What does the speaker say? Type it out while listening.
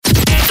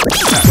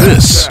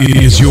This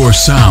is your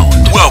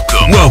sound.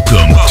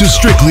 Welcome to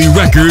Strictly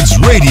Records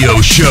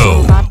Radio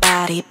Show.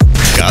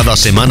 Cada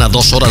semana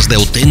 2 horas de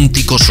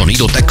auténtico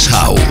sonido Tech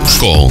House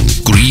con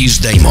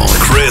Chris Damon.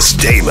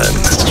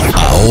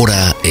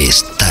 Ahora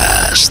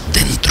estás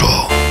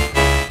dentro.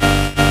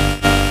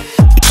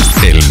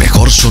 El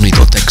mejor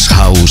sonido Tech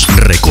House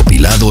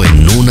recopilado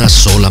en una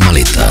sola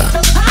maleta.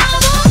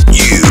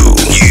 You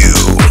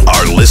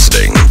are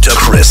listening to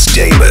Chris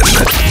Damon.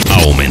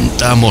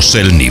 Aumentamos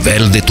el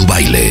nivel de tu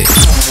baile.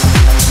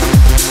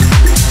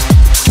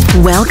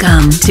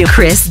 Welcome to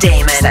Chris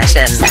Damon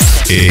Sessions.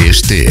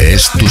 Este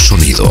es tu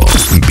sonido.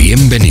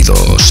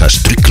 Bienvenidos a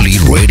Strictly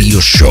Radio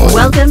Show.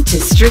 Welcome to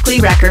Strictly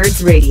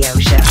Records Radio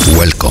Show.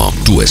 Welcome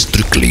to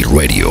Strictly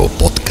Radio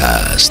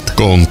Podcast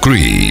con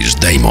Chris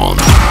Damon.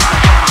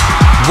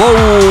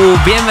 ¡Wow!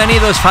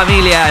 Bienvenidos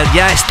familia,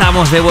 ya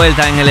estamos de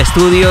vuelta en el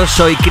estudio,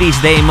 soy Chris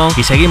Damon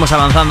y seguimos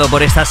avanzando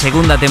por esta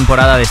segunda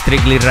temporada de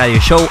Strictly Radio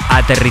Show.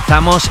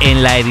 Aterrizamos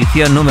en la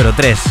edición número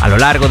 3. A lo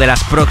largo de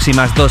las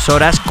próximas 2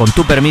 horas, con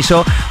tu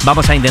permiso,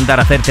 vamos a intentar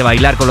hacerte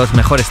bailar con los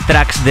mejores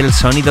tracks del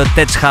sonido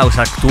Tech House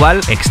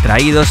actual,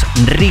 extraídos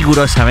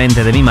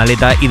rigurosamente de mi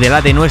maleta y de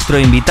la de nuestro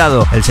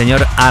invitado, el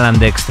señor Alan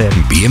Dexter.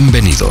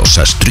 Bienvenidos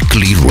a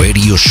Strictly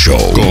Radio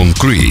Show con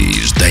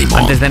Chris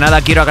Damon. Antes de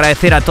nada, quiero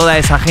agradecer a toda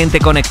esa gente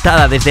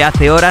conectada desde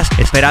hace horas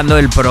esperando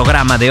el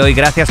programa de hoy.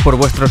 Gracias por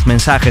vuestros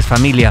mensajes,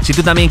 familia. Si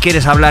tú también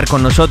quieres hablar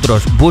con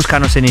nosotros,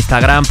 búscanos en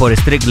Instagram por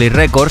Strictly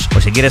Records, o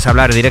si quieres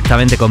hablar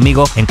directamente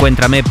conmigo,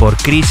 encuéntrame por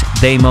Chris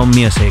Damon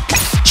Music.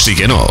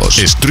 Síguenos,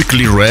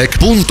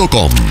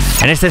 strictlyrec.com.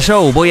 En este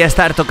show voy a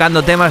estar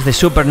tocando temas de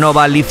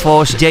Supernova, Lee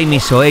Foss, Jamie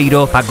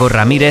Soeiro, Paco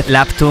Ramírez,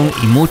 Laptun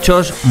y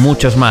muchos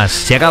más.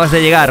 Si acabas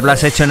de llegar, lo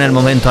has hecho en el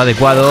momento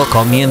adecuado.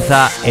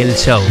 Comienza el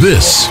show.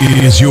 This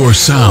is your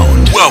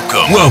sound.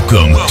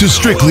 Welcome to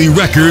Strictly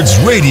Records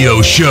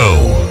Radio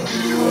Show.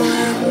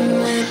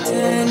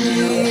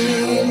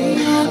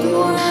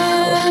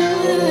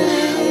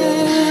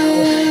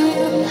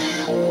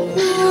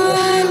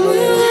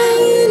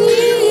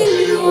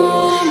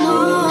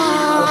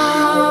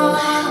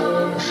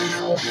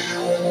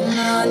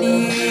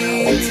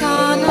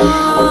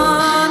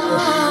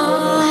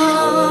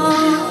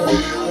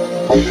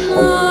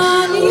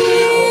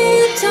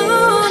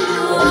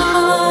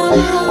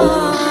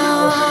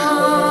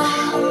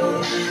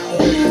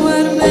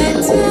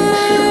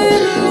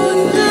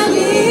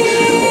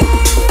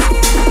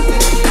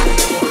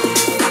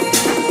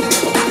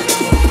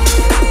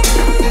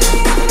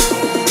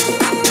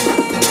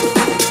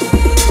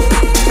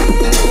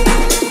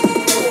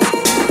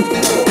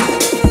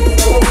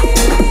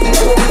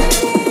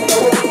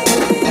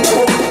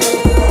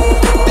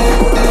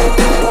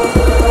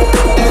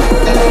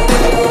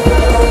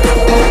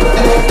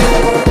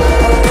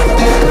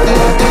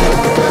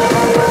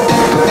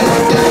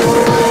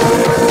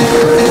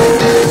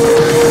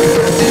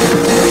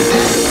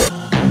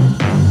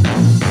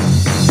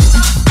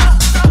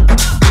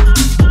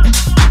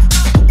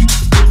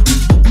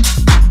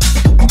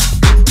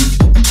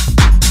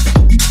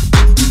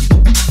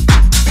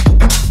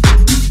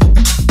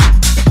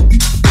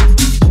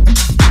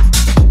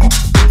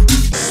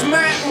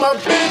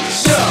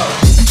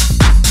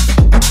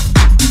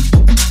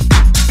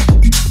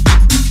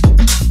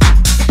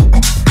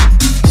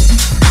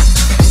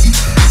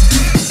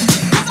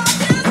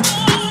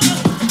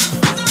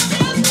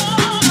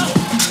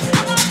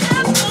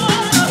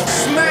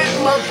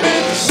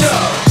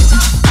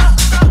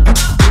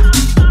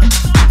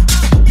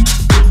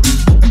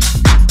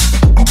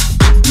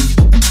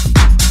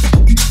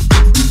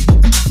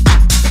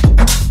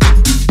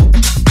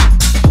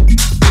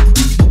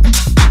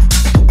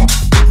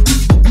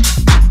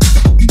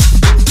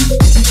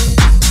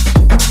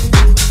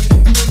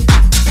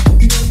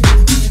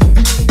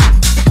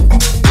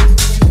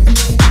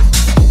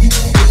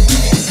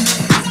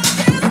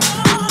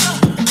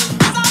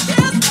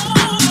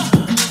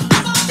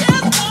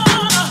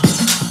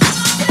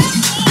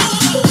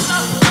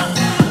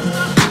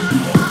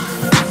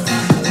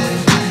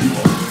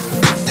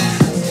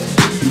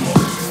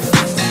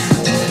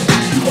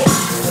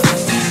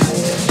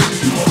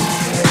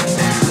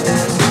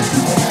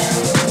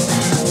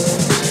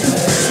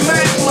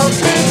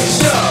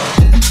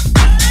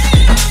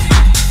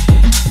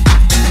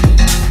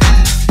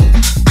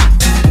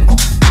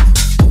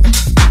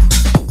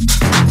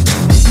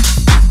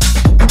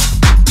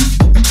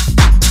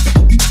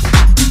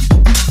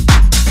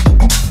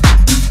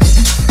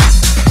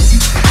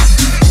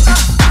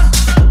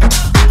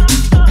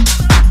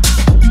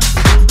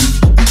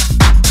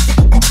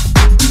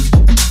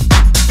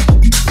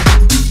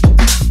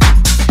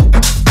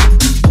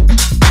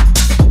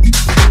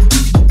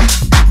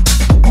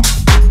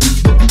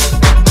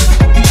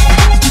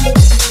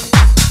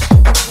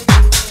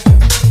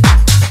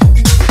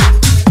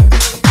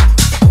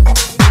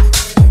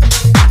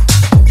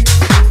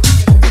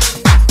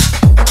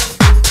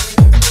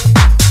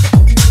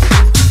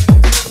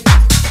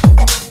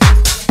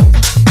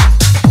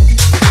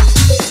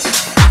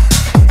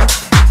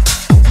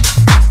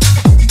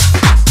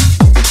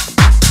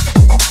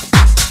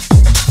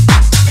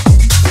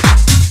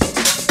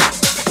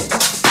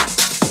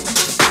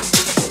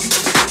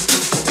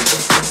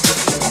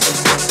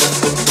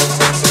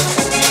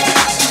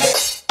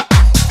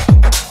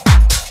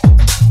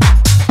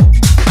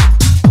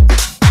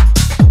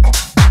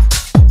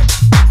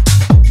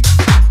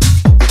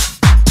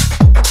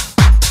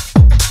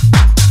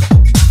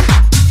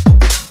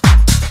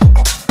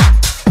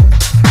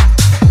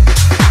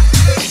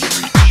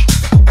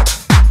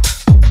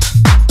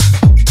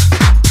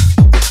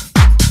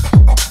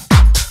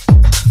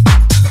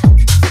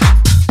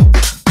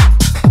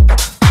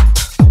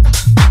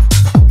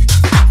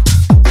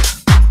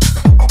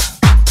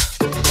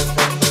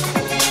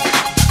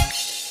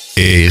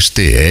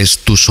 Este es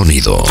tu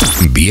sonido.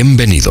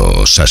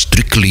 Bienvenidos a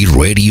Strictly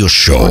Radio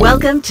Show.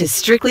 Welcome to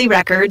Strictly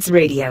Records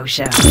Radio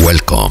Show.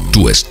 Welcome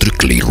to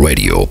Strictly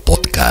Radio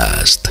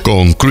Podcast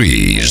con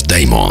Chris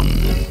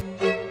Damon.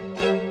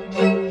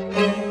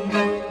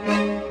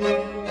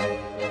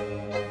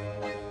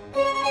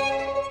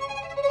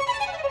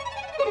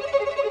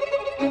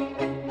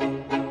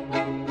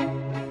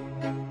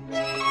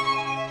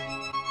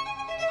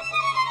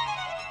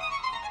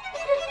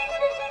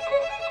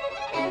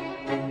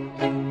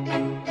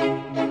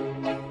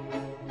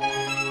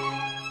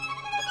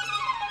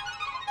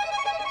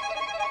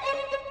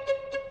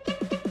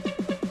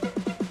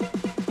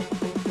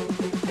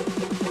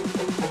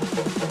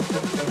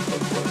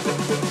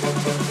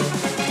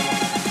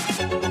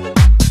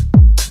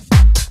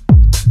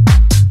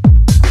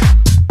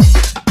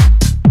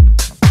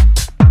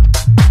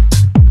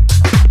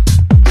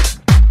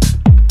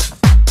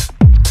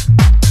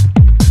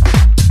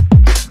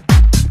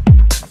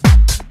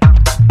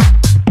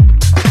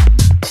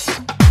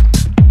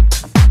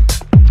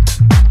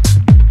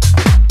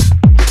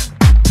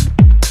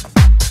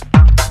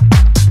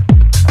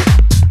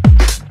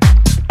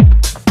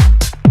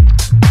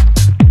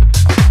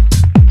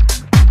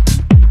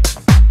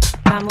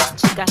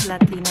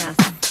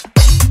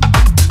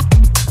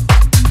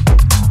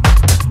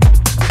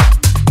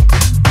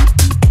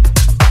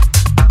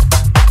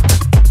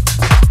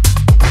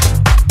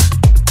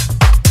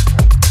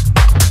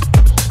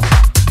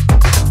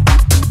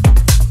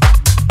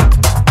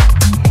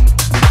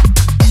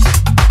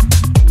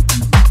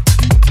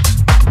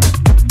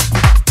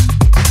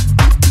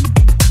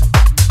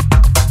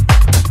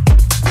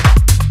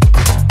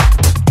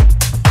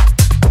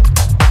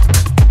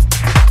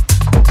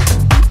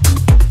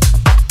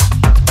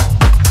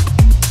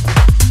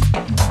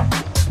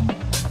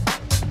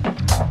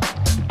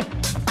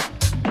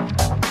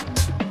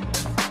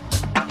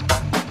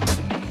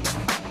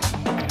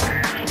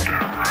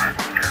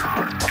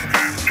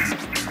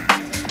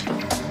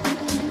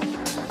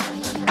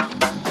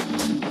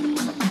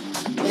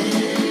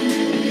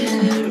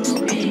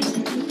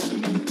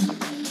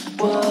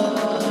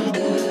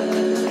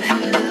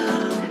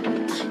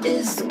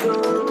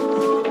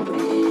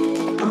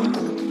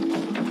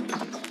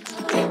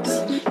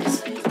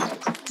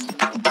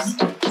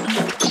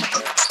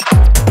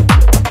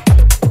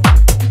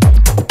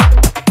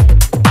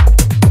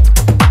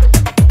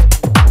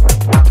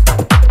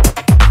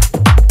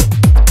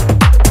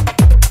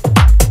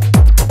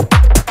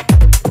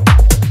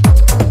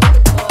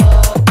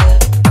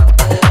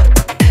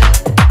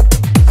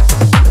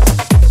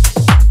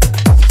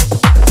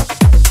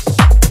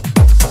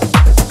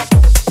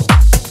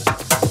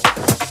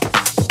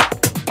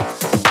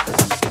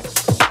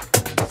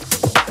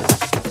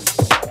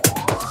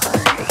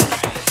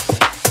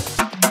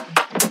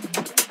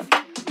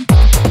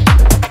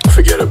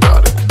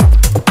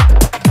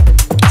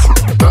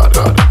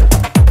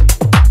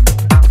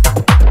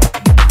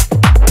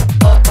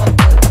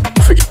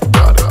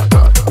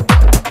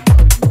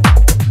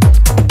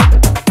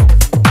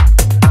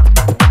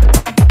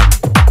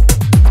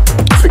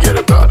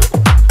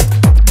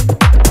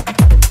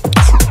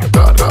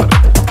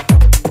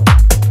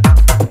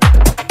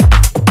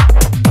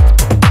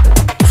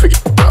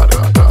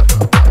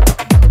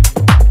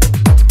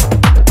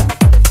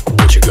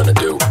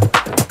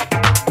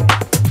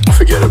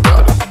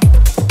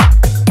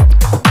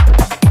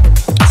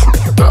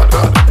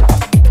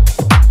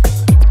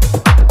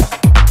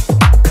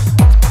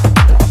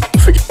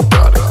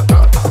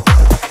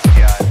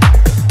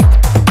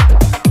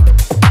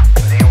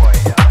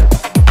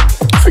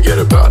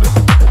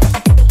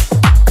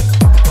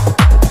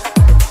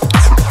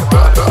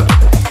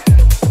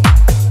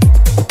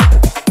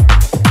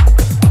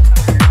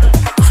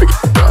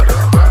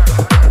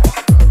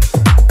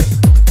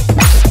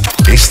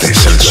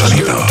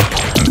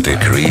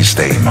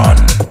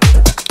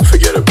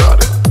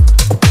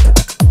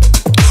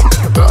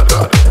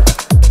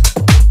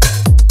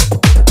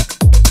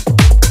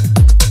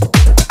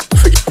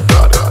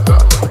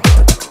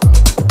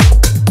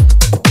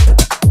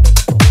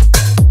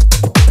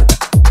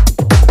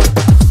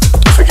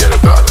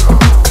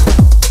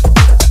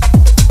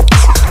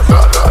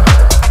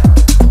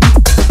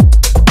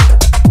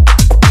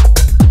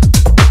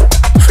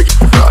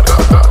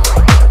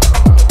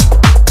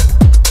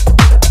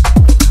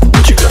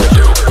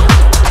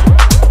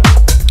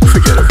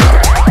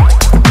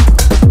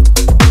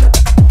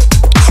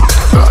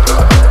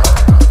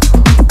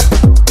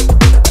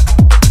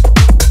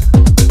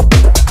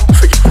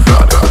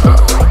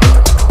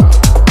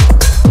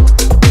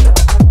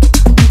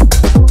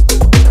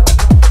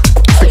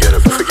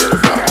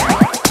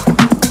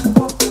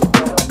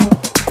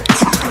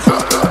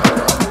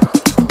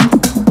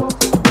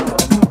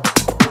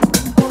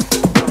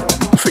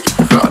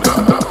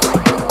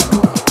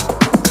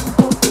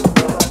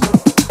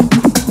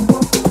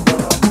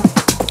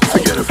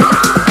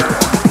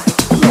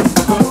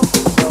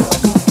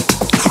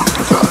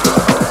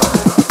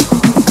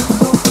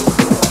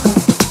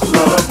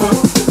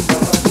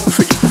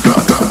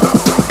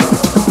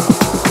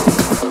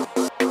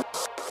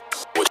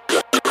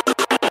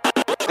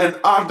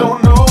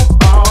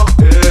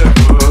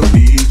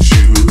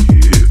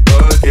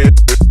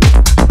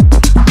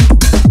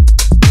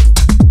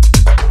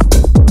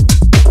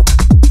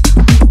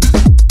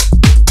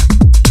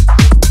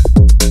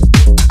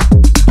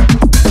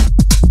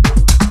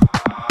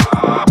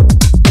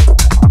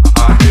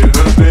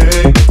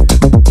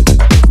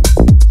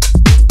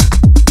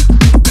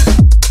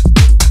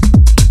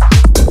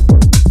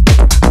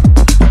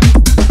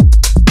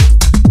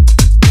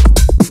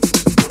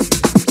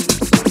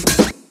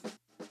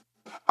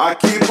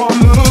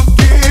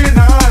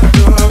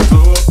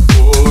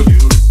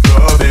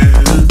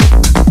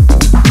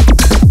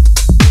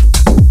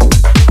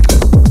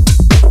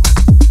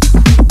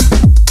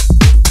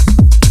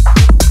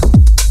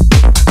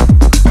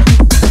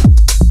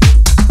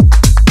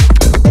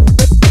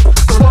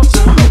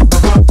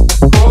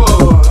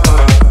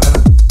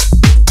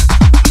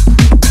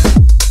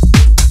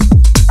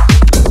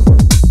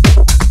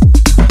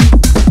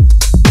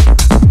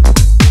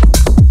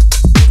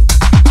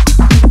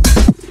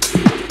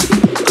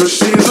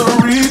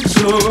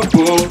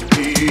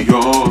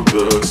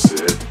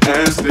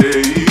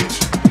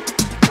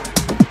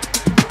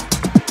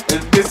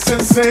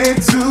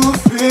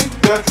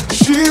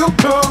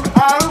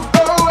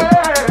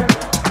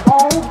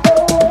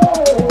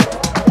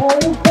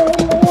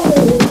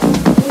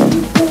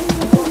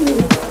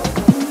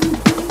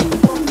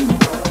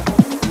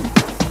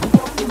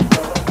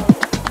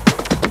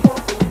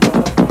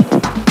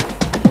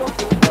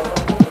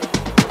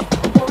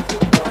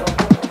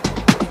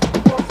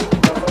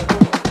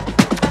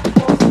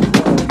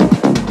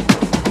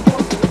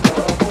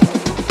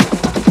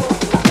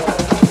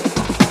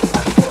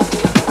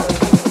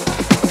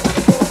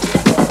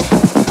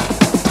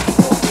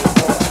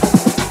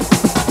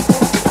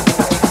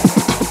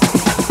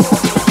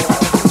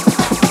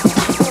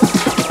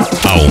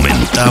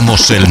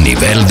 El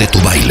nivel de tu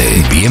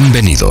baile.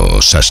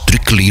 Bienvenidos a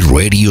Strictly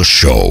Radio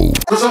Show.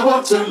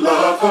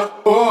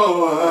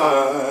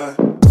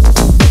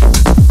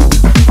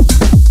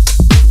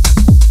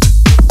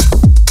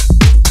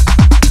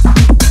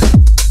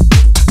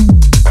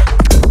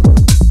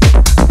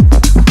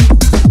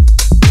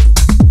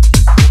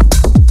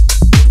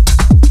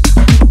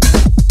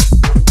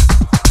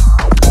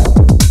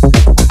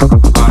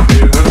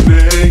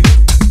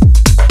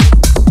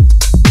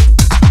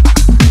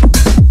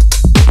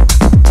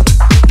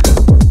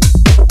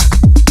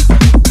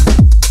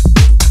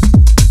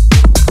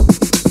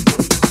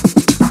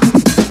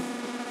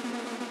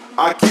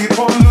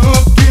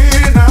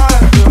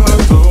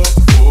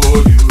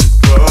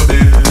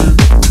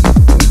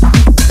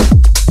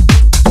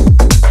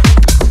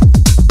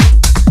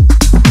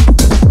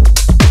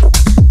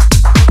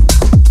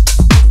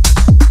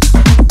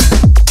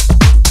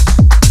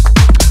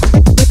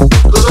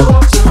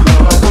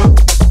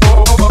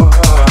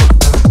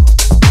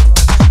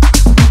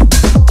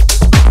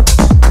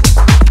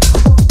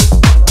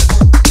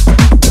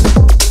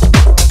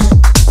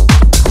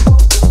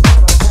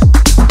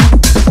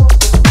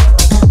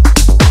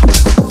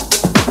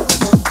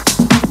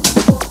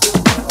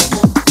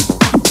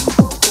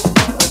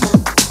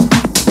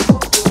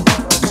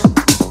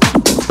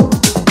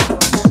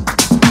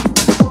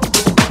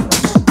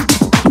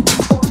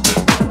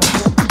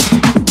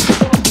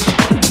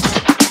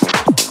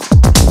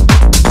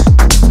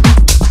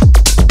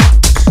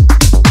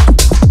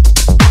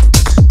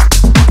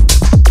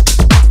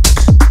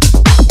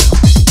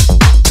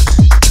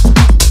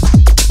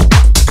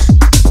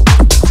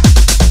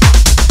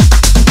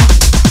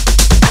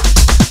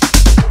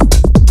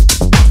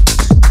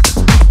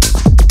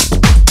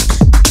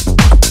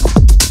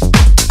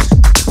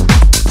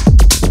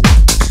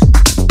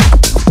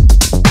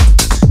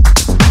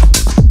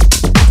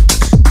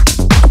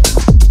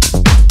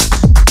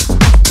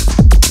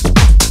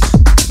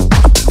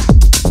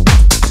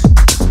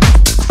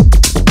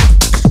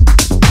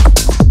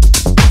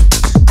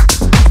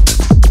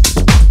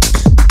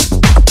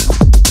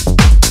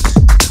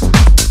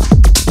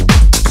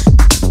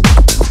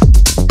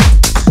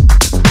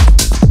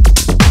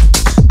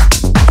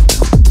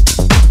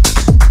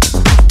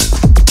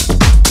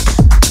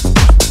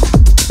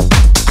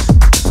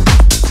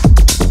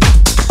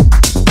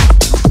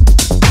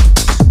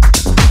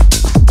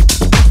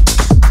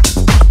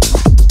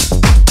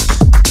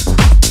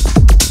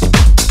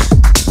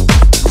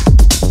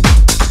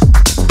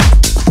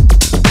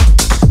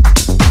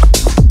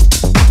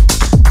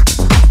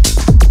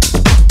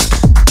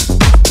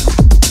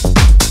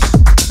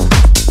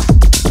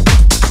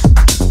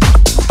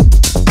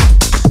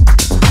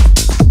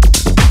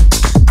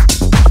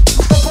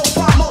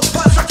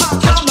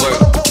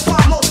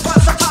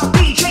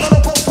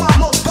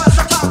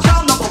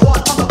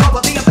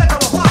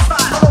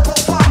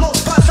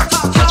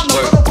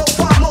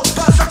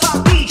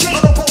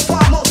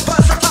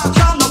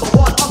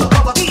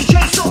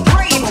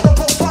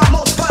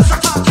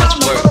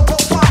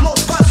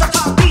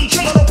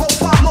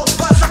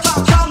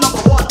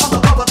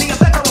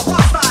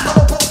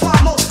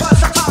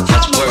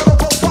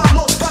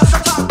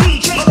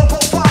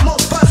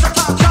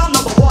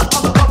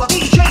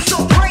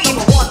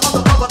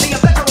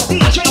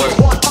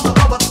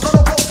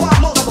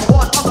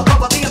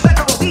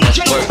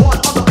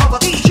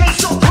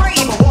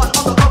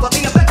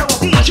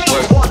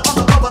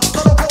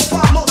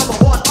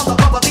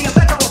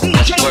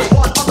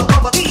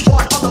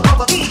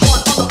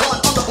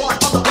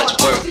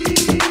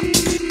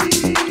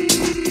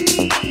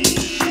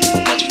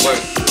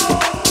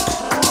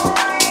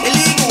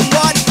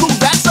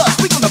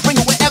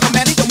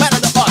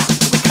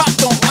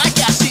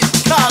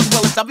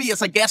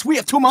 obvious, I guess. We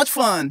have too much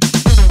fun.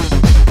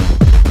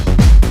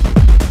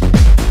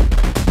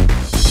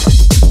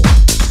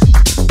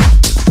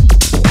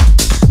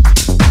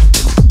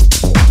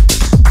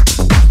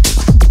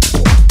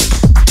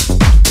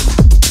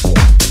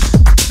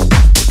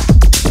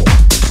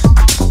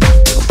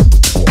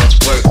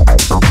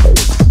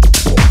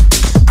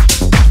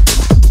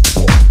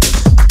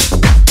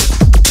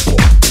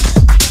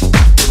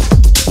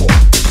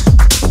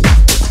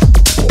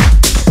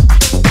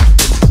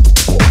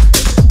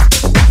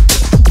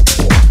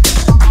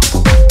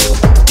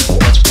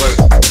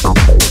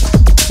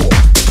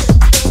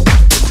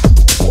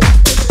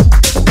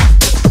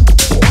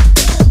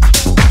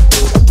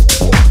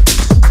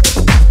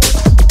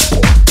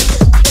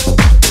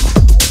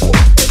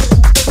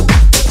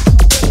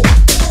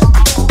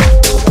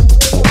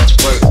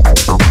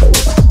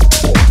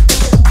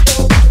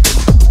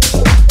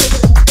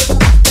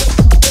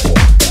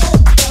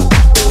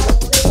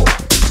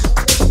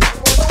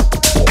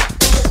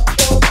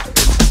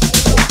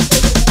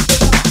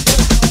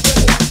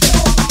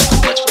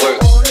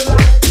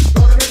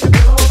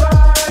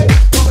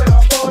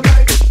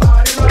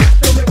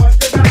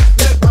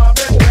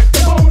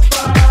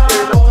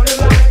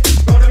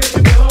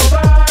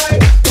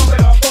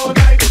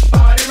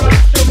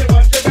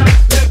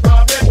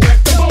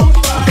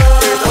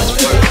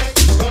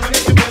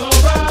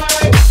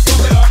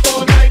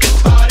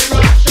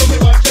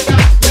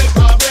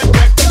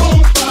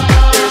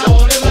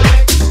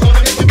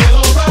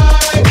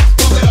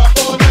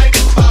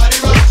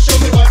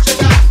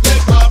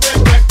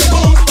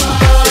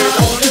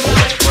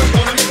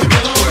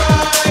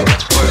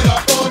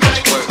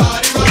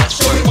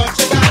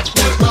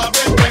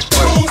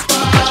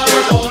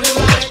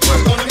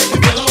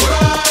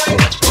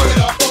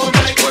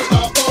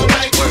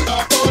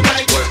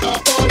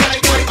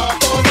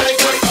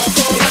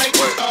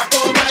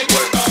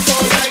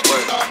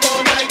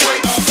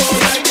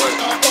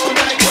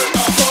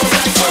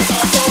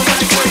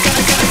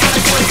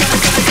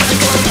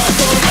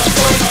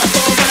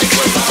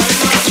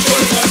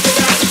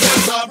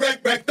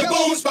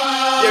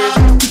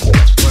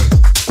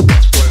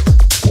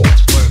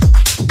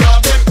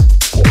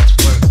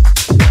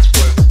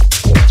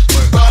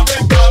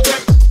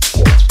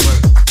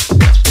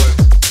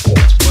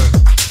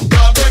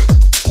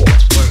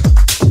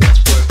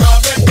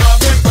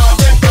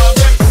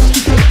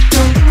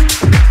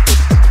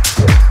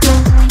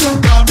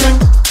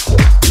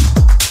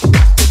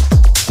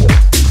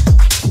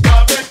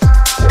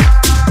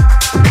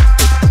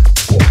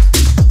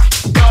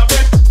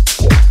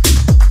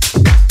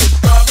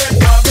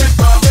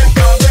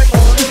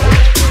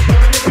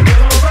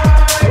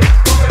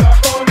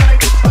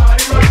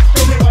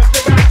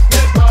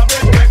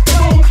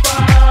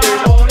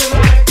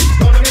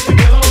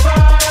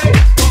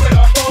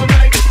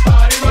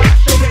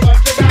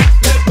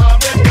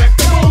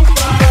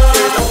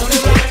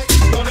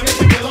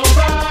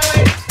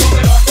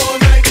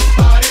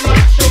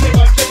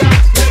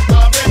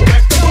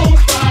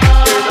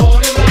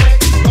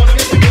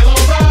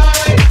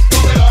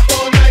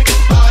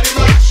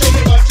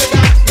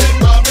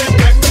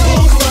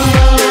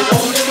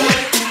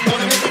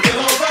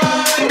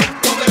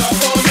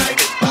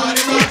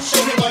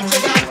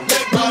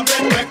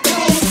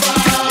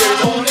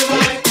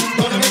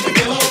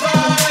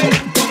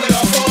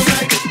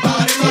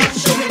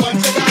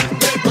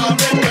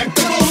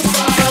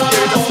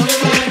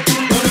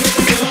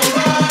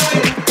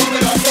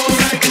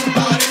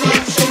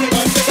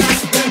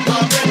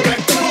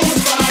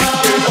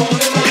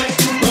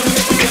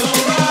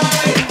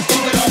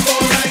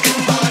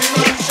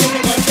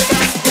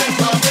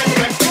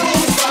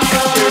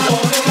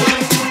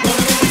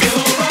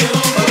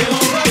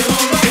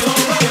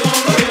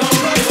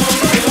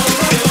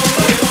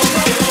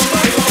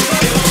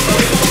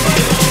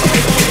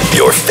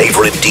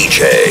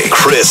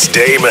 Chris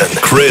Damon.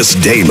 Chris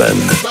Damon.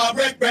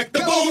 Wreck the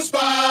boom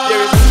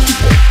spot.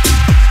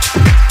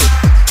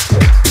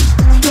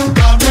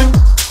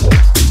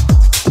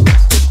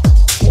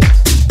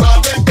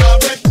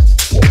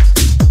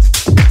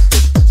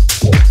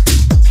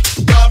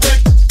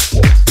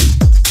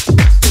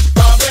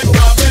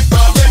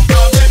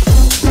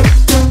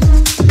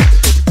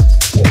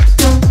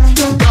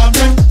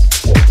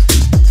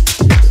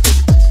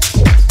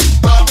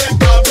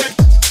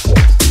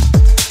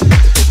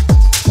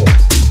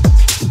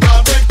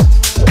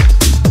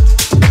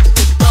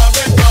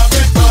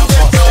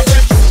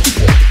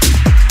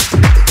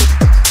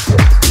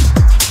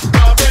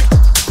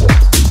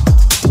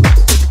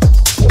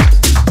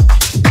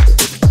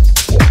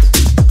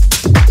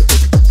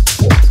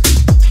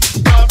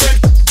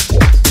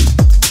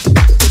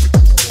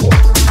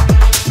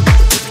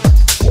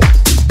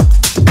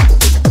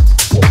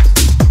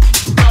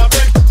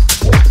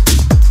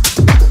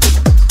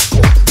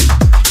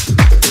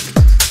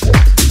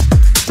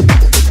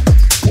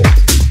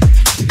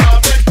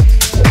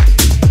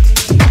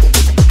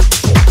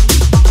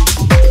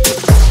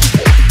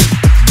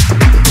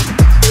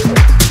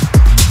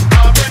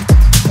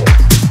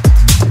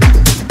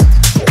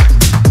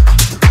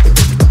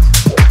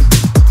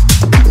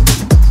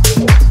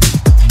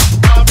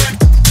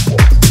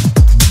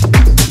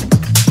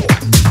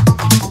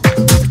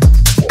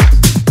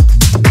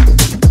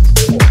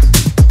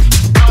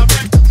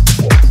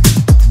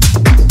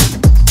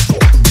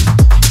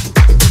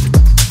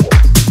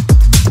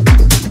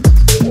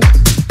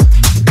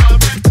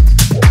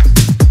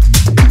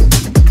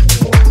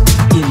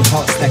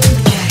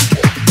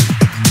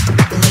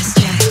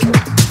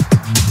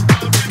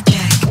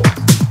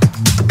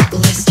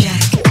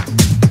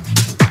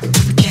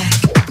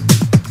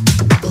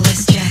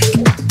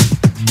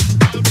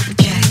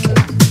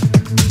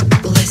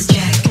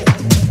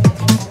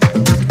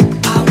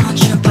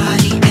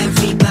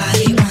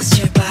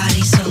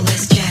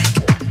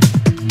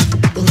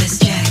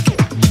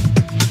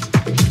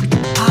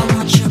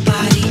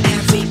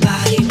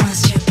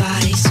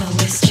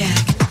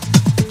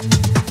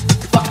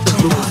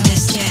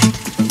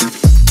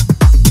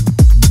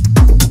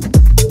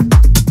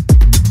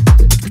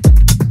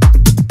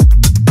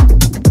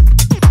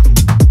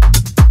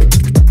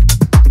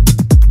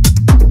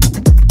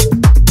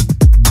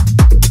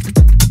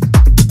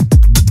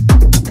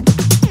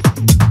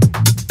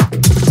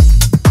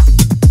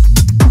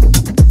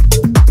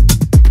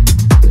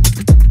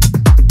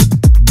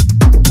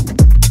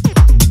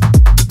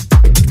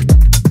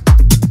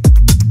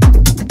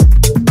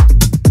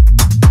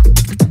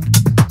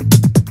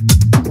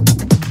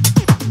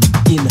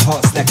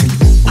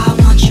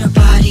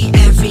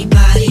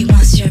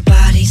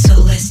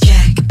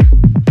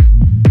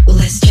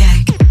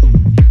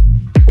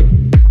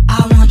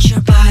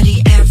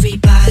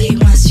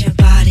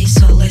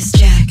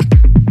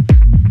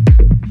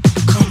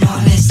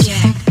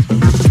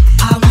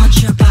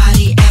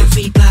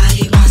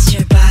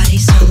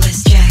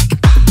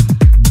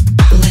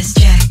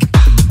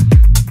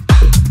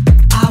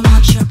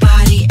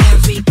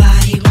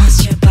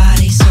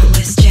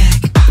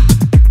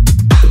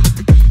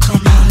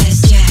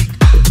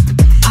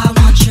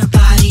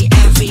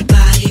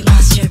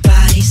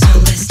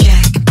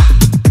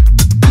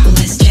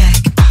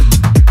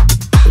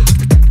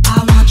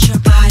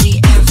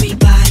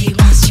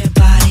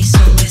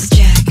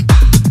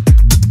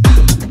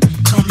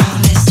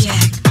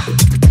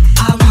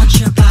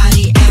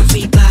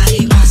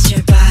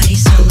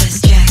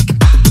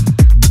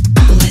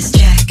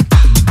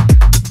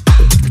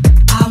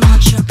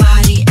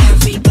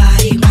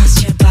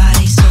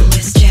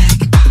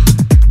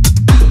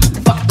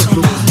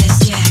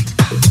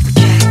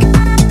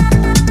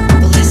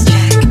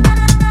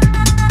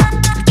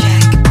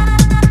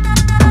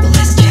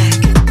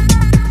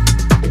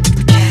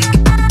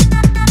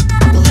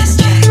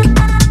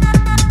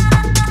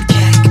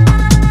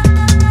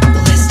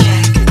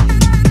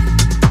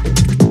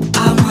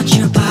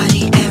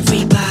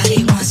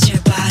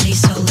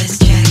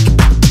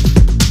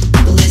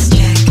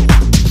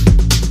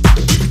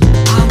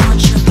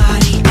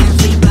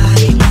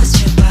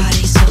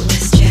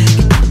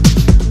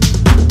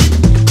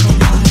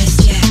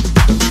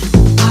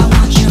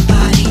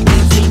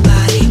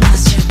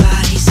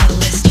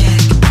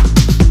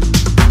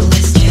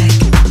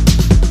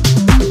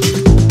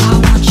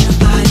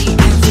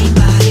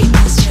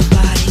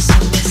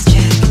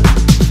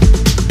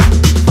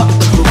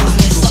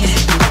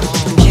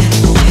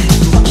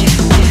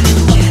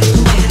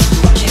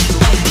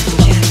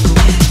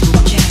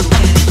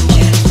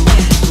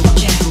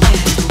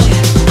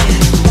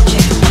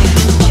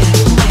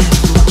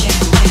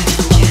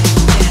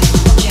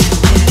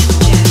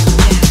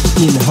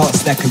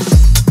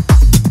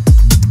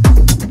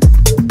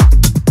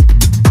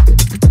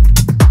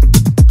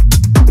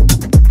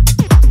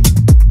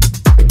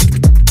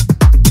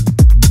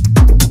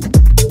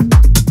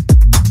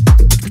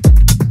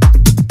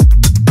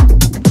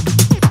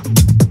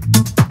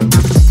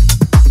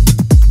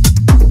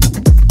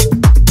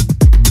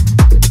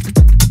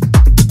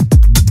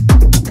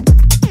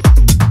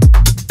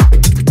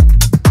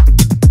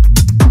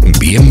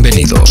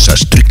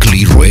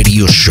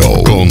 Radio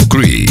Show con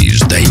Chris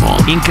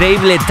Damon.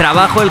 Increíble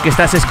trabajo el que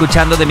estás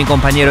escuchando de mi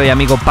compañero y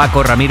amigo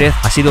Paco Ramírez.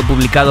 Ha sido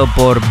publicado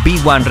por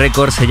B1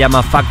 Records, se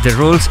llama Fuck the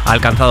Rules. Ha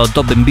alcanzado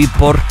top en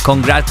Beatport.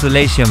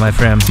 Congratulations, my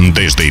friend.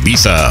 Desde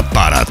Ibiza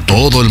para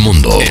todo el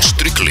mundo,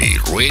 Strictly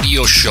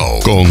Radio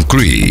Show con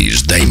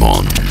Chris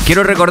Damon.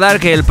 Quiero recordar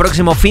que el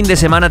próximo fin de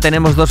semana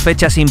tenemos dos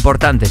fechas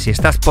importantes. Si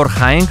estás por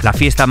Jaén, la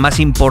fiesta más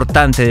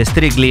importante de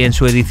Strictly en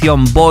su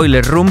edición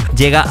Boiler Room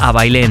llega a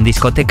Bailén,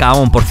 discoteca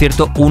ON, por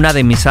cierto, una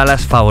de mis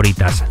salas favoritas.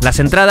 Las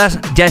entradas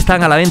ya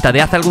están a la venta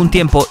de hace algún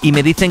tiempo y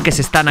me dicen que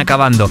se están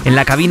acabando. En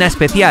la cabina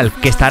especial,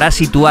 que estará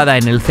situada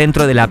en el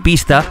centro de la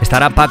pista,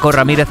 estará Paco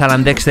Ramírez,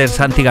 Alan Dexter,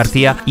 Santi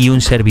García y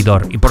un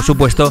servidor. Y por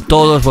supuesto,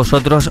 todos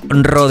vosotros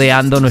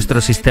rodeando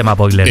nuestro sistema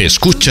Boiler.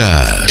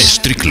 Escuchas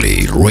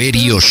Strictly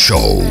Radio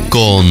Show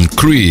con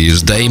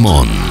Chris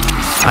Damon.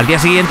 Al día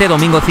siguiente,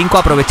 domingo 5,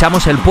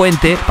 aprovechamos el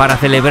puente para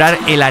celebrar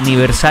el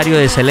aniversario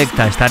de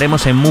Selecta.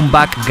 Estaremos en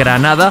Moonback,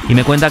 Granada, y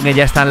me cuentan que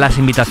ya están las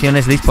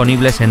invitaciones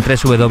disponibles en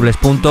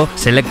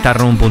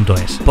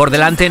www.selectaroom.es. Por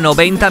delante,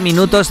 90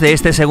 minutos de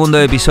este segundo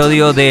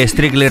episodio de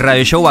Strictly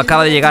Radio Show.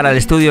 Acaba de llegar al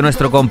estudio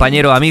nuestro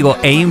compañero, amigo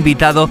e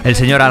invitado, el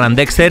señor Alan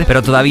Dexter,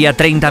 pero todavía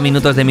 30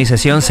 minutos de mi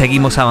sesión.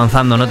 Seguimos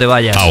avanzando, no te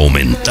vayas.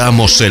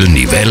 Aumentamos el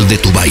nivel de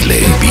tu baile.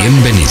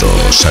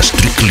 Bienvenidos a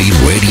Strictly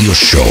Radio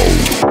Show.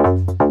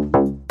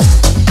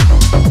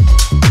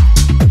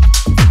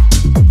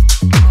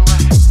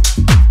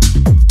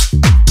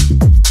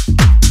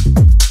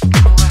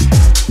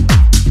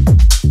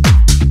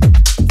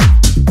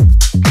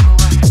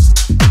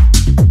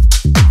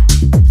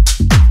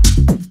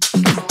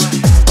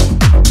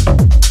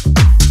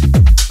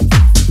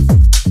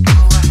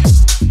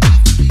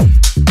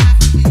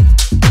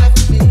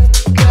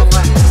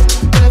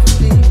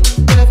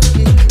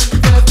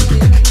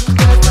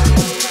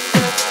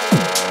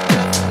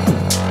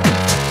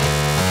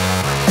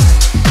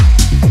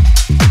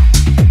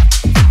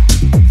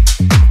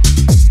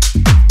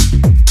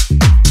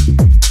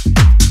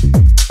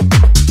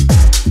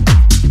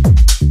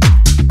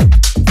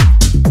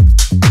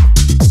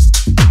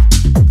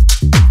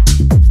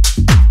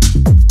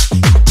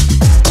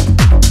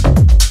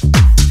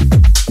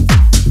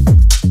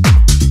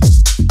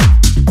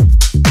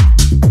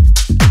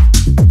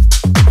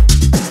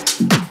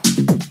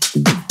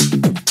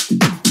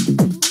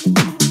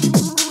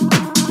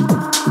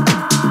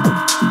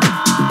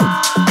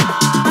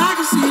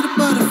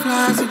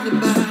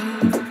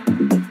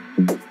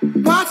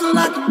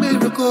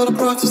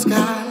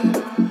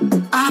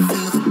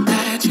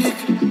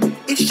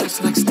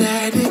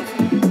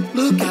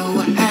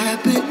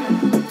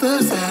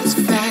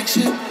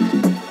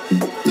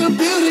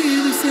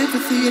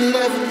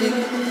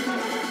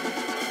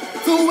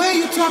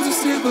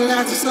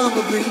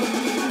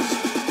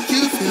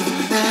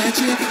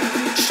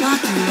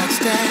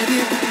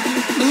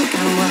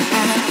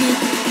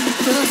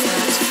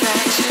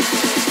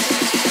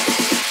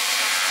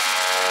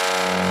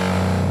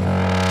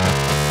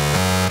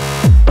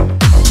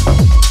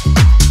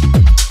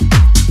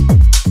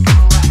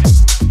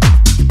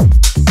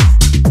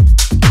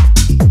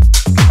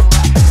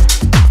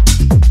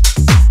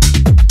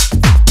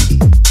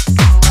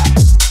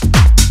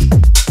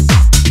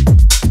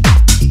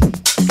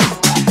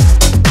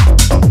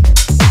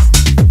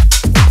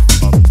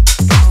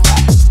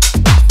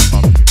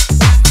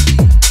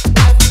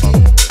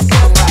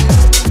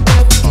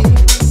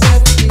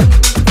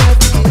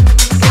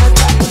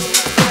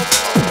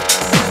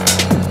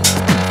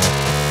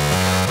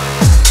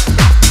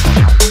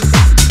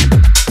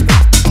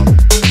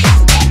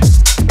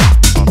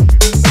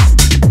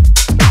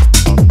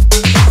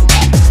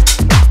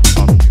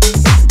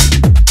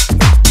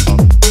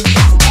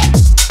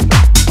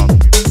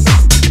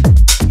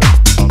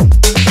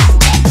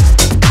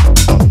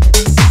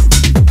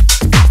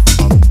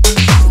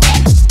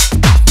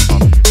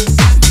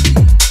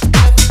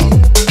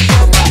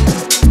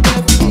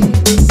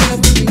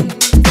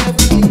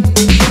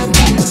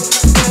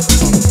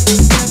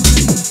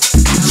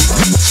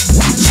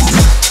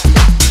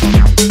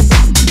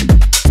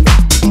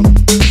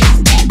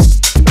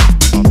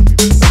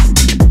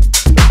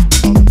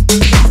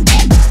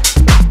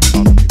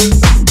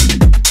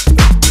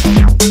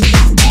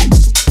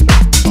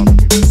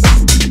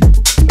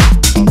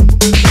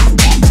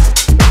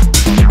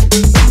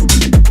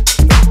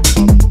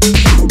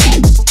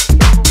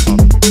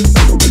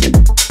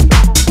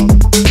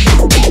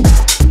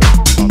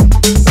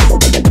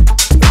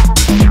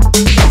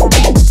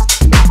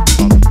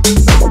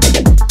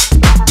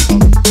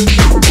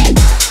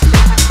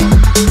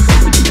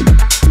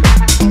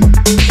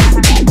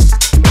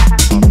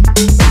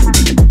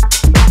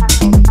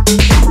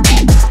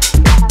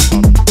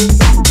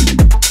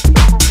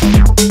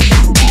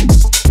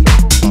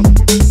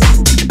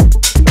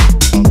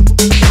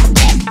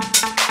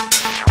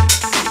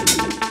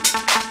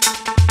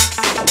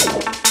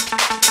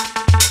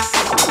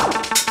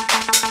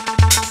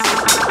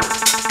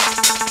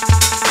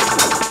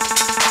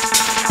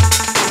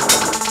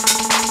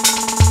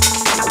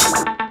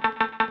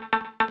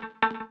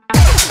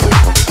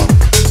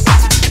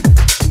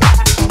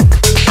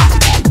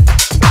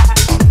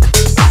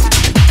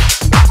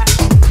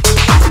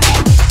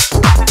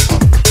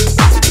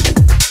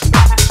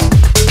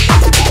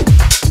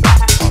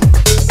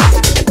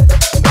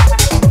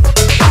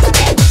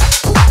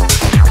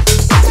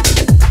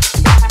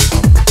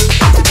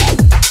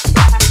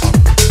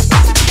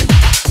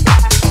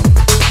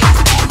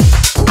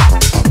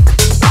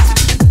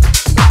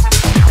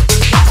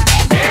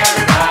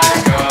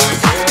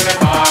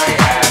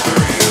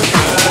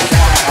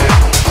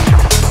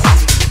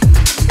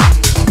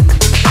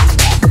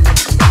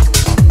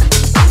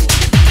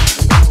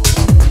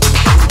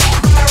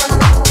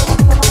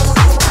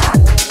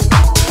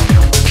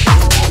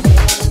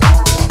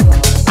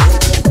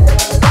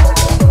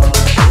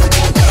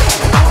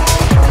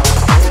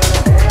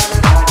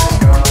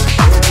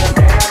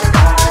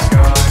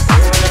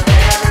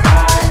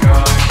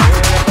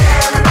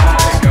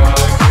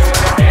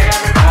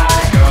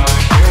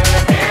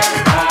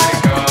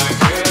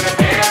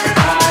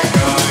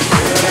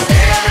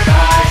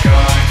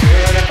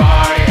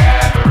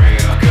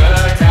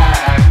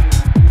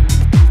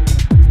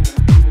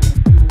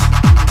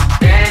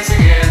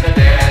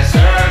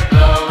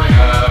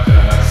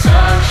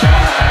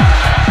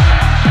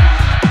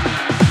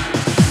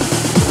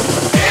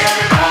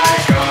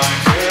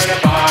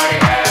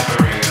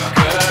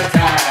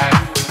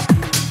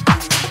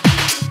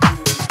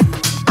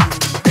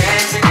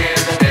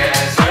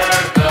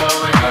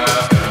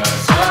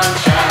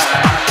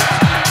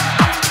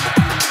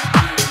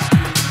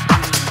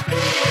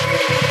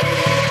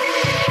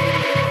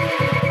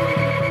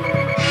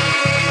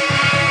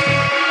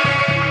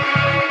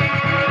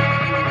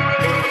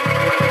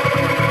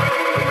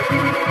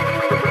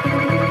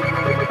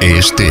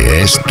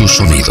 Este es tu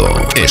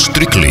sonido.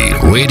 Strictly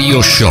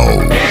Radio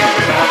Show.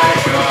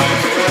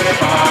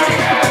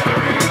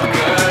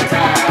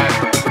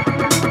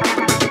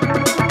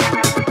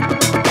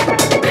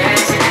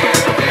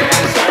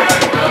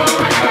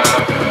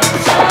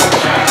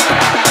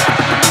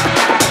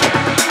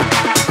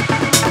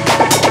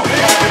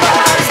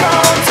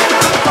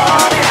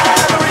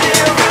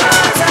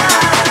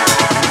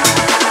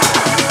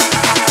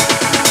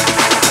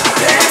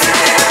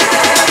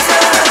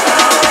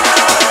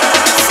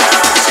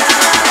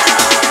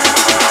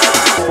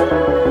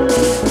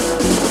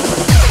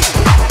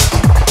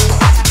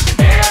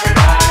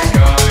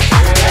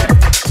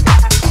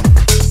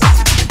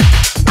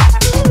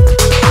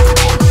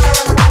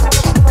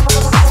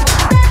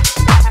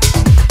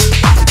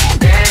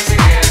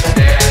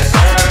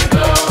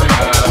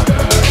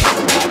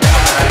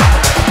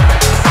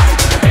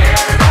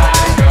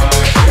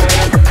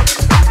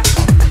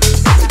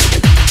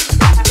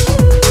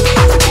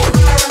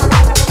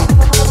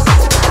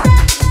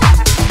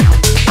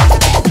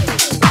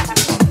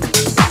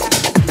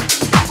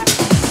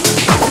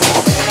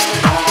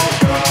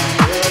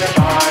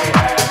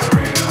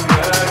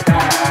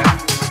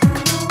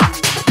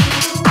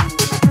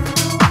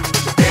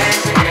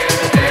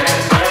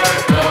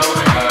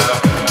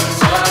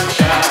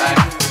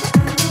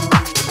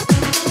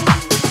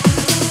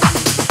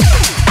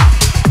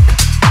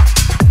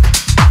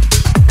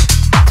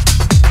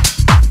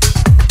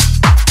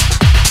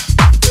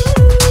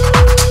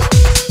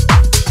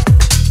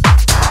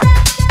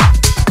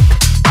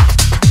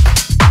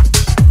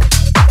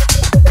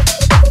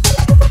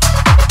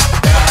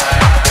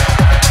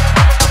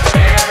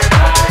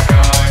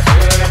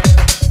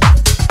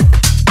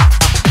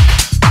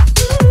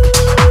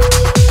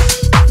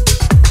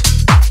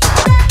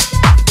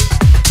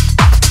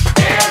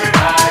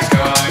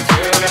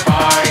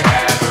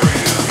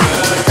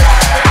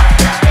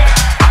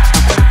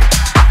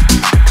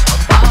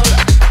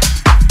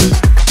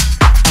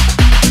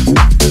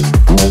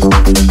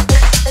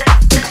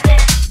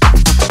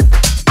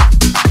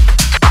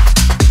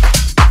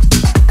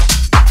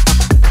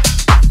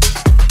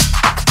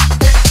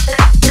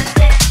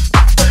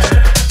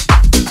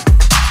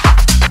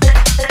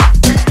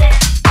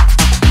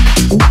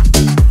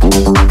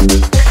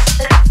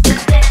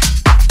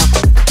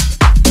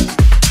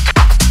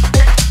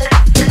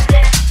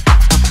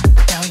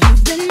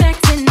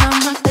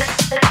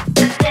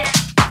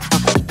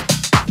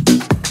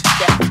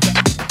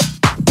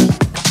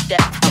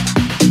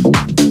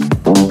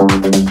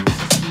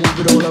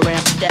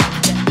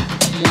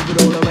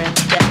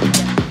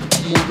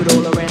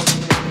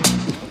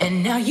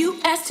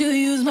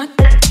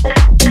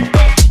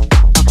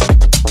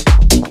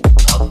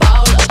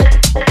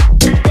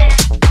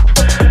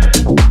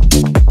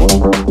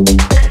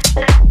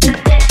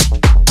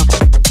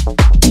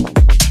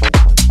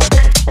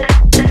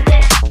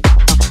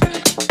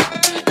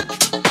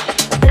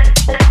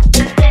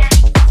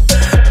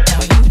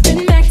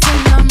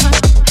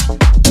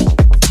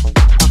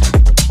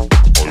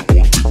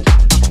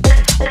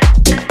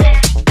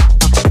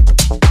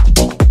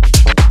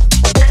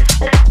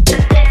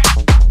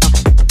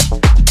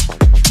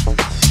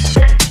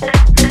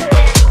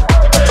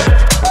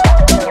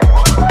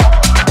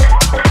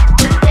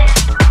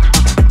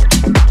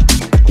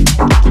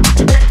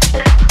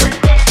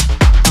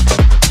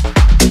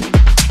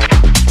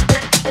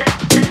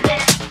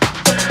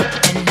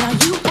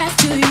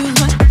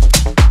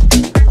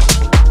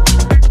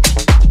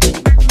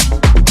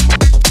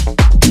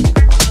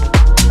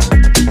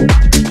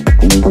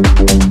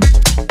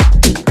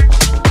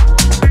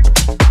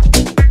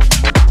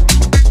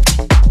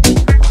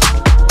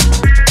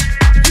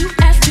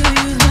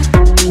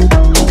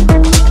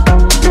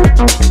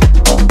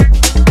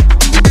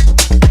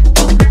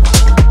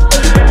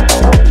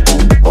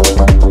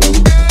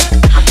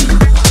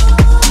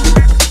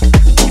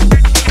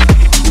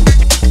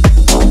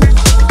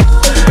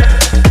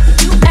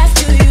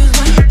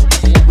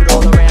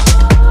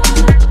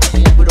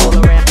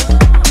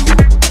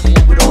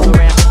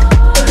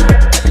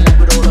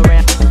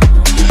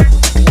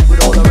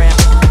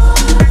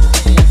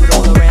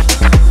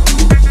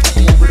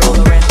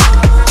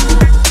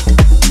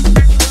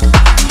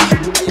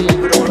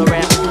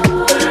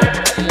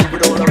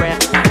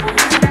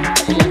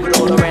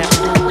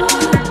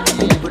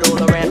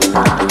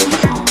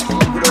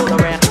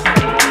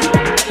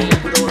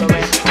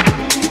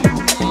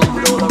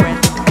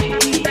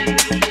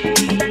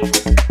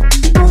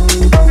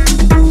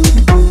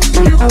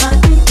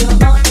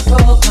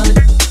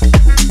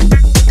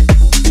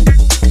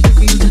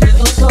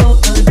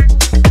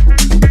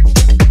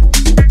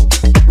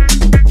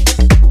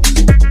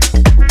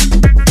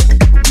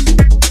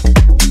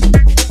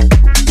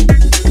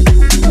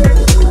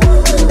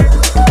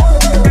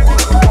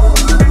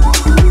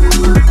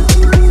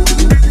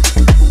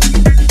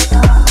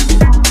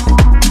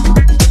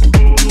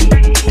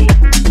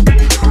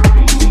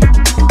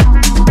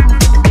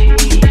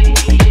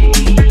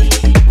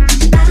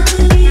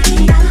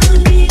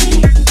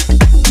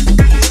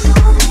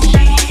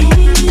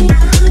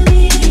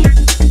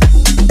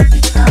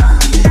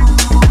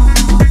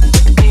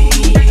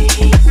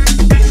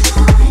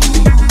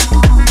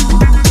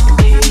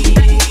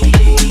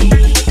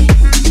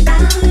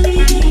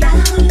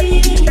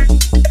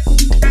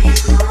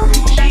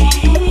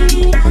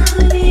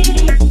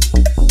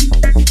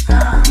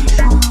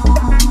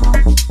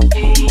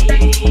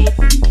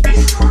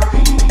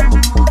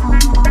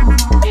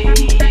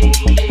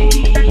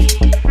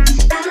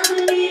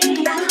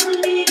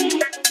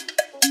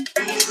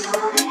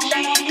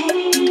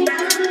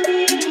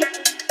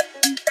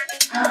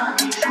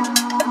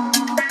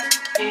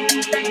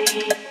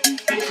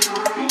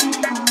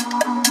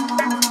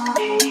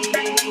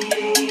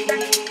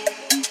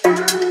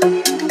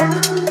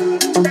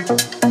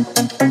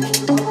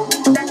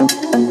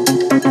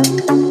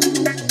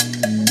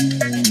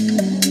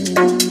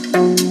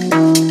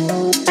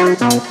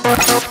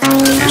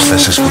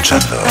 Estás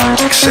escuchando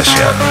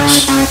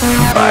Sessions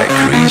by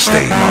Chris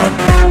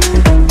Damon.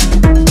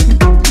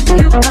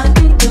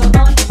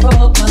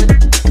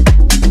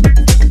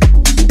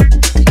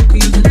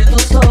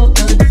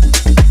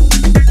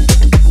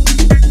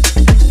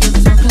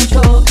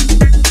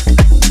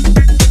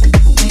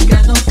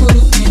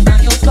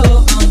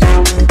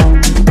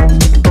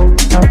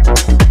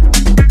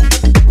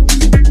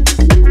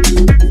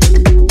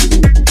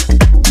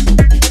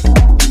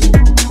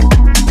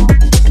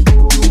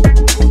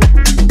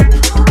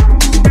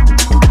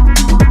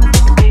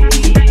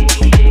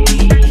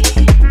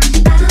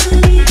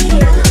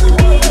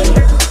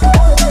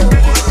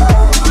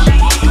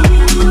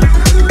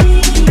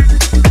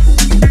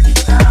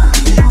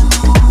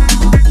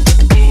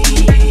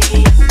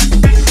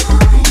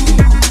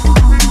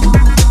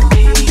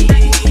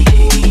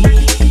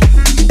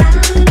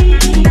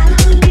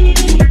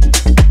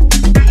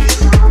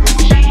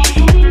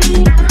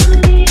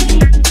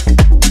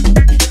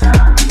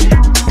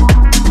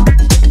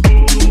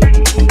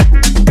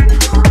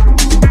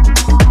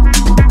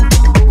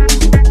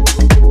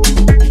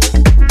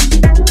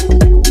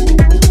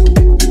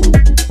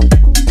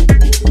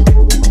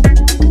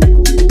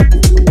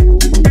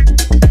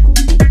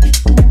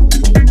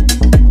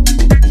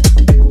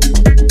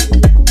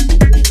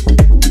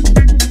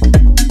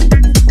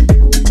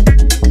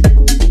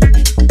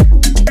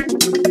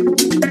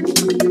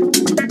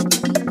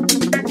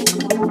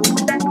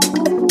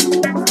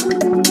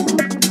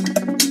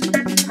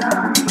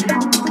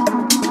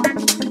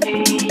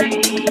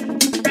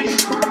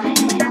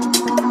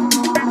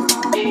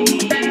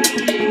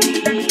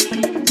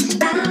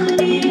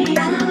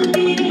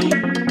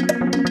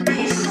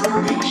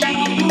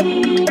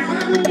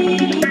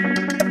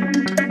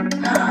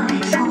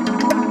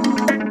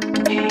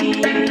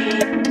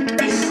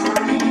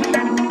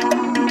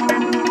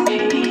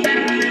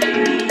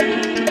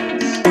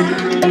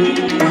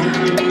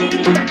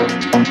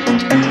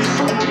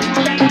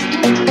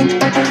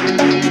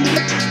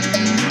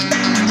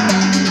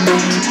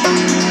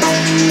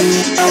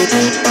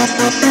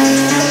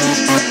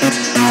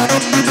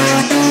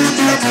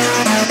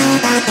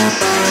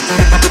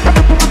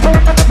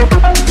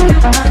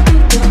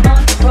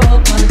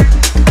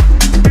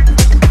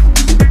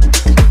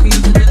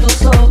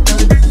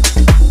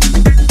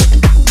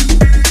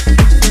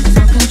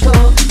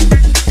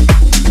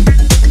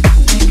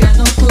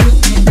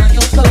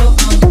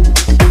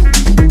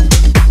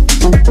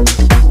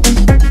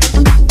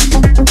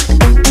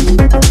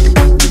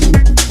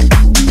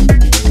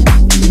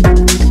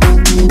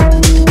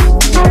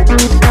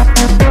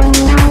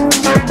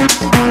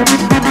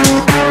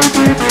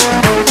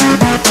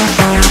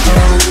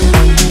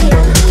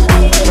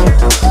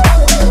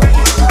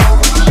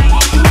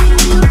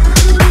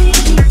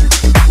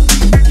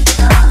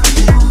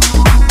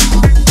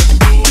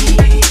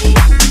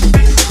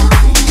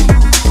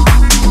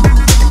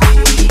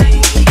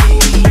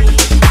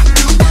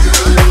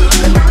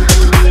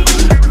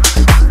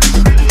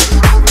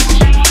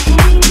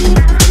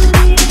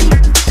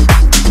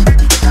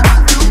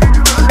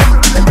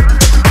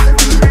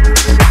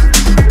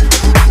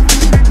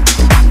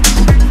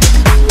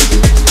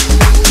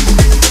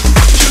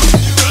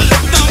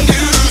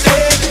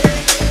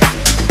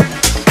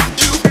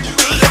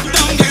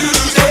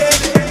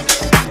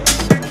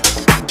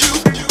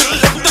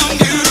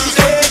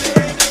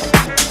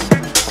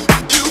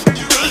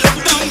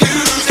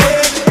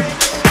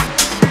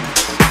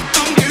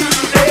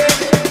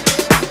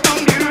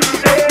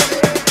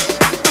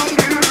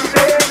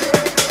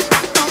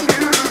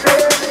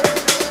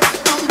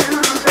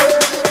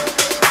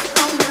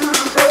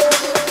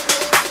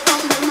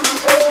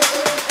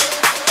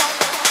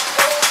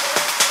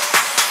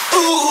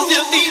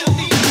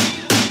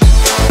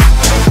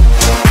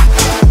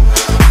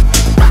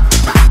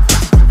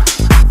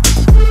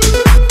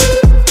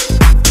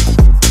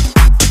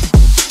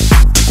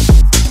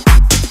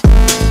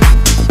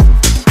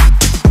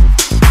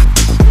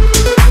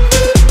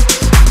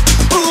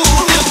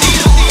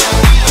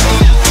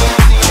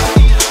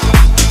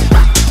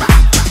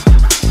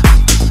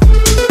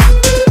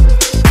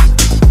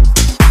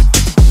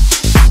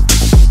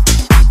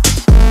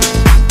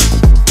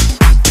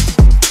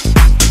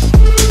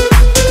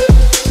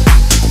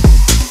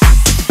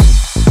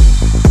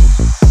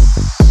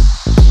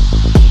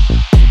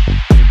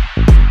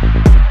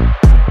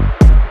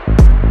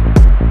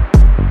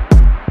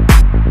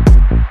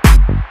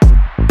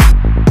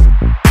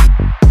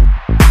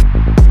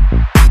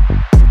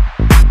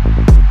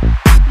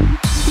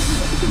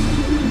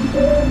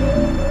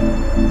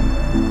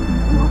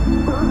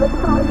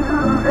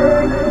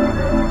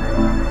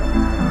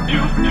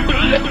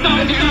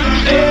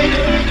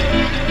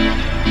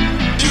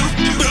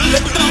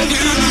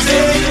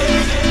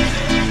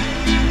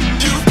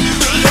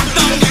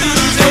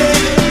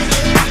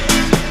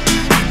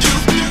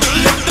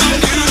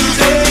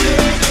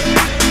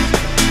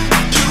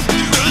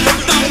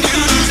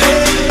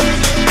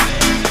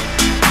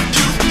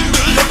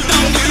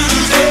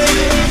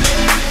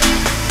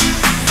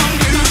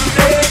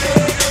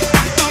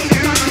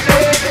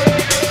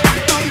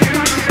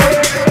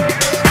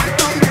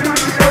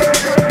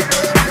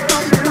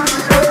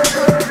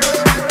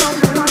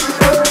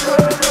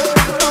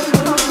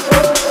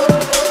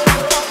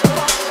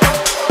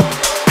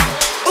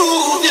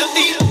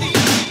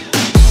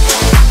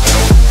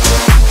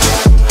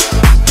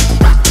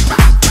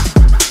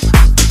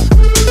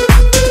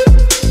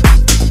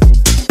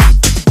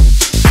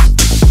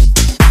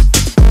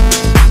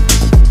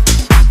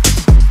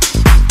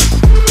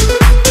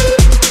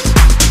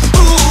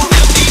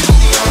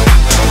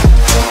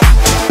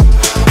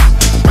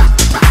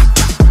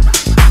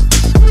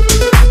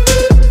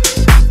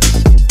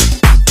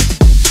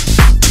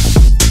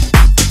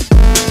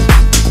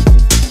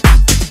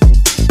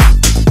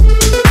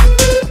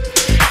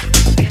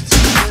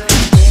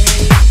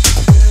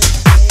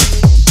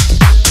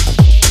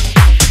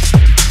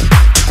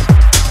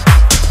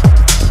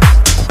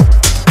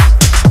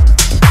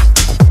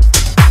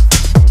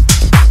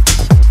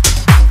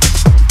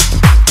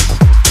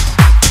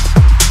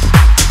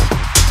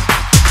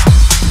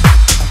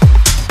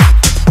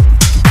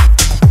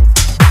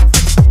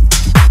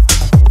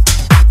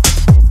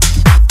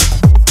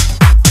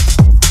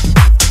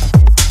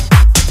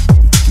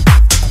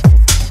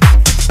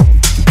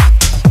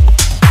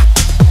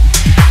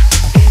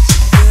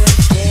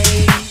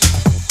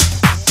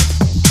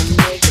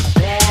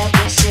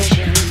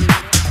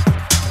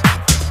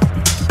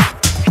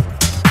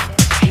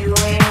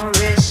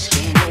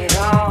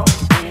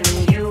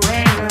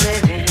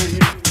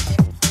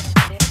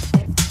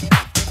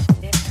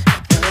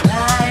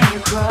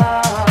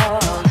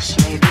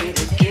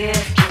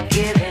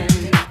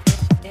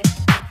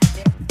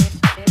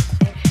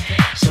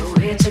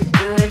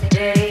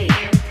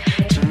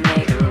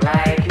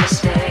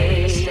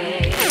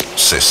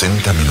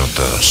 60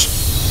 minutos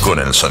con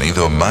el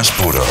sonido más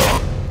puro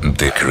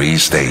de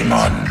Chris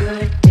Damon.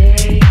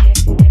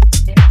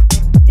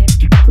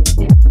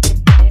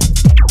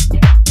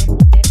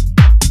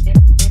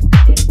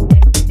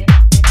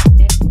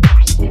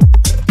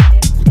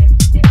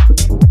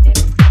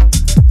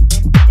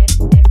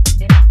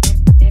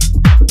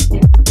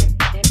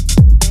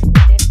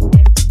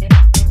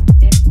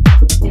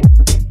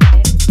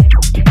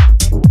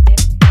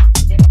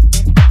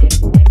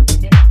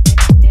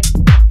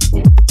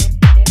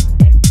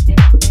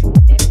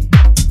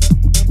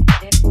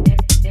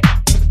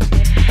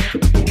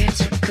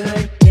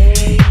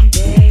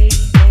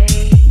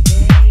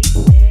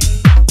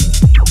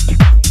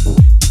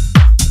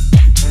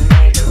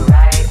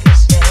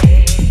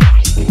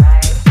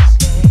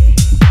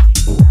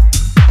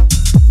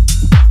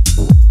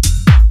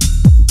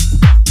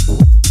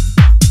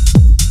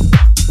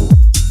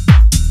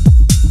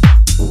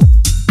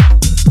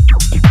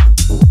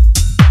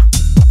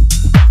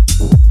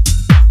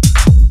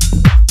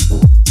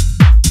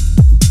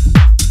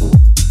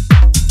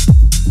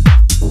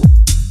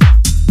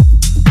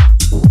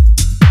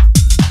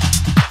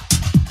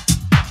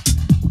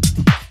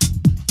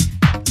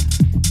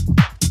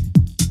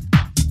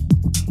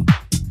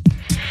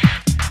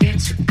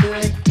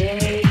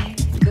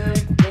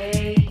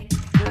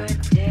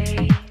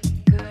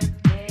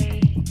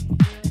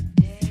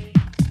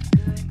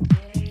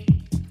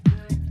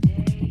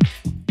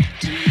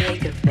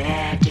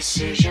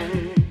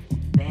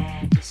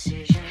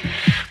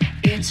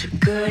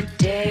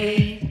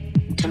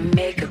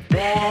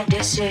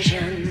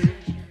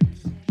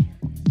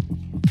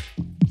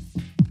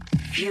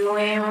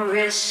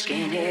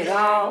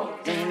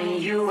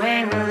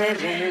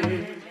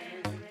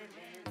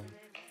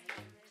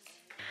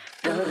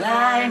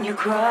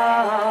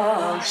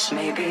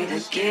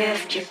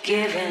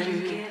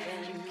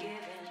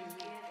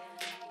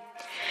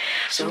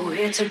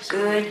 It's a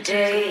good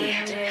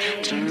day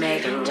to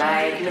make a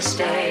right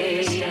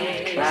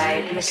mistake,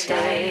 right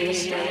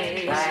mistake,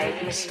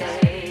 right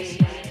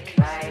mistake,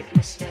 right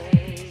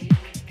mistake,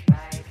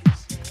 right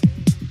mistake.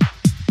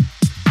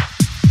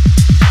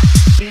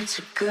 It's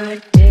a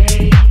good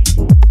day.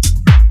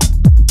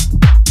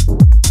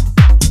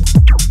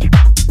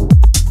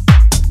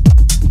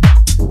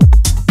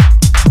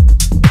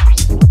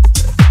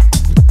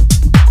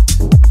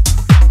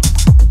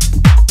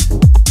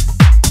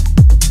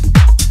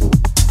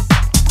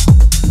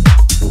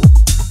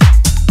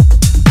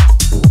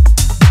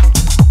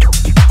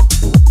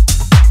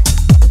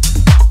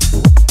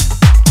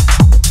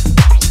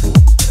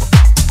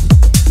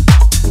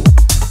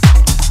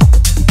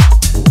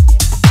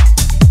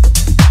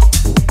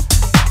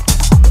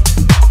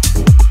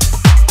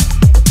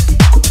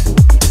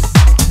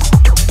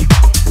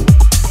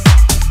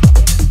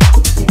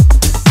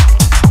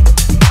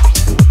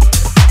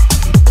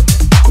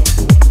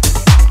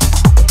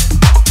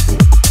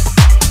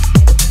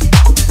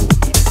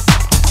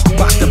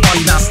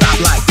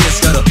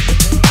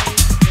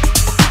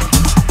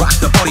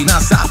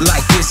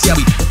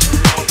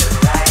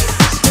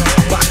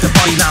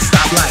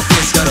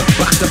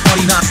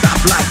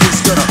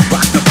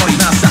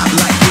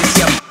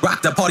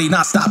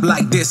 Not stop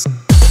like this.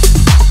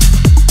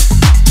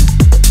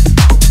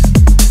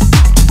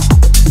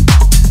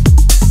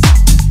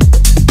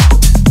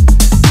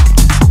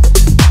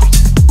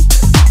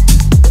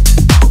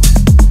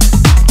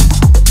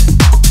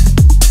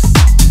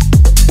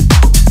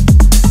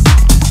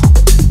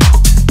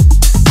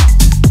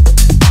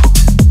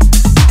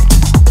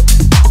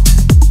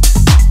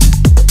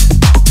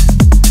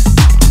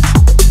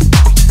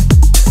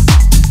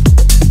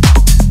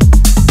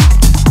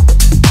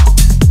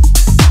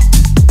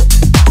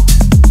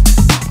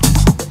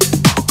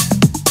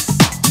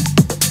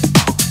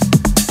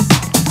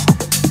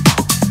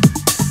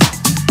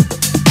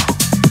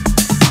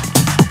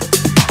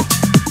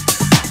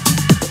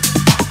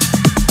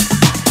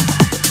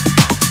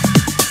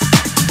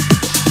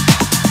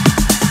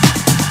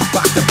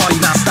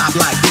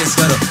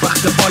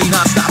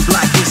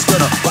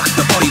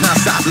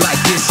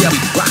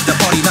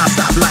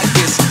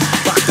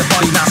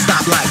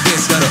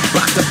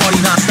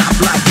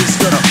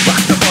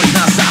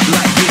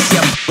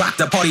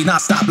 Not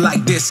stop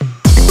like this.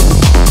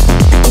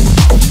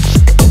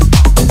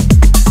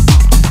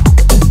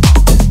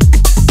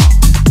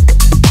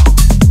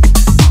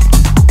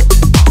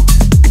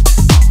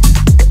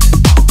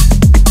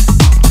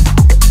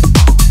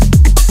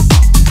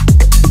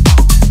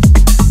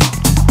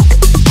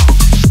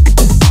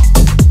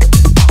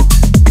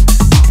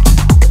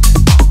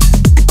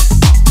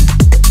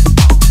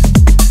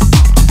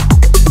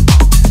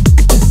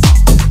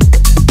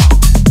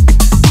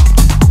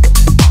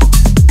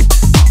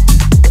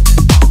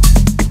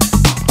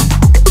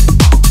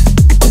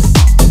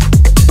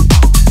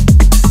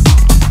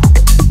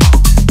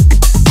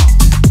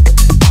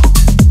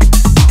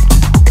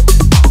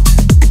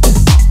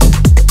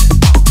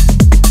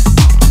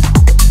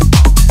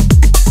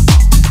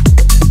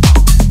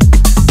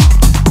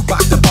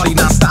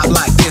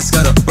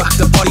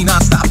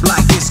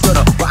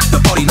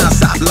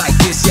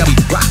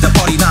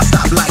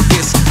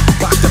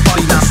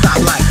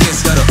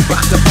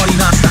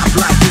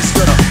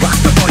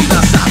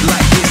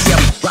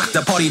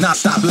 party not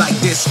stop like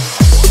this.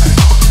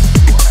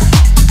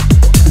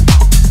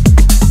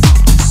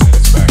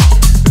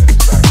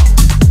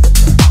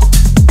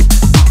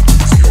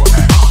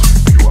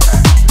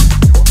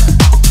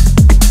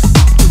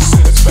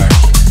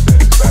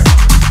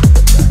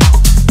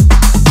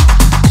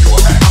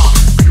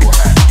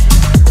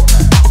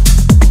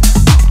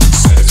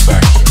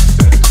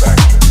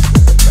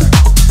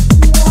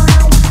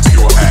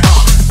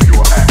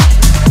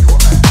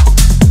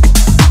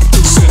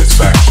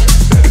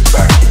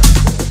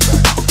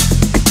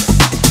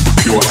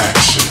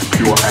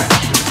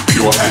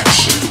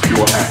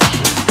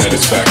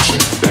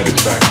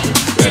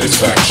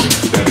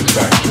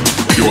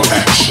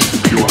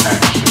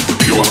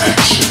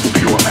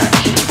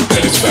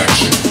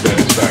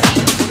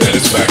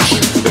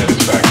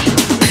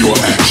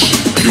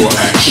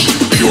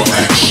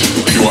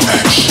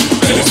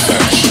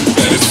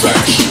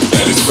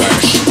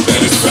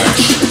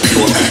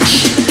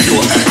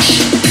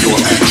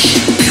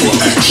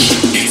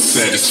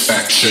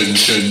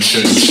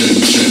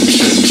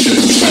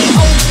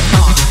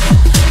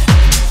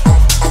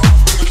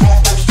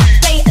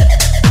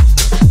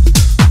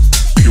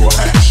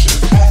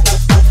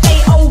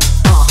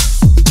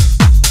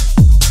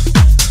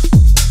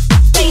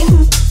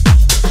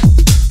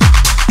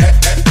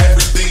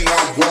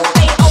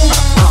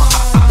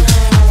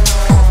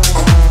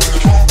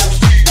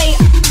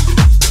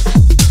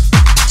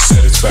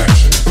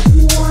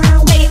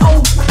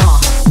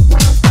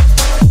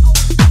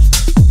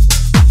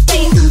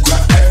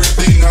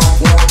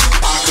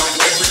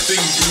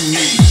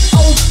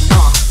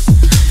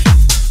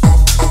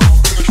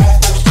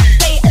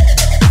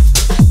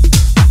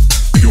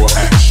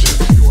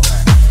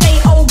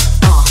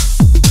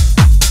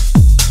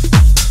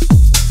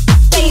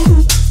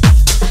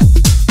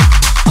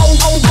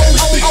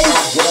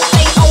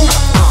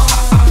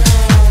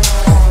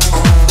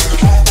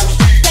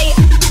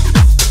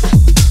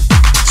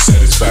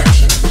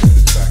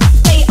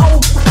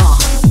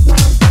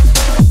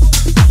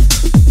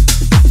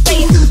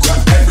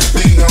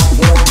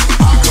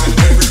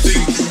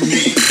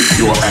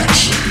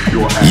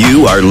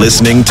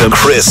 Listening to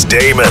Chris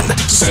Damon.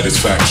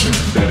 Satisfaction,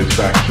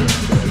 satisfaction,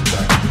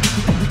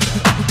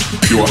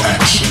 pure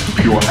action,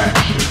 pure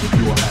action,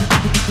 pure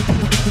action.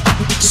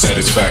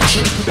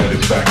 Satisfaction,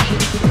 satisfaction,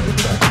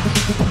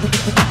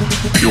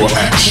 pure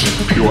action,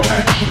 pure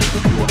action,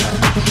 pure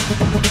action.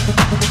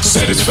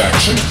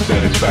 Satisfaction,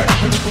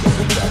 satisfaction,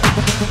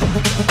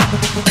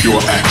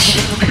 pure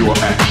action, pure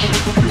action,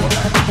 pure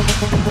action.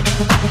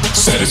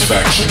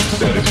 Satisfaction,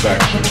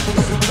 satisfaction,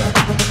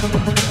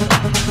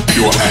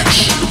 pure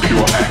action,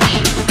 pure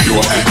action,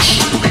 pure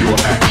action, pure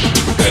action.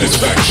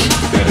 Satisfaction,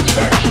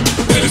 satisfaction,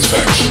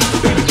 satisfaction,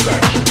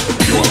 satisfaction.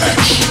 Pure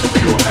action,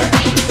 pure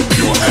action,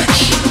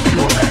 pure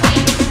action,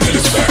 pure action.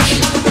 Satisfaction,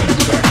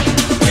 satisfaction,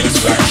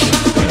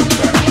 satisfaction,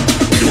 satisfaction.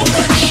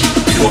 Pure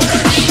action, pure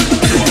action,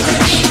 pure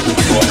action,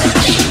 pure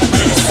action.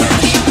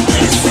 Satisfaction,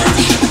 satisfaction,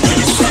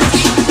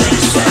 satisfaction,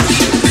 satisfaction. Pure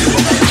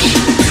action,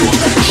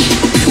 pure action,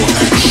 pure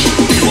action,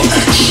 pure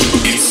action.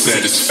 It's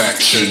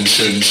satisfaction,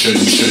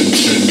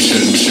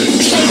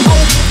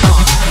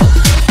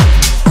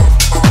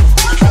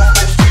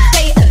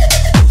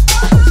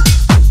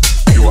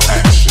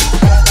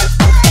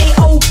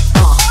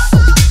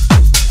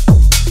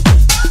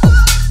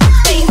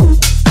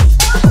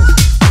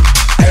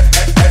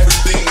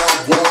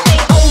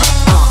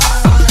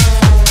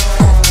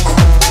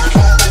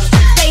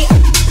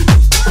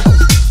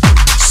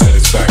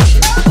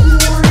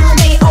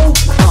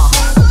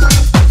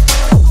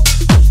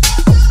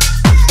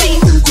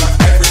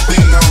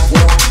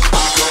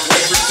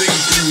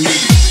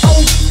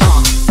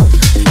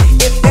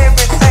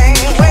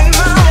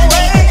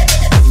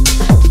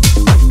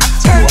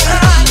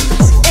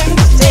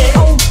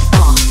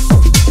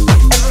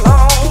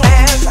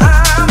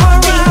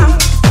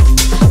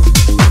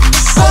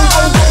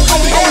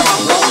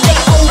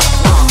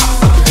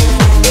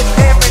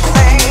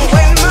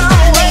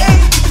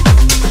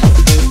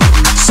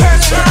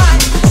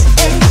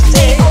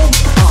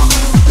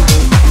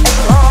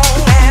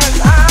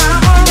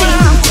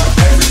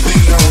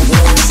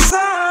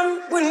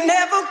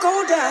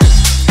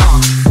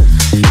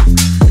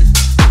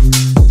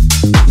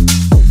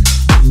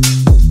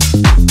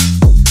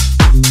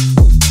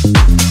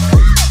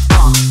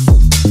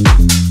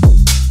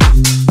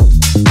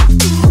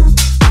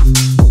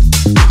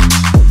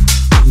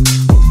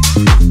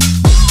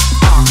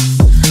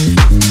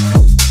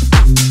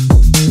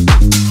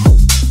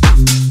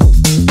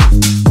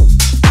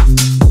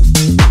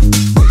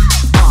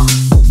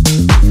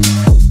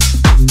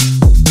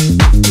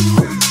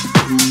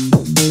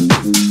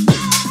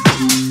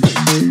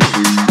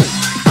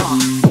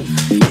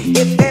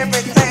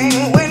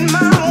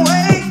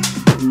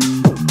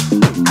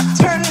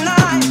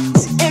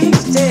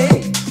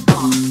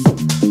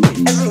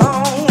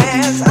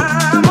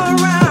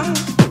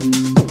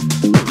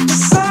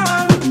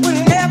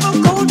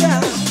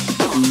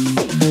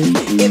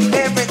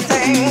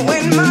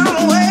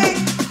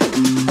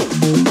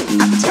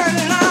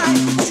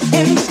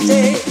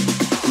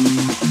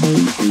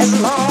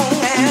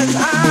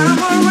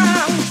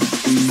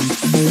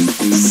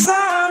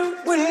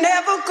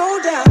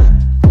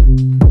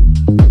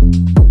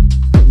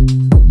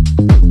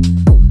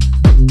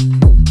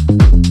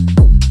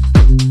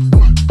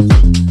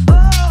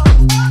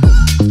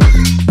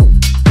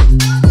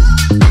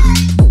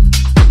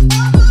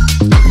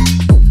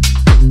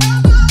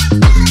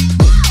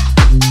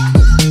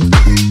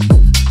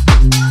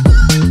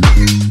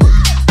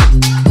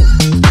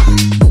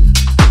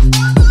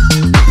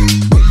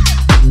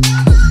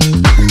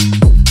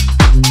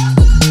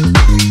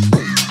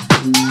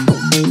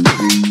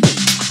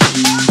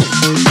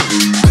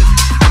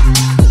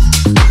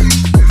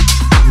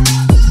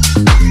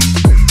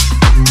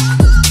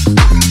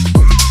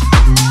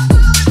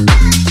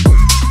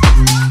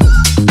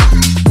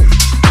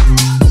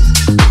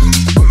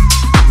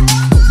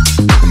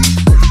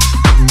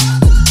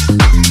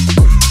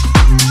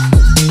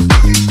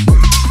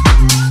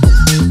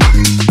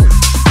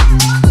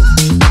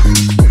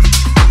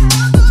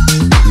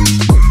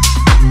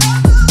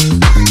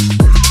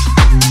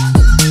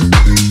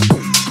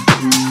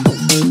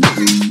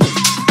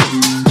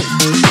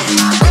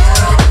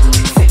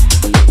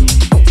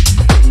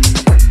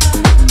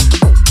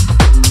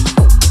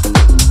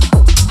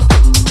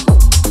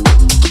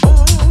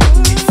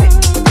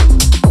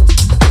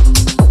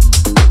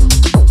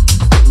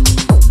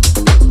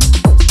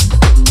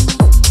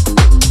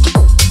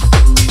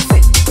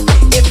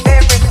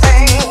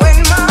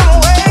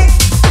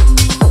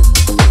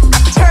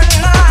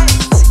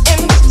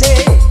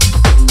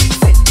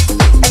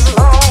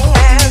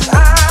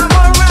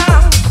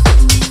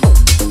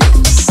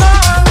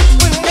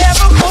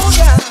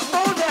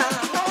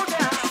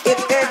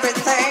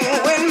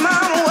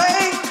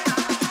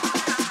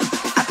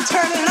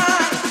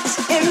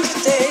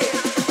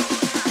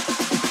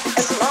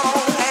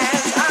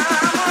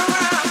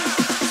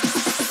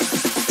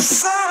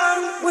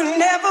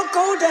 never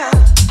go down.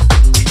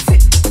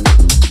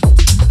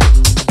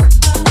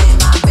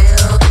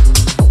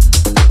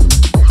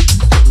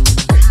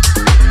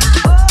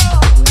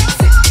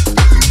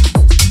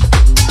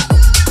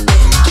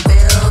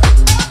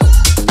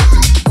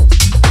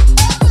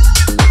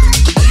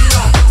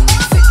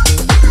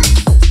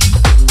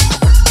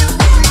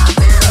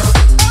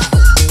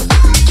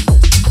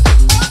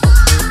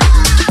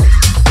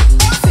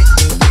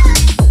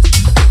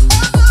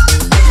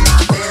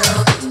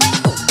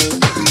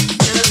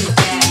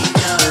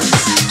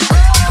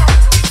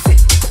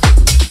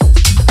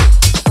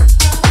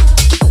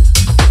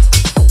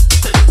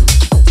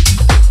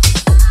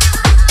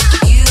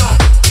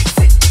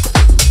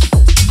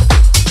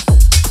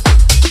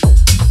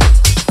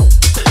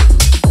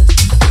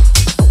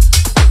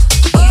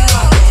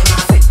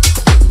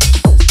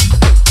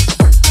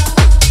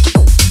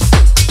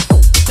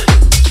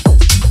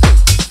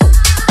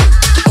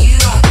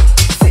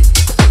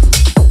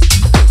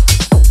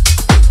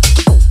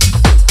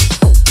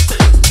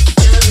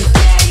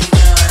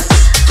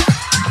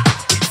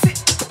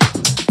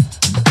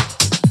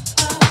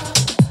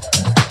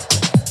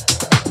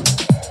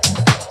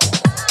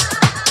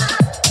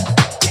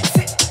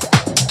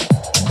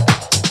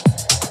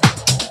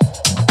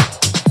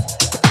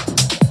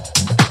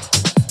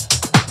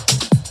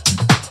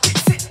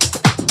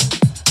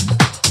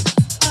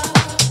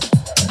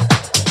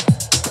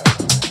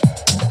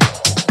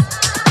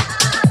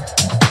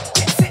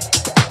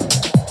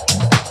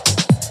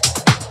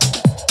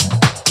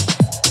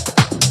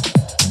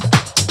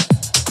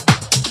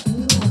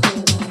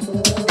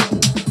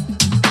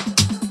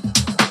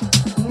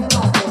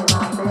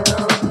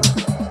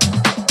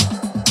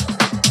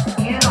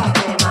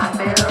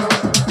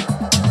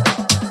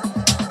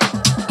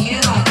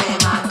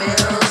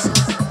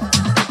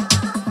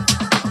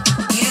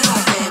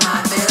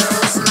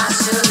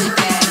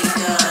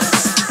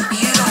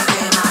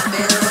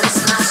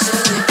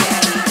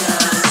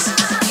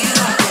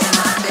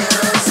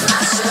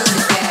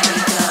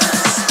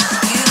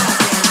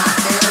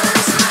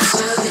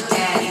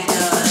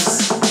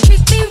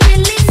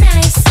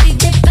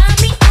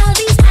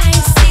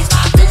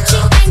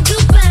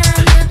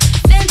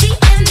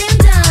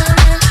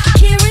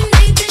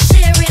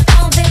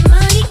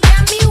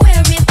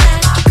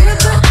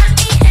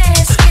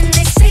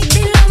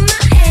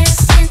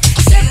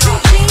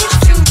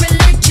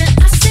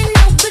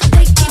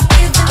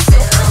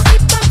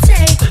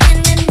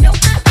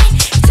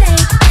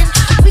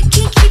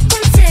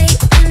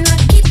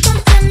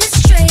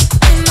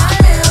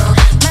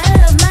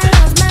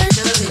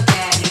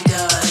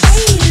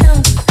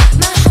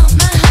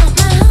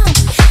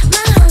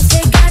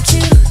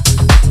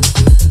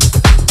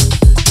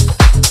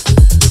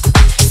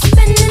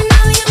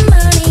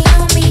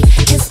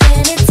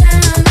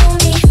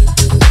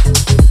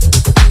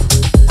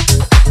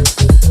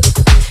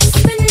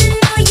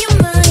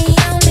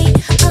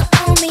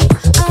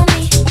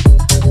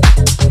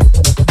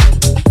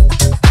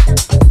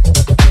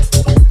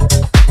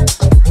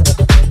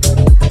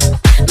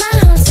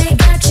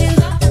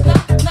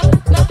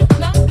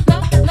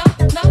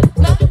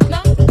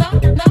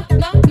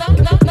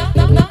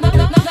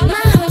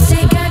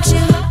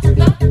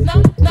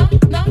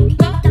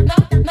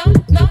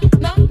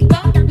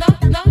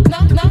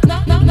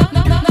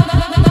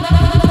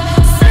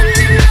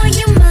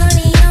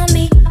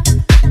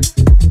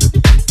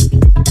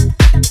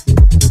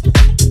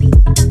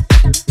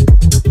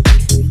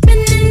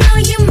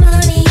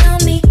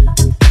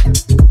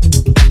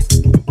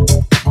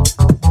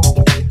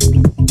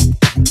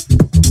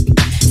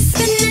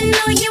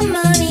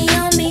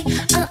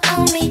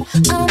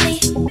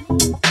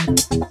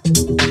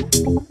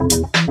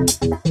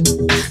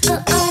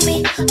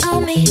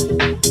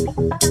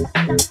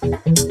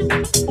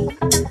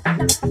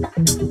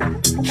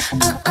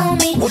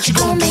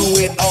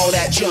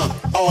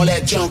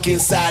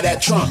 Inside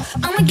that trunk,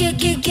 I'ma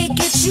get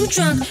you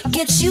drunk,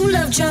 get you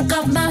love drunk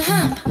off my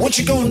hump. What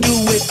you gonna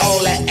do with all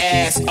that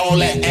ass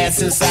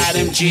inside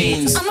them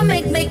jeans? I'ma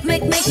make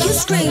you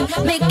scream,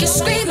 make you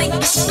scream, make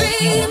you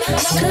scream.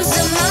 'Cause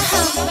of my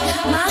hump,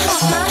 my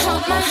hump, my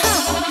hump, my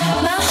hump, my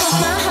hump,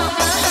 my hump,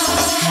 my hump,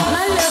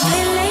 my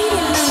lovely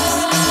lady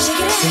loves. Check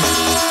it out.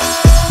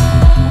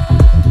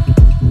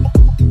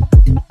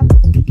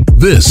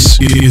 This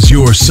is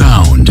your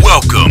sound.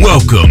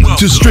 Welcome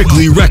to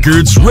Strictly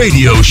Records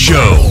Radio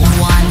Show.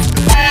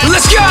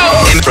 Let's go!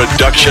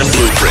 Production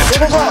Blueprint.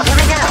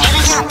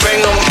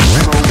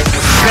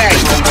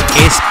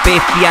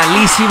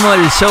 Especialísimo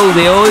el show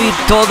de hoy.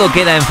 Todo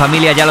queda en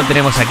familia, ya lo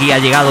tenemos aquí. Ha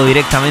llegado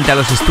directamente a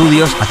los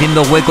estudios,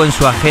 haciendo hueco en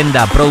su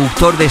agenda.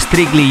 Productor de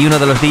Strictly y uno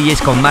de los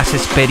DJs con más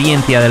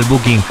experiencia del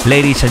booking.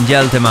 Ladies and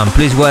gentlemen,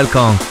 please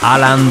welcome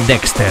Alan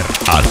Dexter.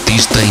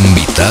 Artista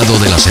invitado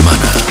de la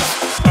semana.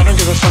 I don't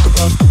give a fuck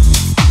about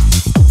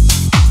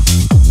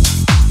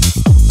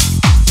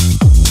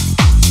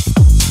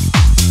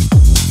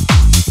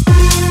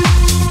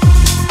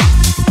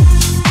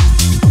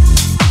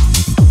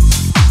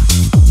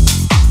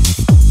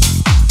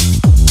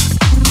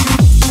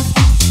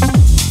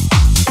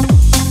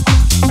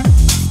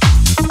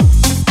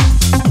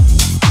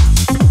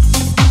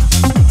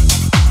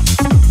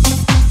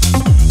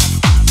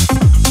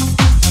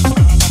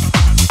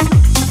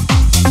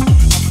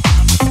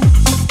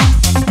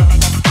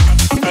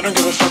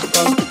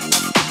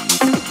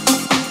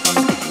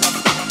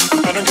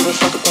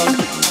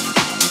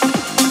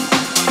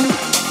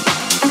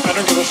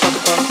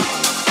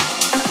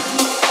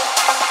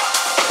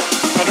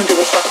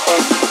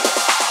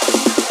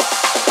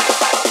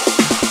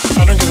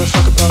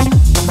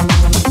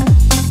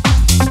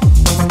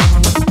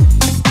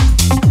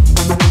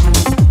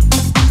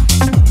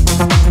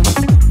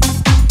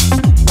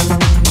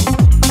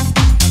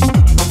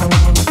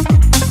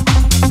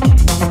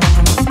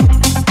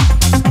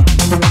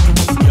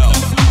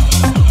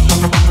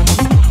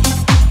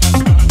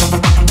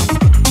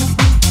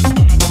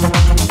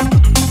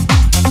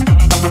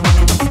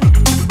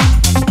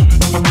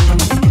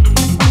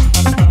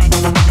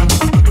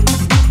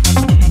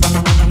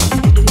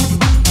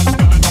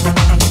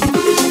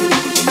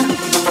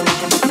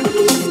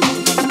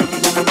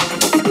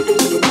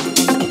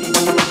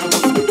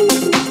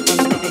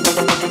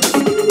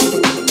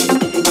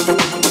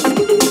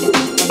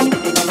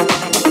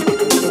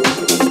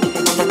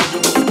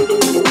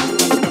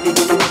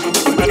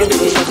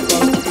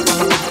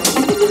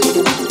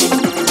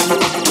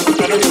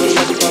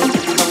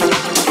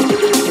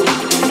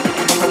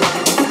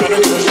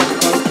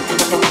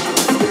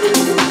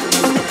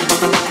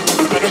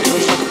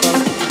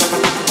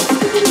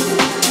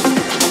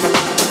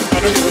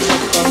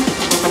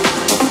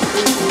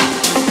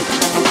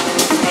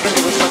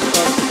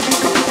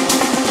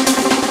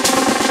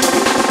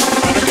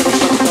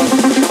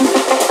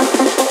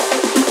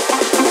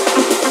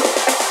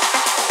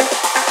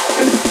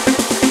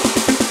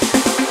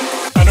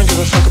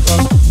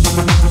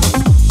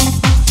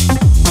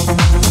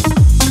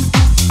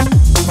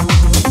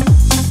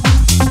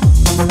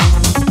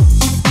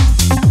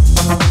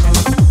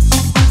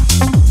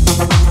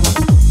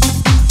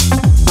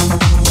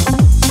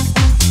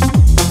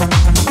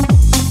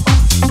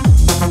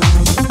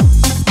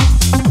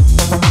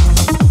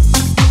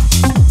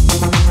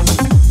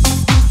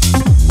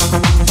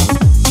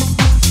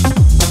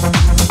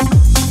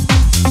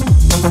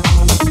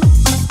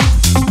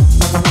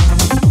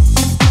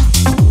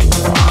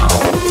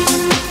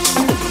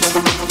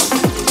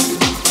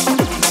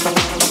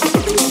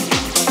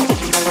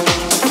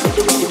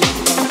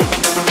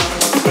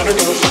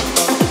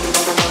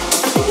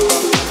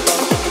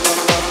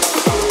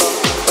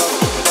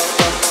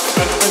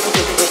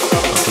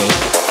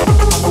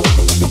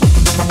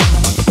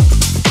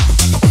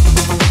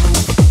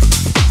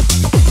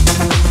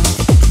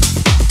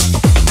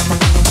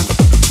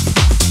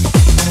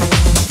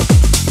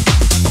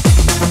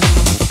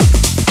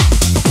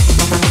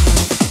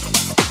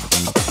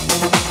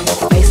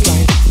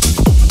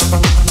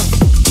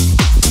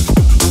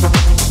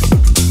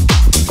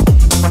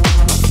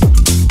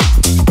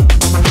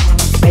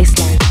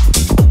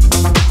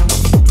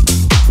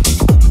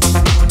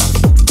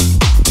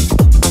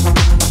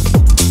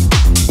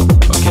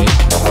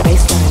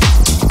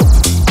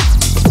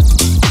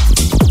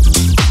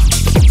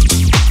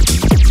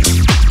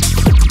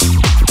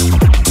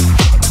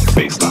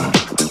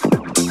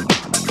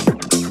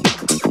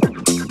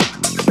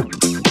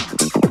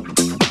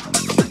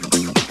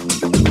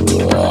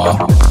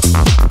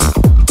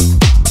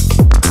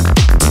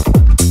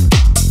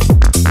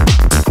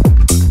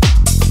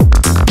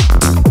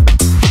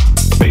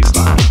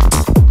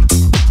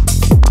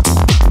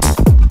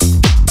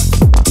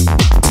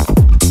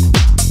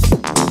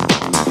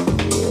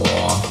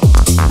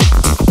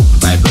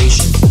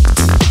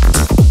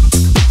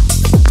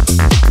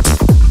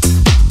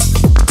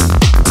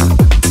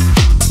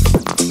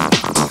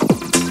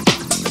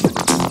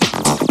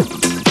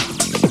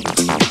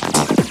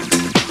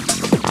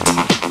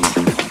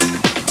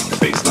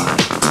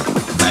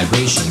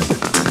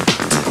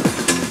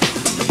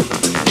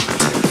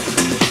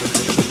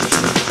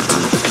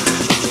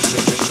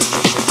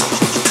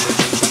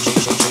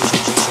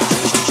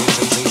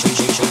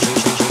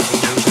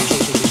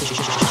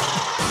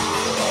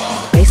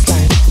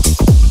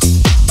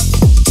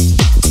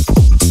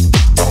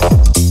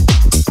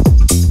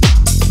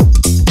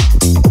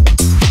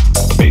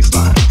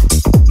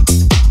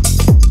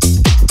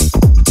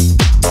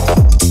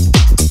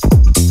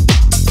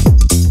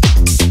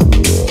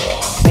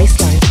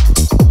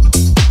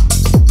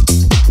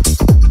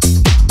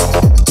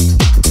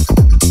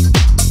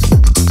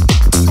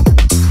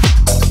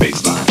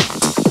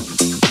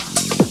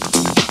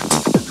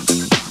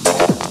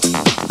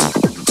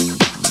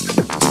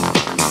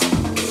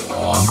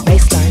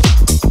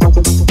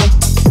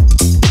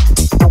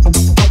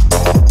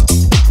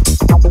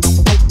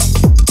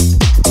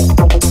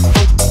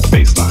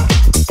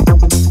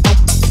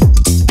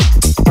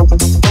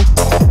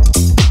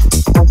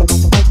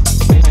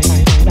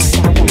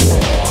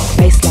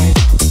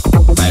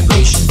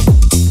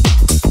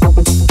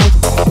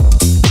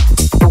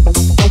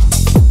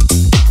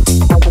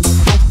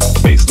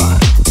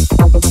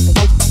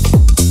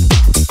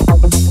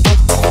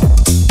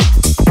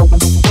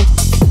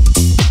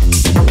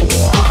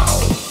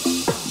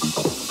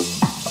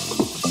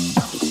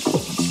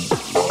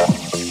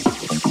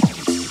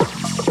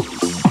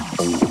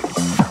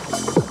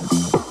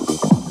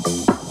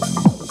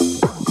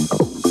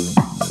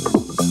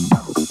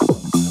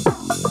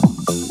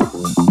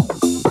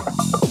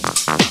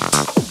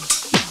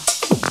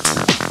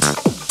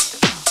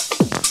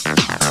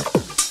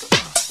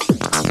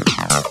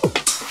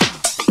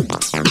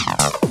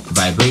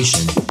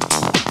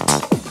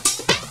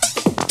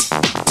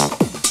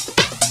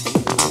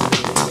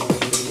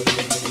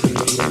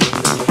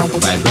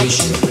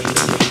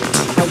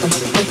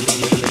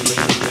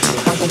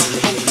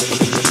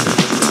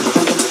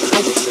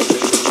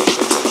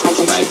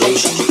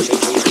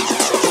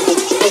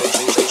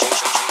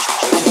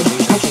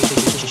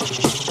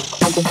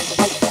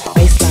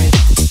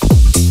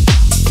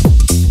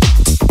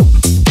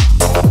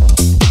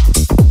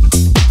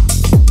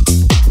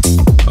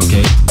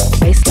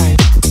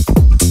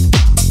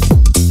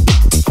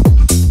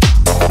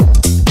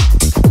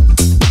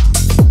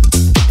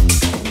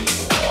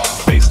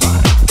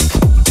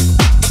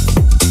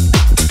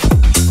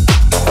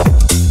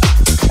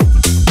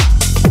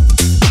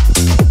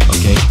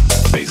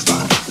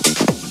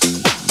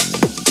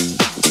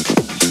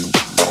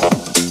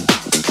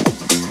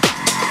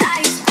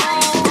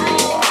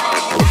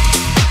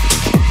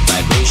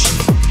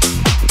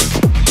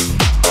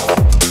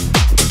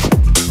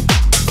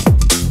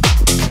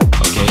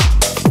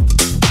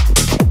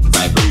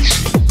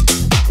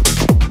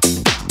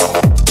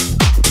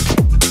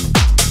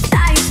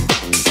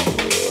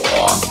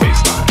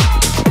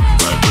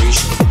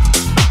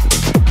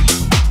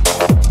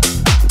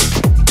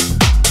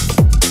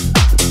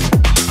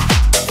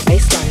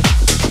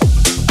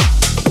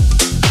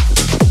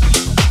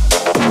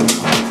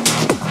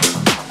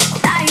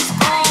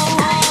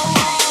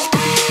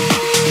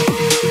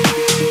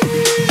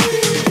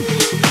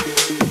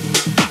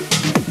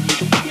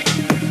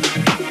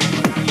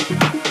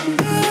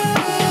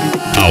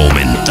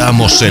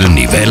Aumentamos el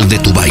nivel de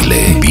tu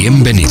baile.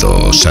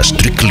 Bienvenidos a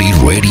Strictly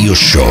Radio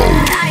Show.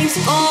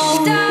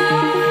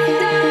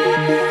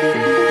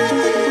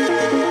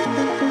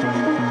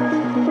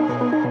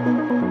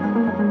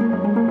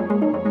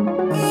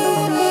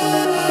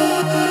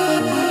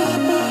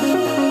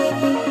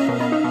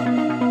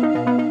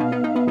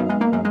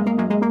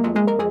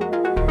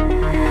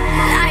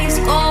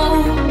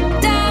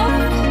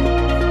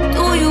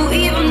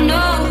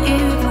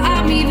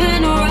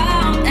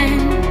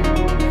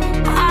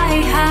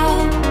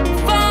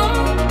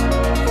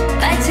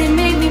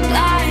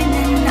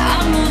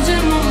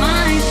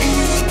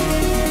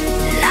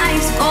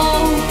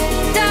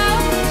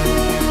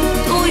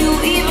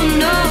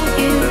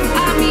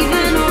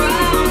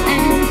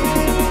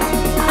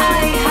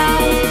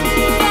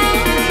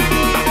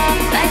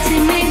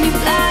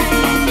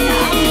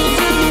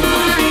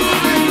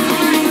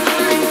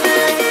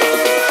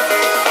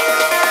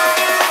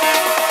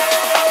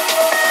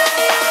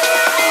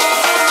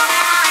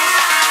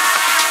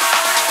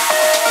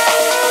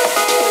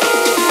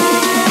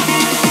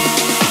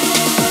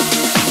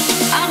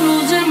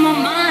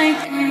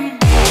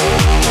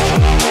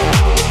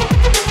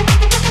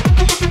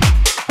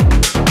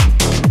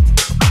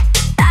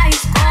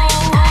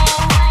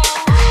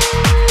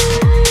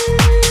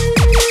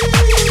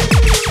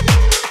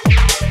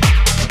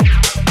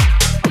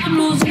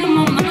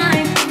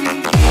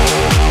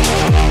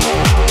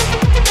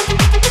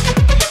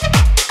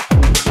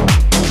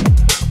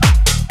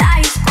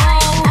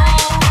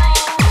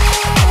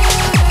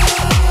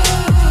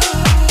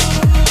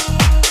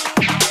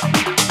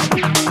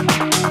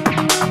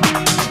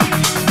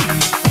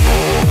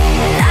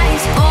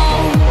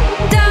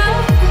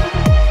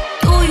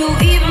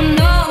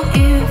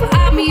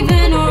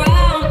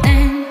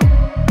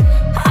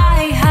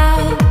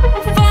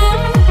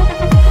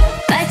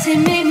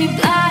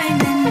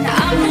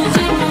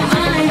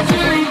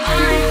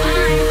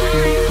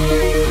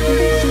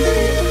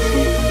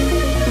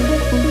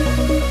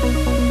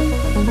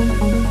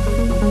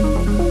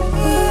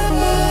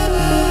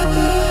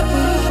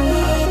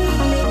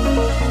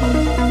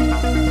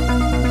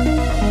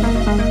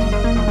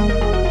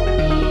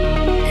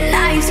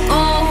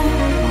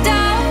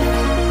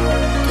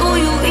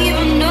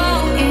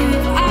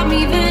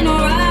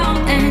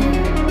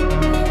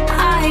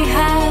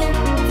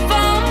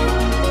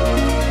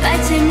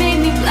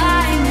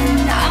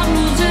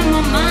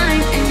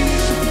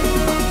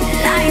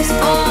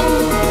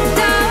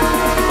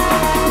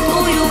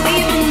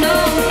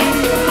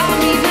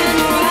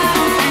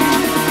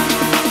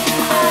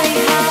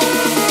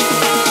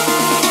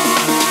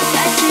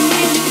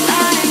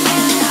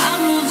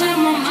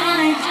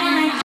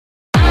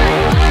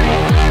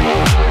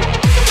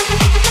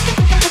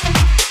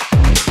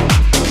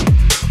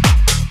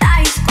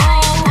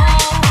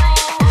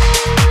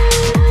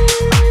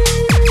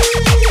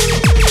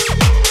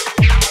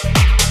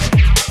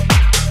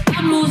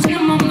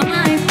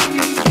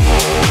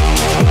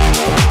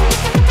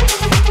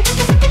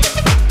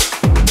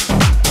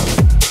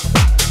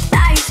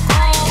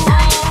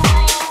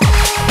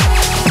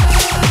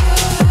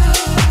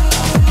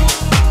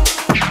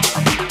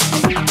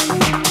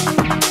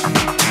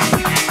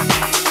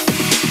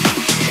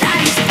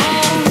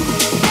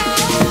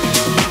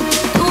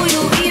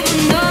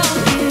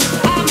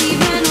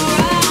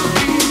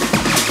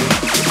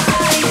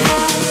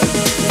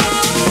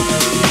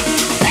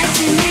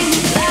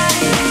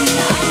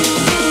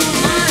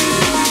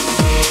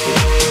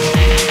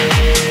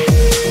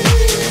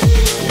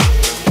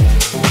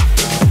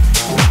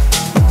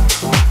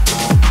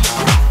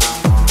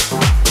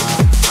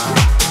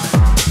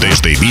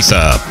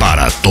 Ibiza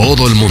para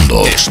todo el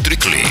mundo.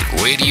 Strictly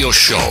Radio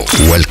Show.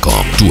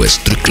 Welcome to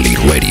Strictly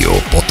Radio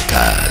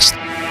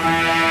Podcast.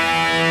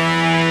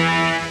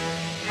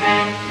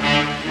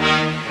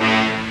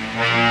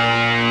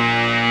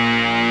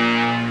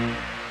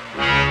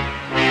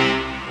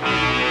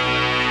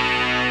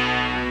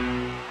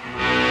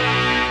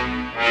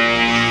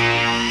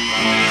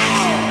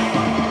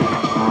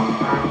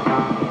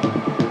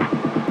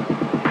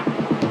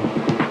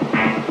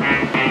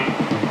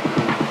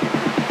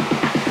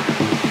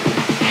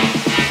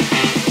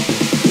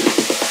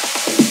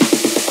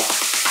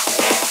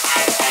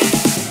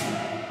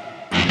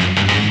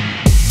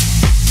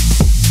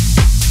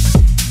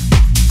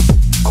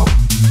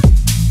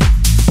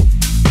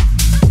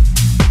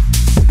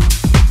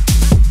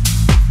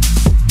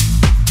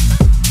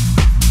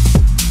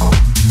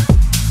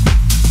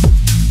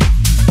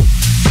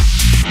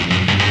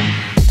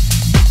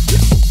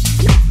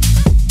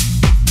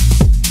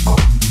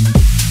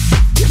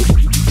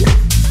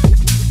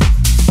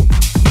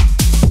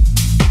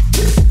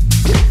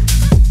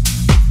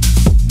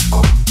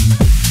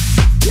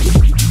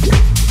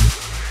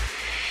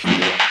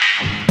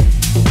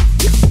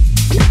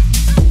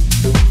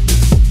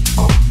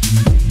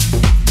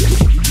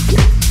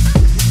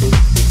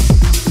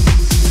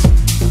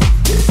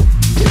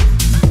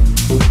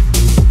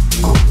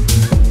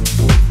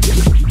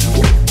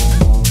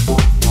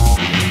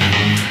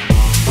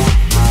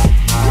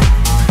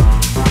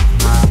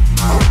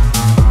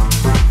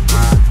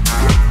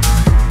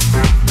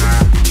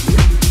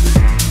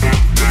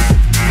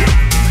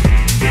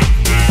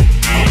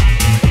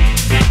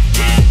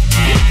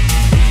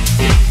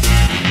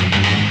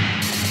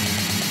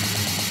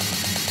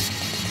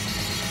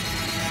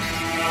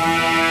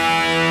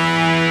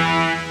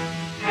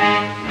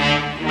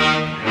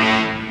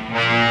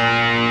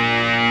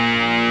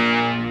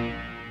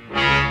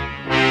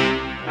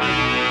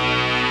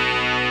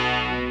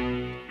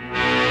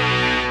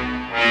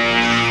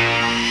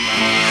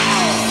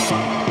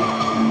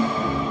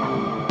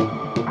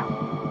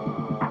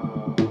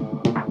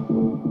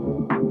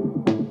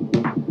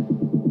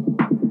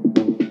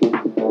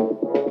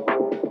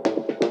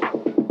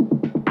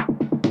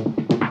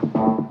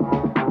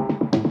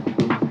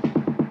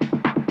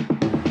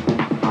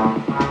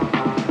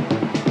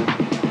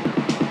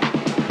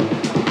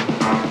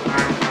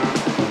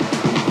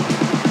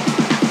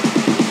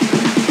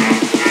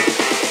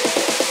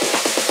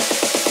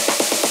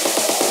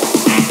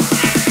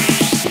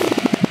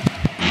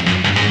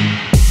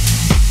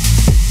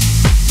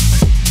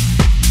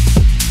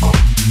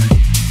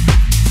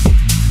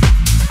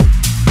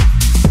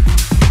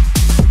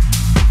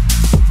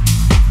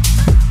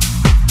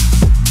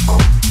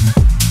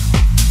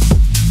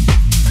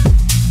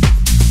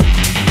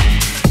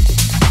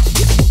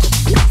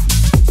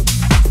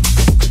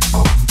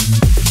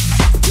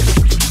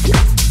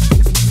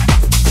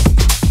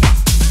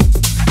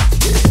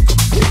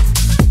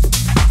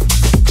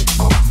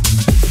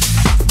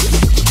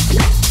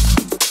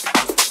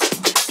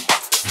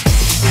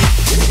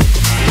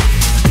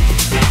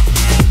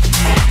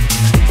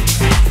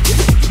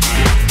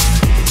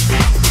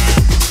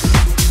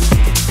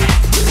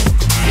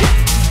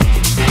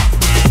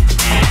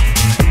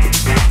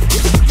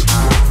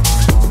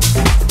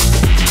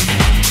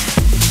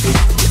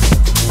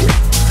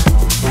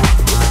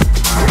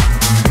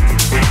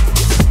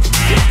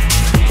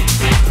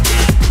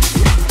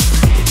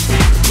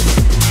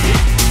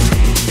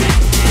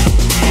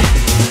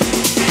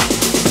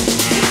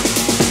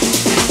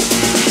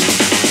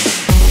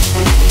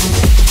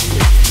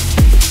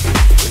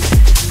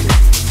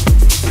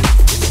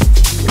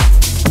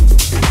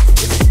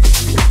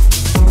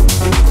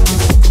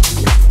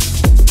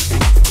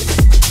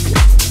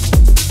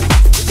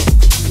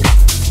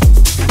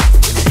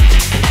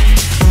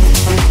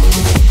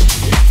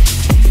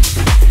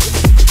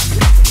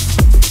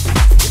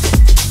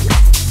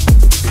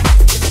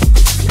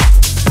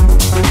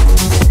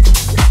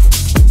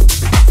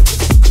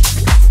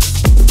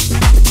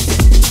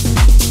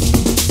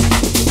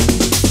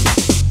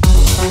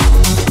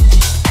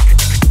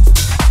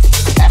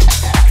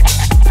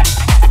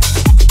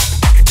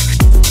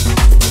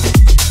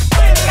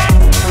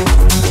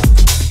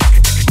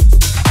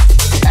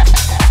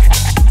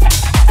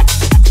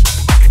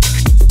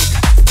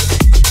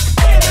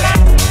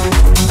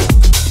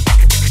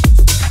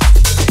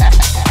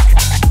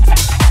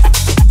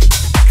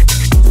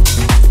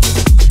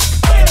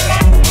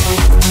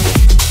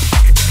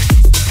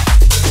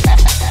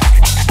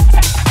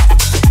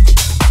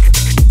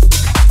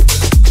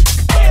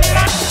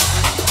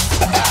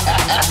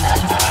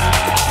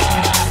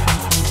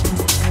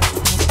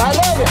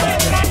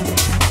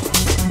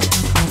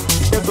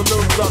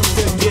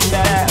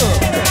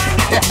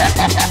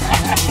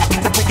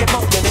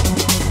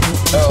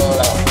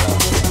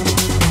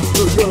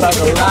 like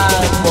a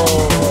line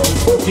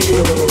for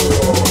you.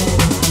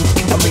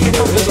 I mean,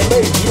 it's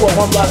amazing. You are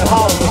one block and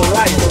hard to the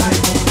right. To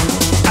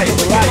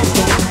the right.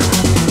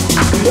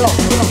 You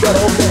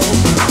gotta open it.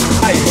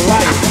 To the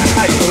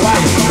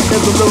right.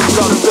 There's a little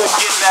something good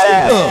getting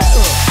that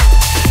ass.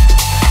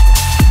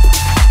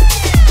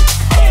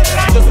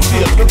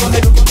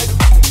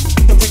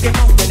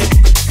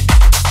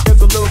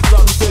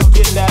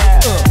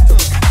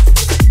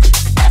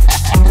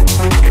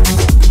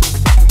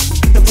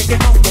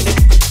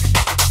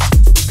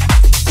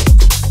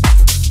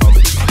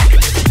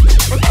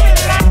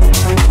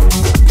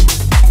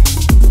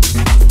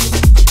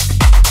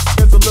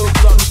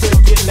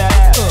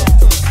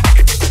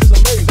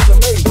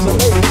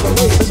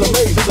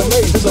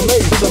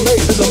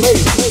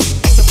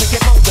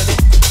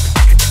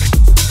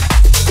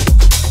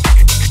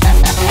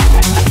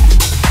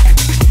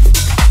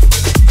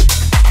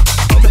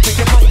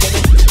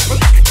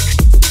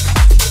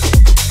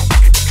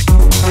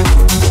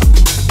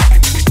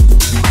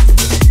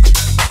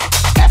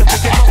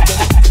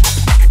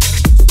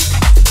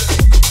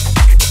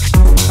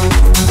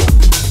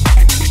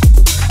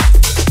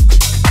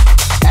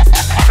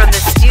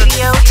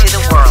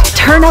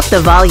 Turn up the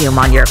volume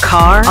on your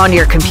car, on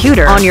your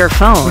computer, on your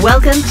phone.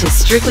 Welcome to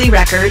Strictly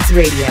Records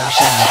Radio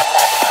Show.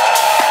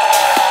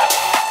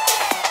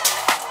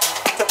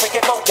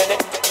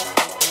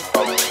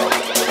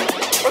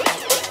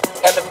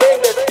 And the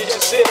thing that you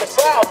should see in the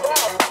crowd,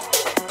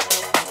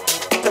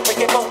 the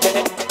freaking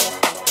mountain.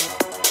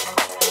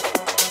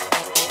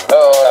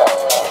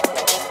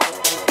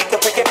 The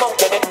freaking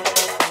mountain.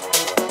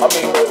 I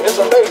mean, it's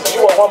amazing.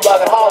 You are one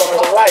block in Harlem,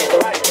 it's right.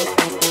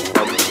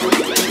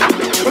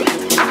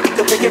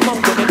 The freaking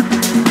mountain.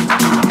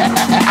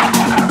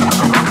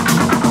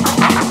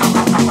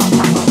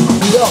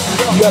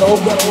 You gotta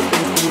open.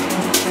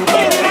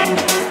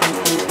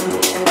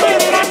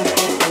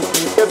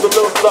 Here's a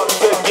little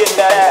something to get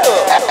that ass.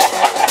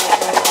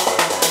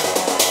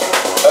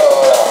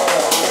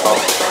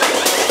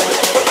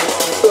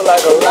 Feel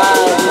like a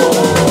lion.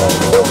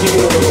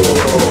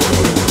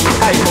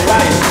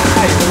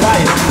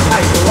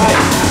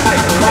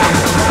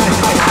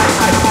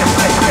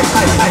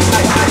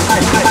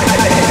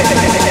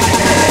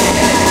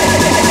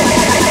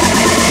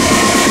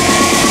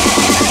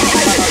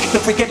 The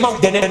freaking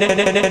mountain.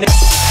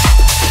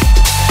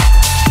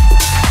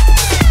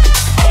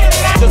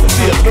 Just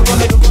see it.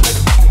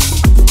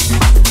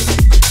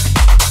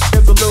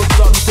 Here's a little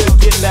something to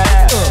get that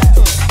ass.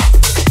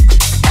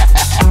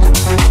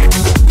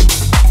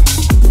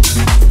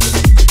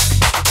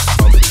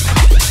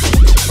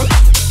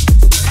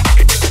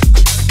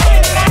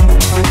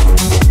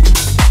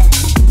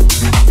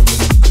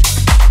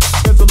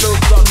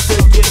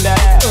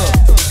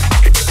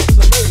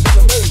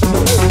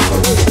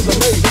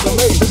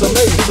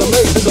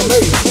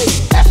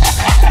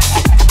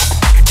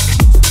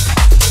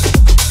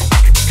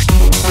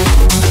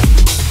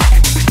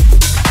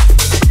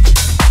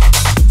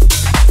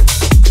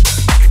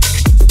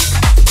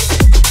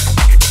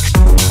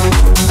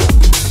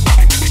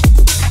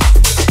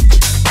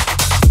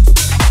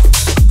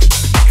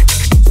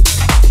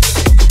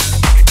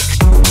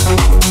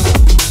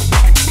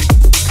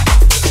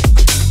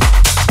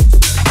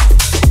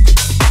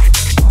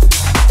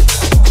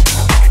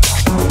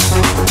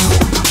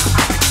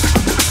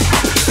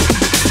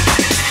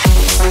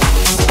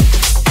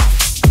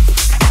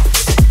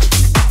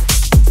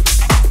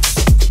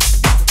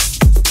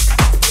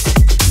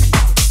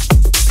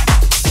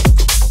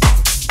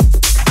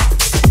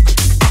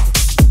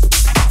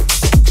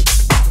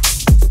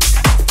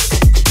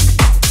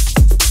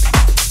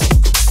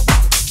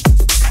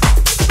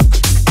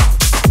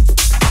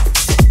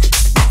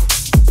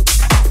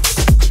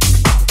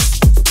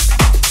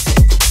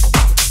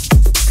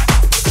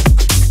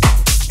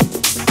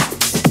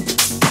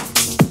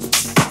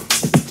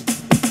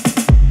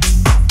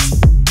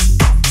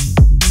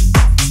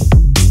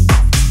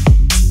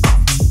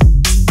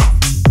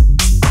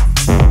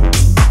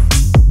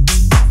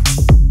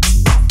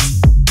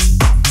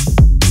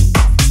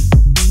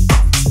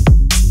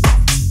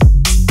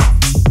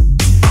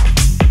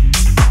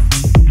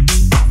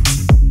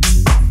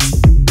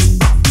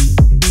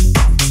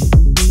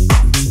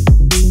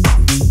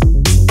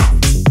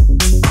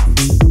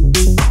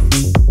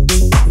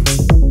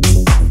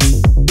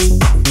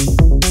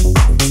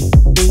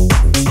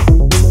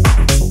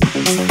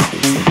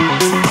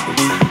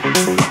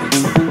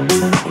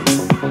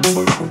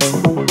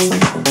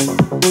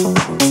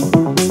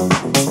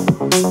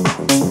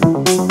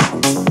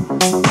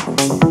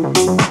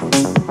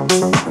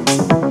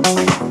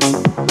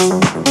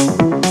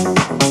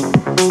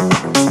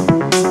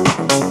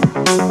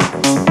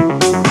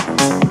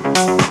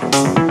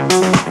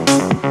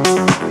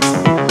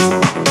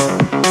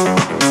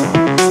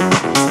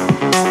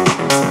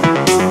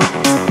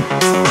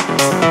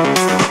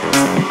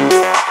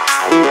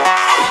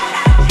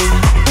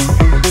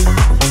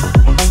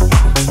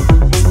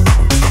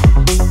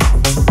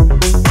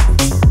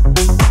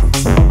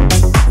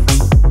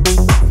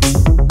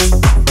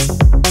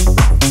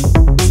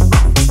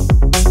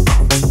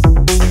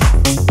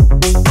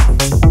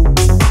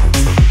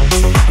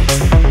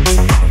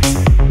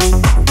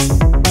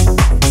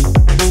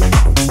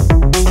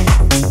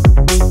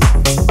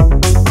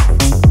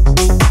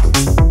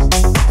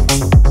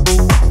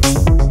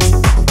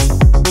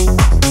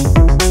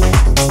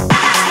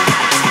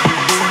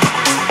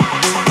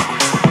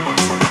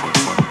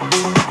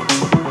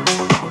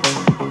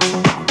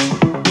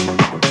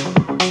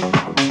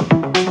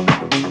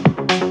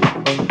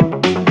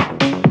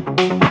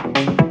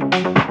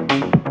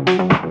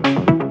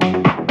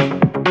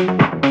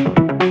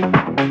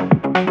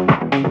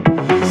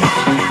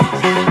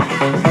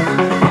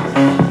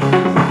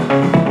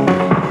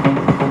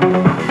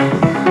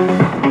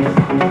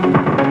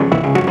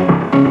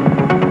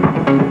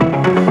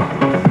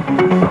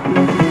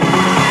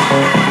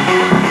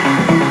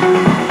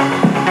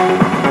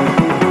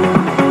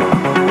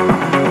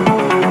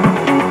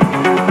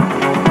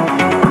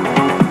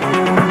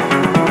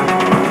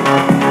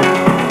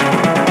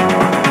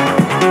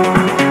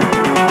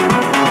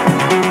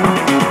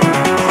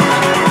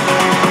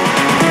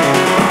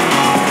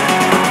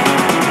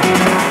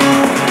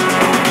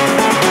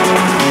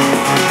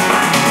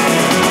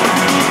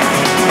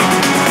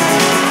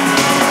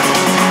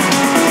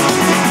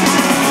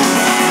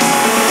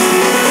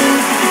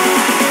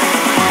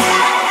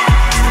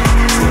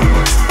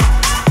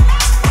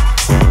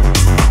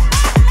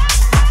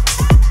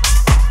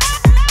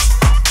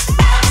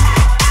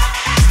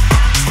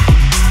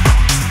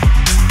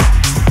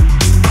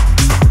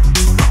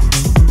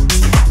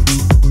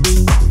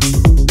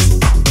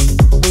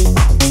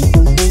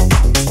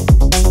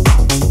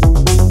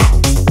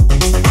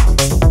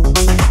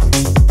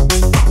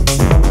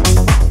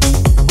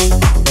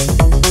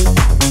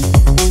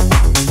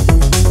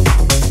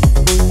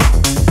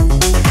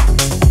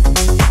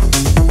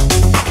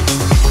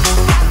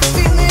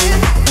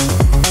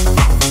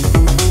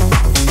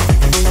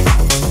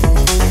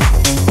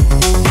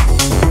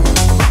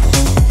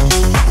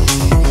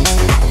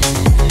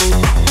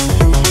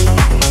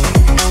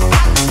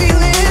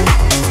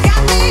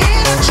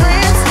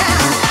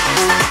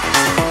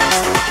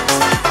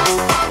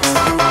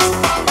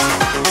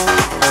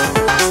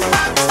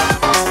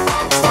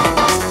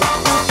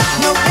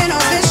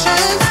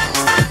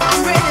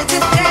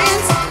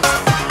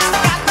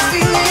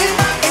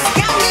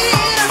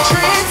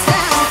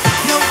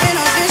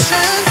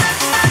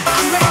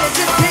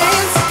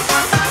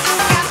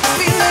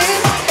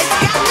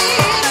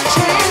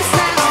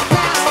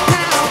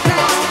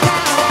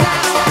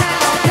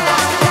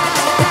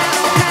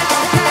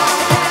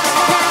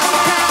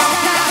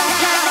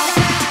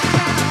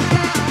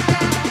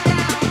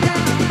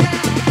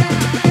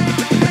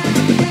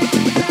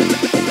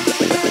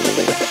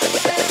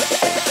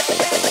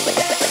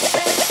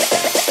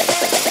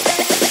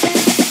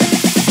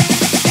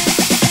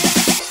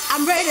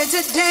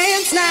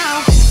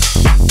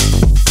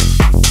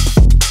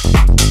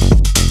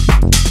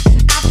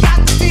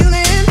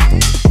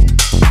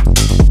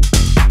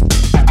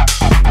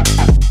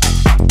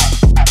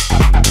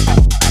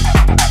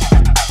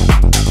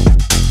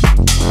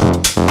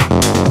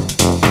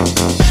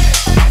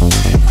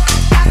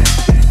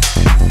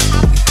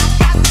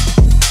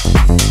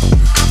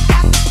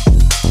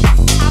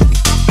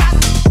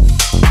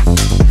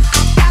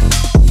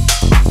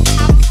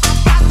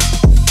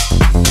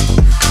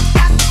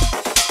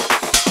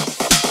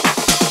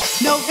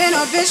 no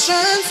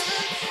inhibitions.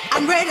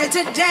 I'm ready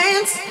to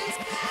dance.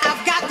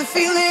 I've got the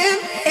feeling,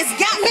 it's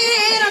got me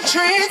in a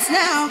trance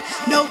now.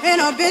 No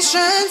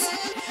inhibitions.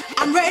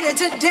 I'm ready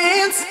to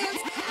dance.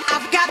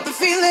 I've got the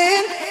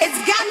feeling, it's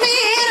got me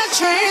in a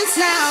trance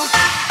now.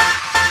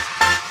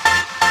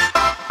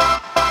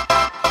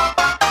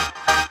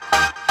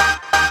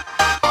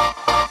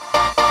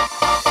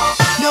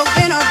 No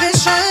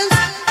inhibitions,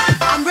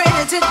 I'm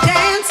ready to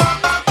dance.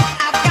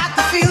 I've got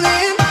the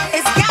feeling,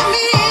 it's got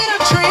me in a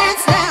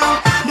trance now.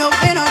 No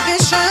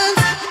inhibitions,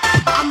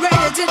 I'm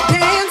ready to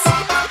dance.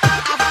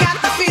 I've got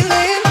the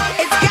feeling,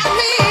 it's got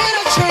me in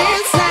a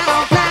trance now.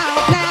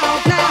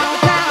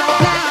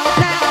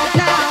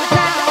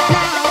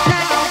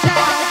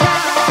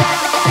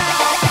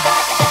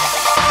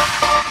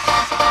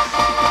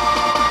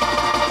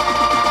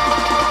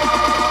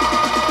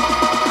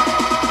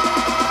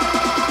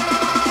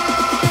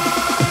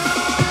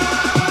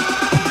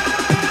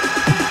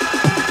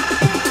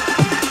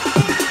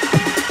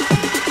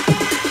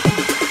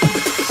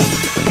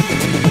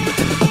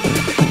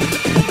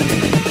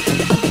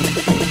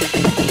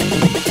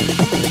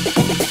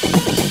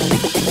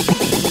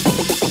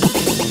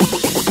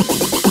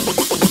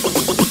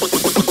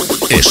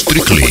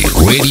 Strictly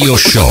Radio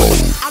Show.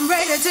 I'm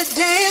ready to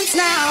dance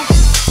now.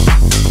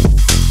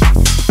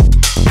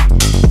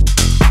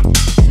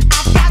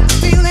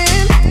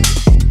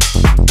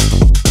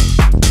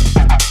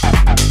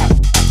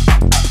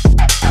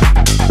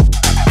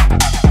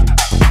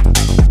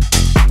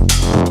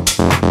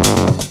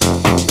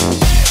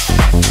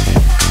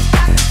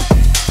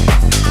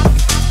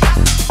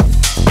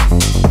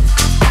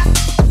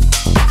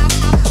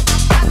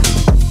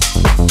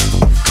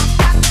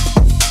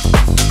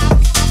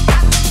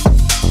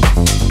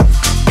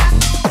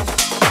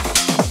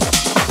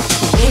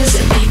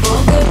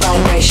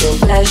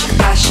 Pleasure,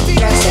 passion,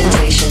 drugs,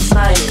 temptations,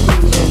 smiling,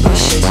 moving,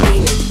 bushes,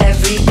 screaming.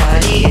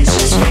 Everybody is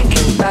just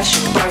drinking,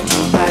 passion,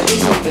 party,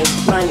 bodies moving,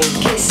 money,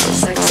 kisses,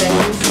 sex and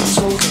moving,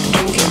 smoking,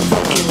 drinking,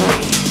 fucking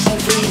ladies.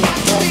 Every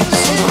night, that's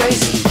so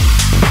crazy.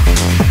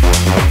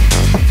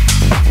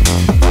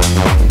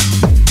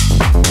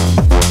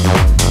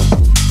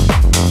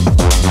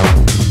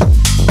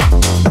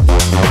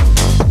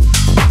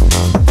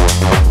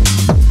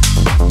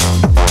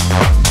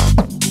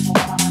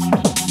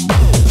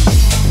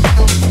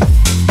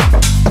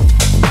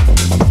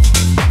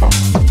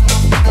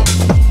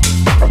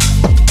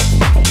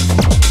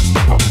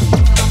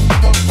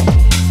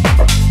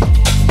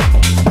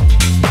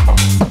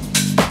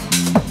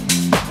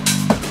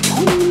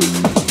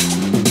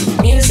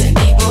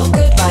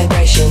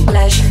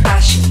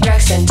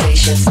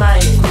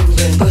 Smiling,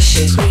 moving,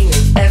 bushes,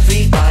 screaming.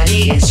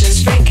 Everybody is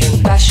just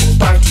drinking, passion,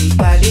 party,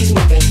 bodies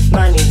moving,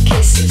 money,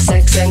 kisses,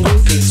 sex and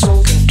groupies,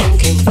 smoking,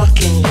 drinking,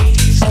 fucking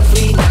ladies.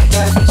 Every night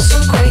that is so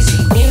crazy.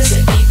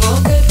 Music,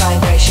 people, good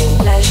vibration,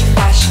 pleasure,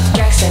 passion,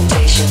 drugs,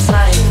 temptation,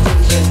 smiling,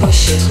 moving,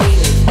 bushes,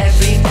 screaming.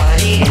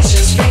 Everybody is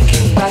just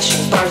drinking,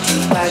 passion, party,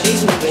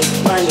 bodies moving,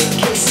 money,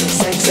 kisses,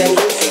 sex and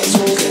groupies,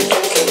 smoking,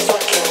 drinking,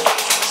 fucking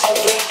ladies.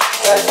 Every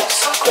night that is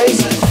so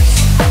crazy.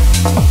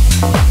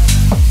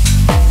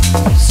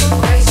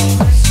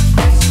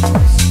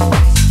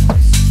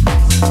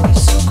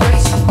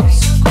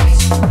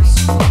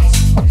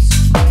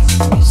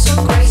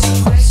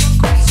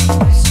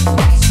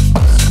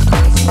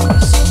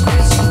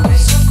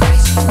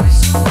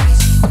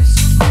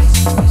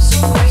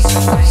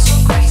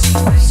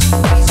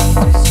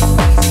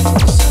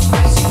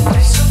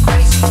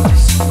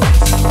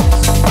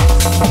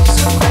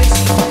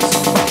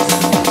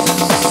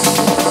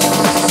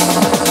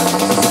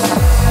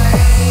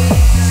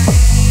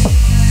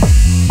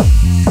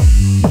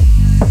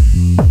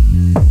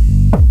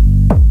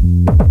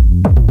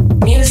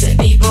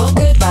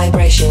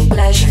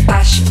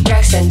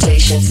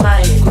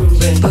 Smiling,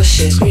 grooving,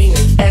 bushes,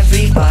 screaming.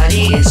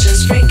 Everybody is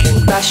just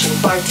drinking, passion,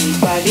 party,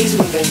 bodies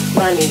moving,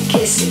 money,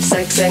 kisses,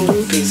 sex and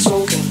groupies,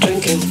 smoking,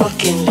 drinking,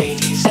 fucking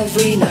ladies.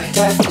 Every night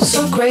I feel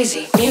so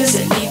crazy.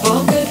 Music,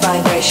 people, good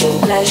vibration,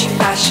 pleasure,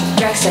 passion,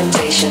 drugs,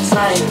 temptation,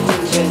 smiling,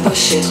 grooving,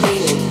 bushes,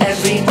 screaming.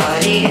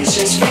 Everybody is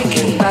just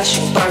drinking,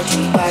 passion,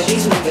 party,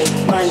 bodies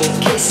moving, money,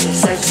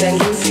 kisses, sex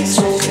and groupies,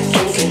 smoking,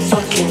 drinking,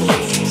 fucking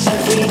ladies.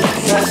 Every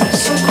night I feel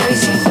so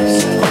crazy.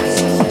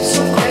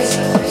 So crazy.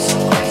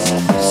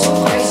 So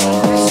crazy.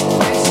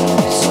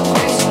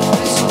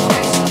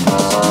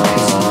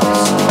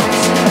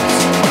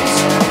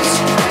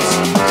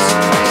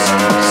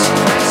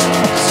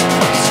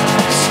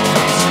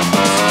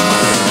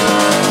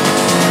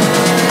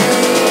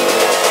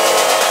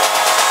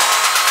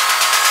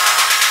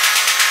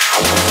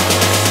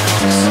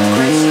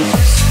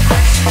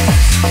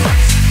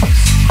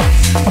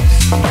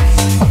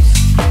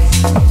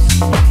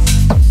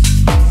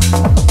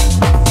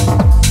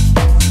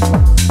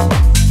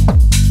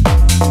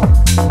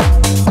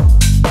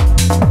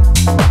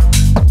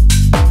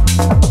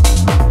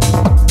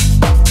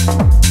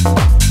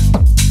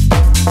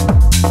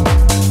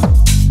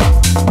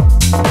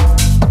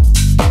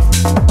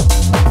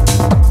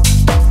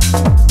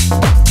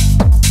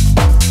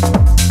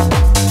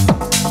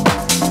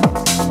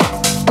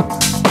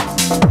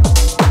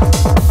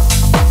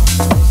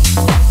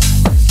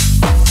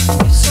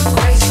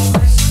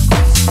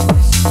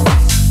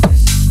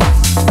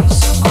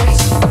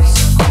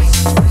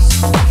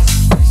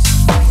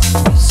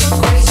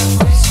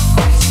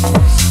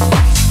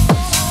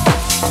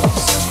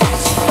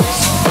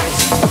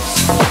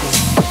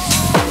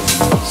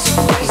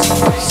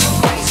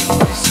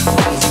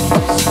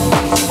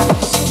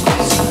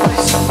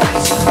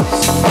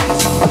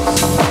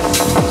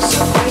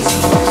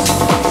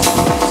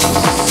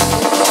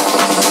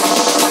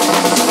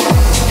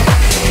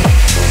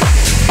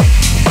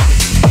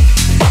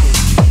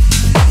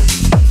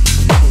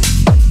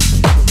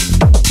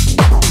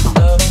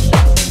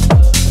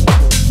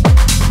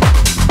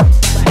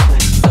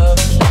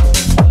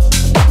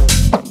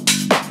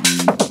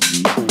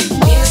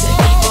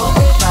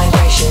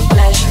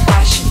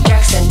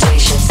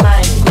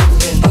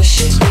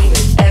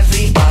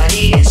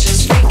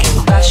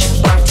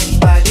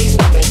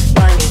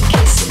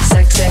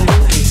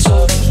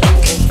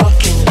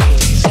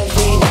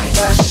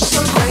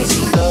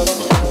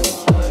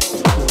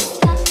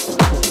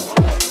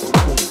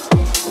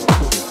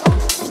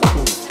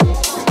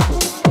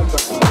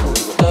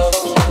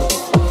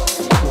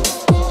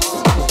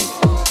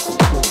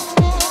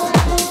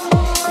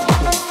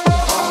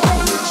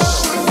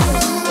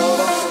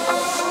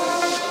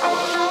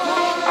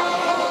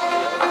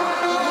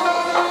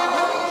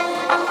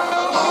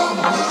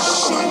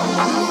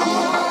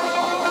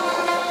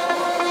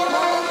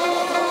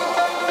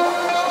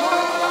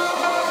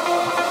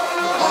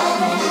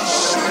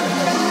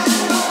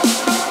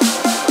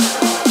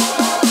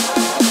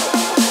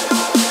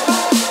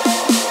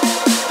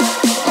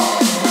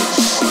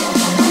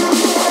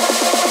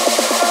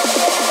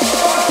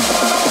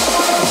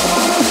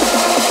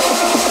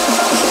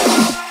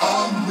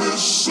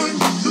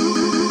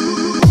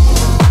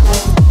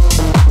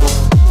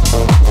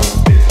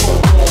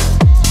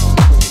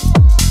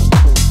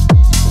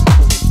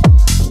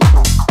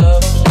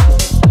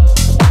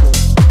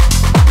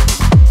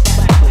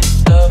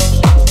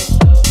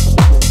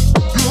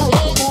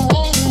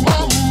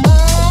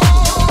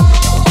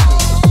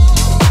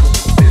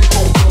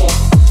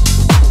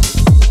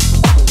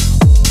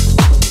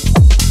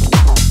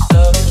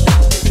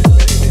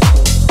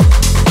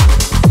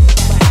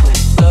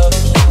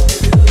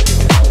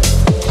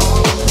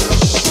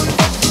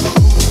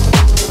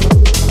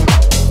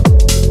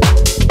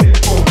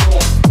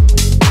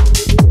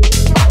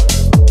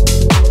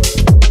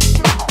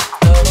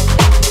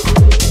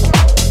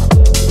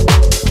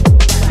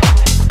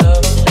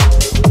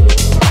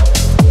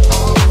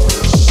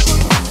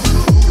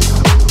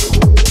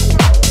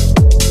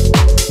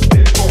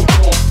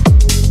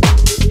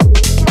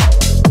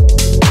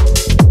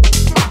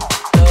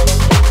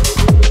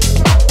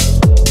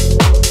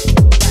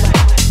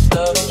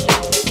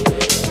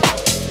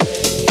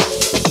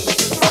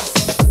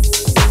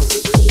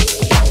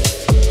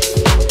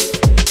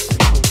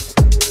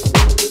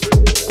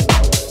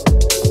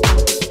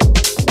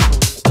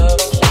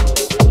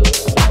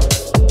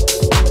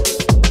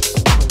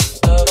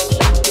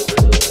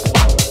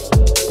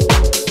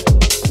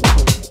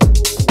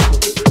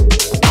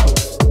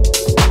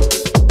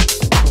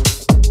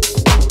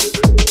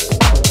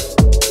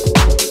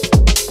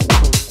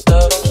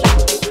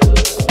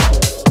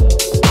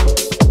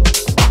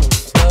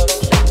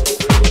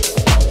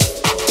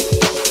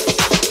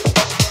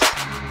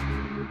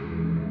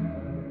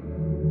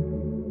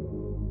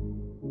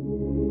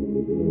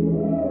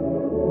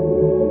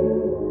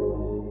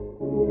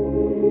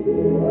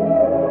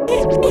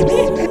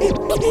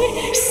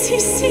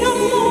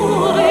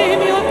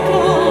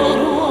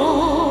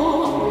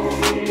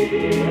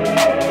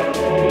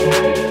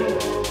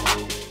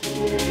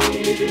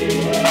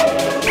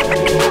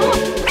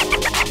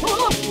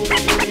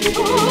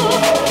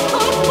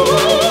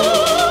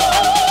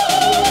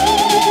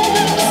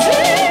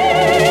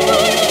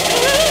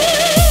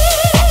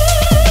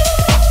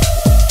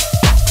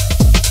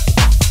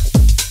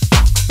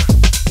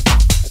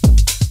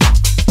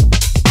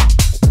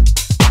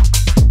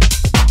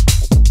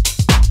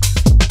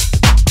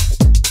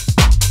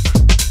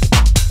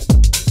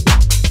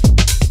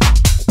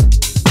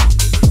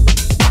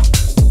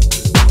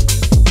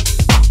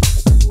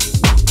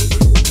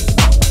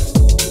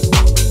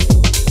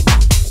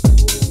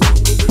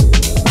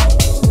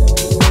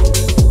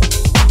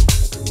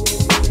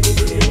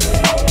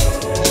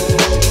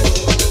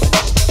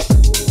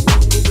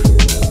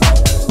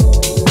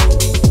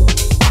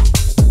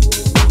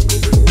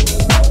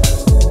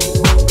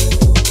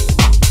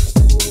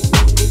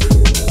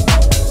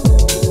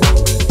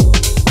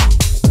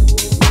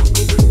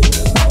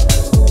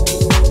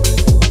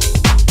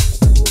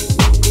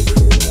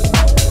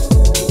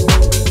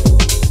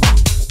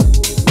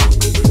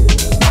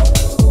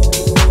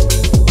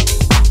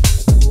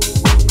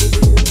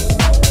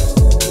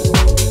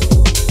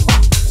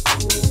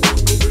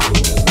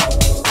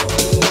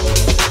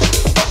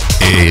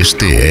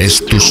 Este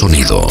es tu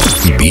sonido.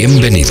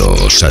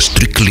 Bienvenidos a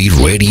Strictly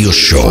Radio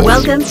Show.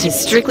 Welcome to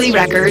Strictly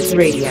Records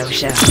Radio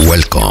Show.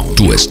 Welcome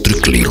to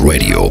Strictly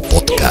Radio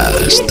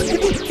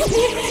Podcast.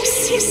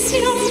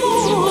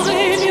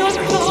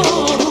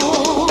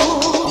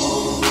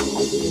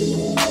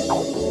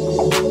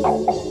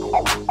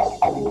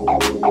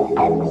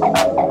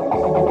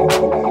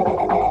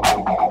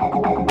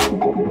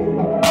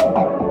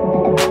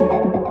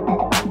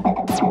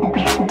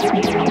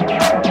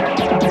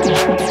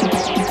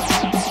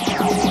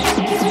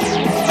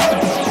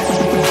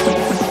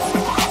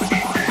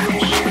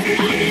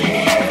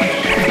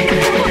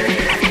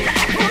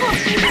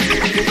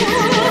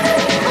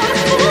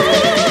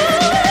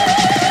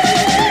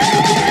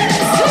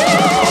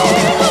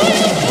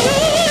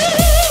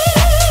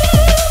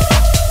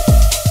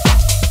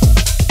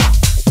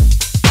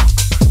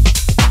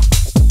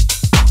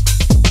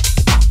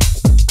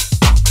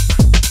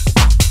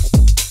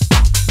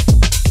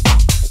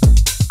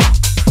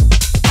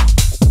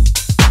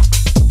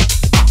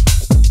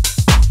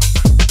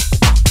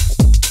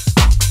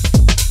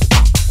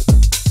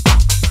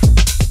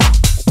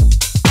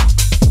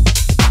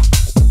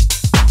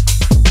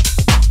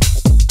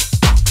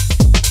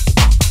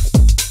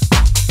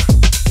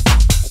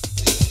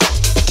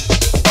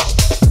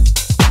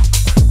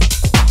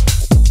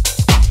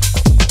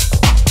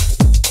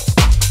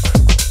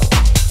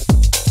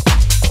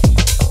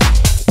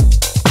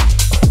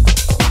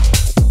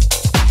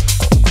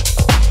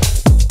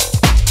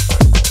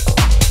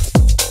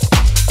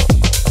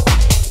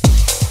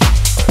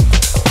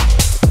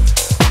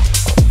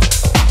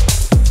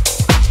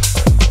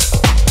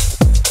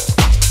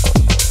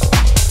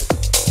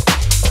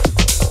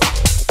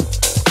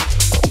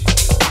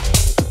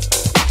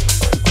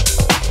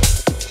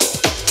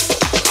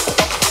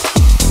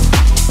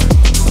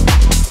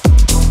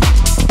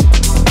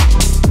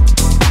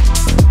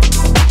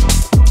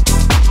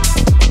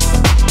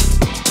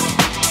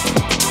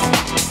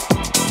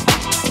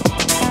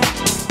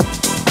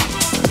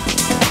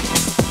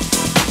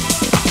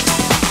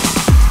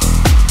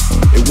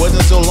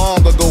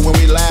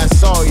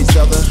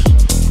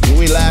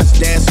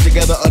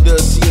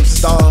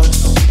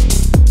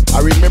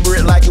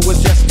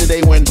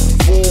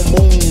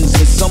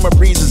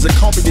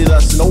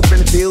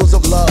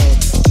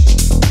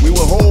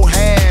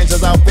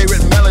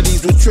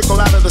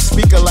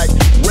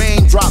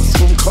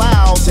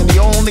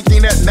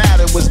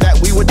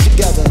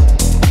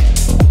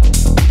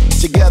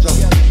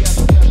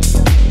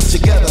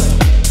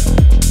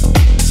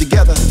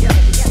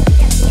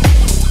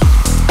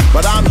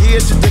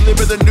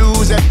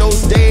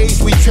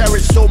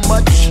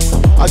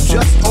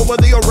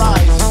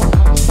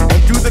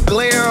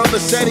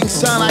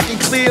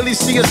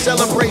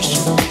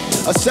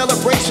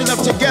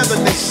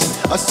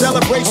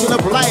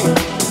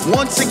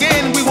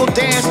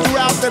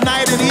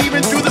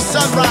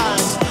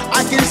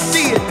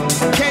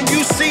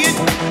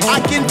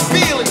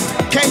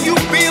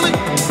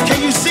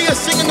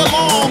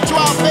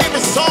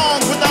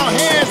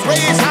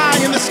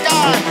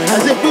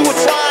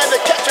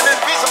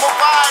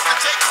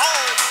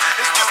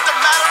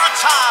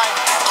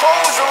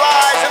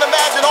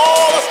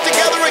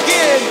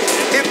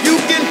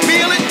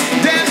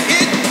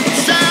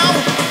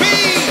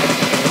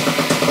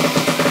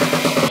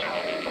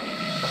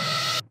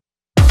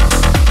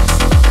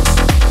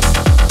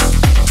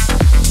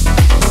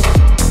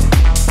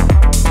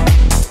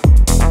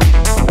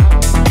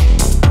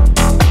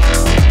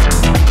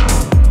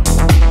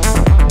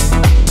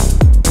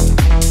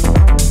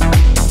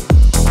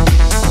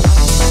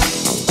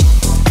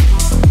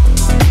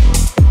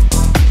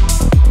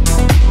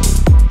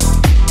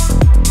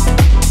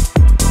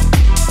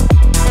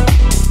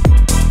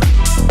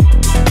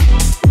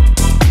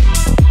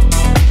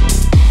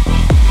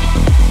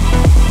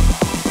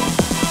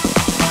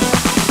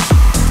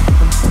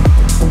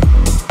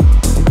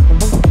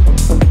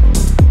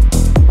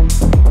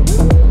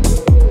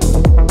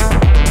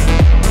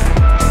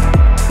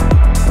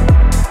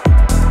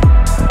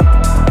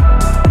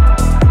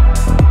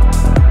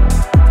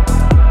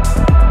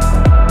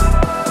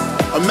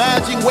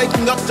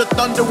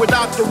 winter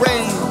without the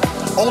rain,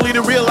 only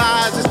to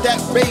realize it's that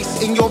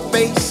face in your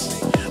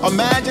face.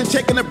 Imagine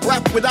taking a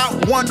breath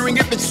without wondering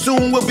if it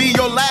soon will be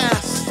your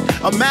last.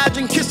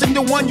 Imagine kissing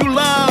the one you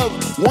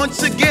love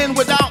once again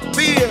without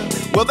fear.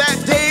 Well,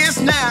 that day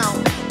is now.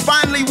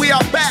 Finally we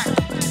are back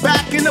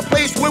in the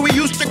place where we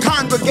used to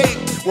congregate.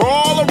 Where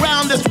all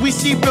around us we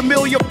see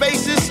familiar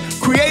faces,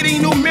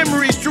 creating new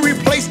memories to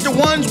replace the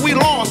ones we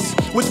lost.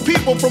 With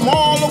people from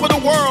all over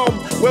the world,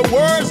 where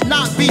words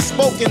not be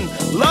spoken.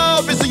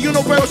 Love is a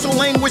universal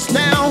language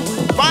now.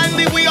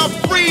 Finally we are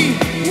free,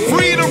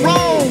 free to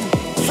roam,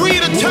 free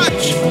to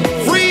touch,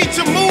 free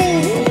to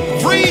move,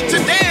 free to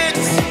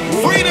dance,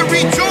 free to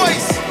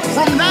rejoice.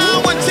 From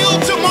now until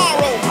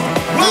tomorrow,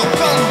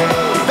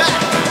 welcome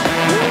back.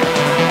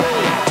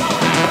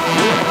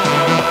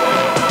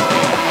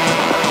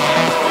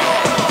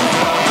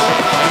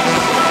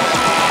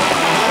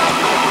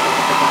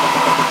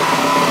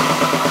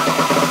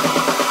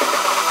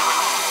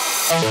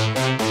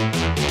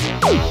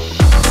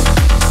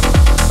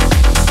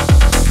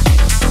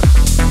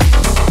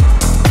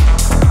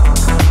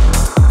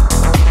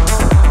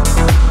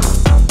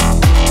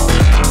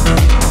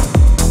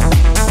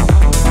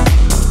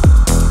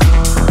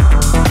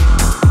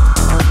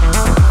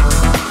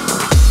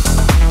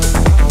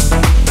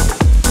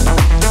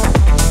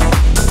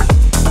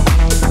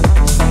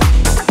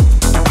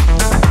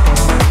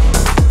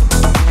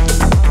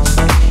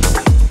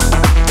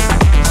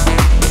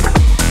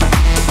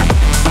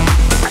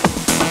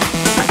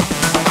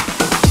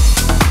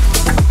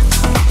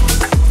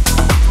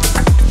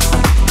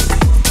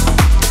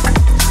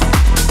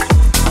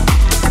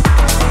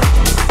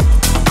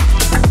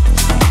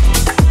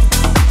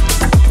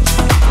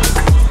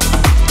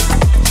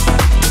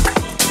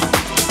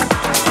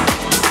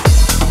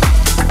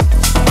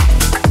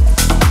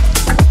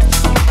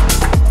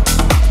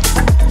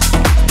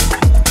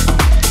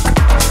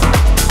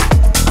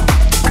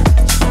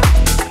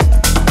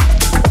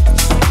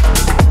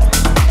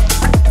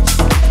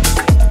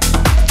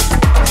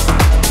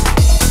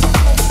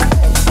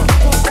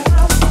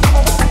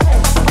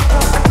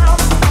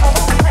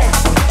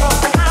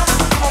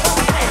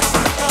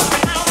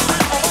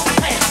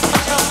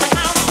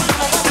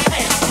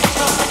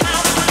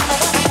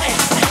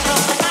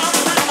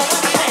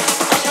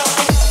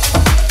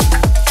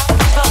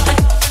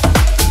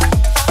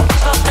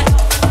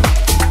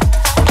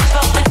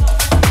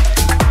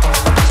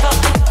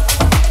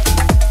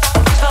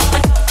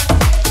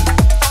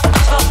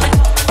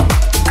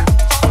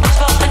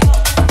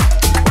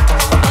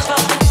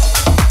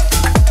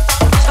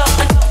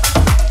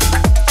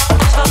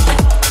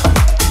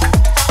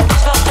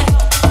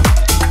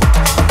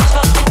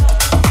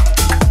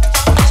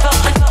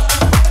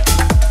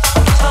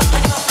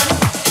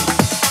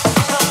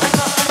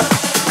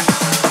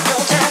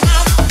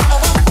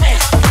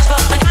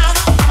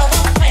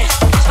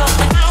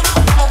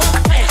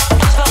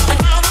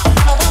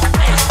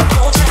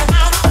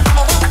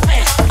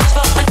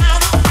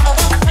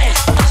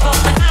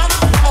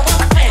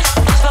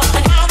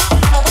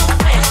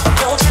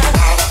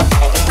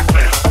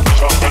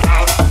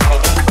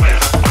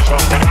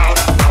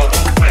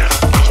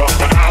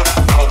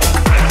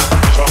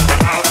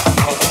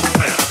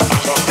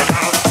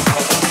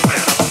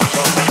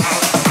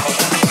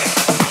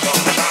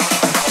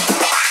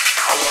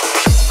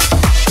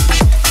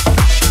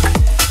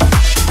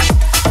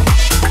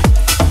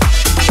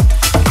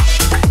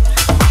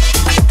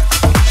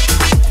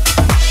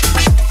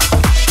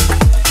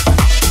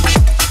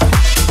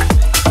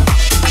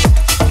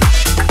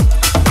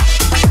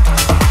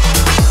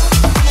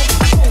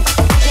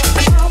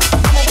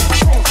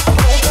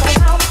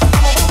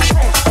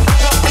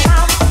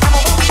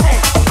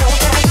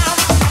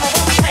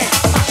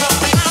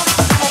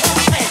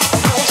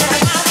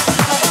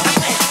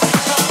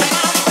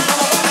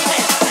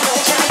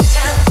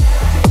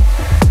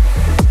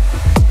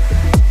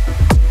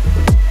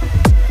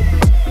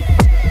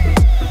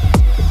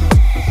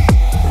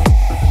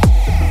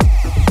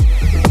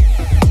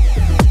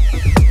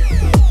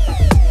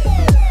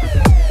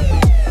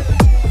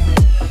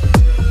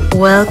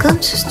 Welcome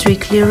to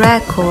Strictly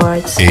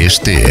Records.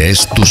 Este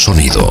es tu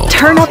sonido.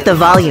 Turn up the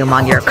volume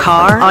on your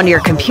car, on your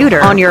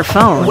computer, on your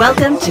phone.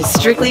 Welcome to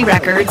Strictly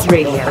Records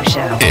Radio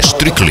Show.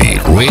 Strictly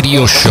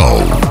Radio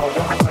Show.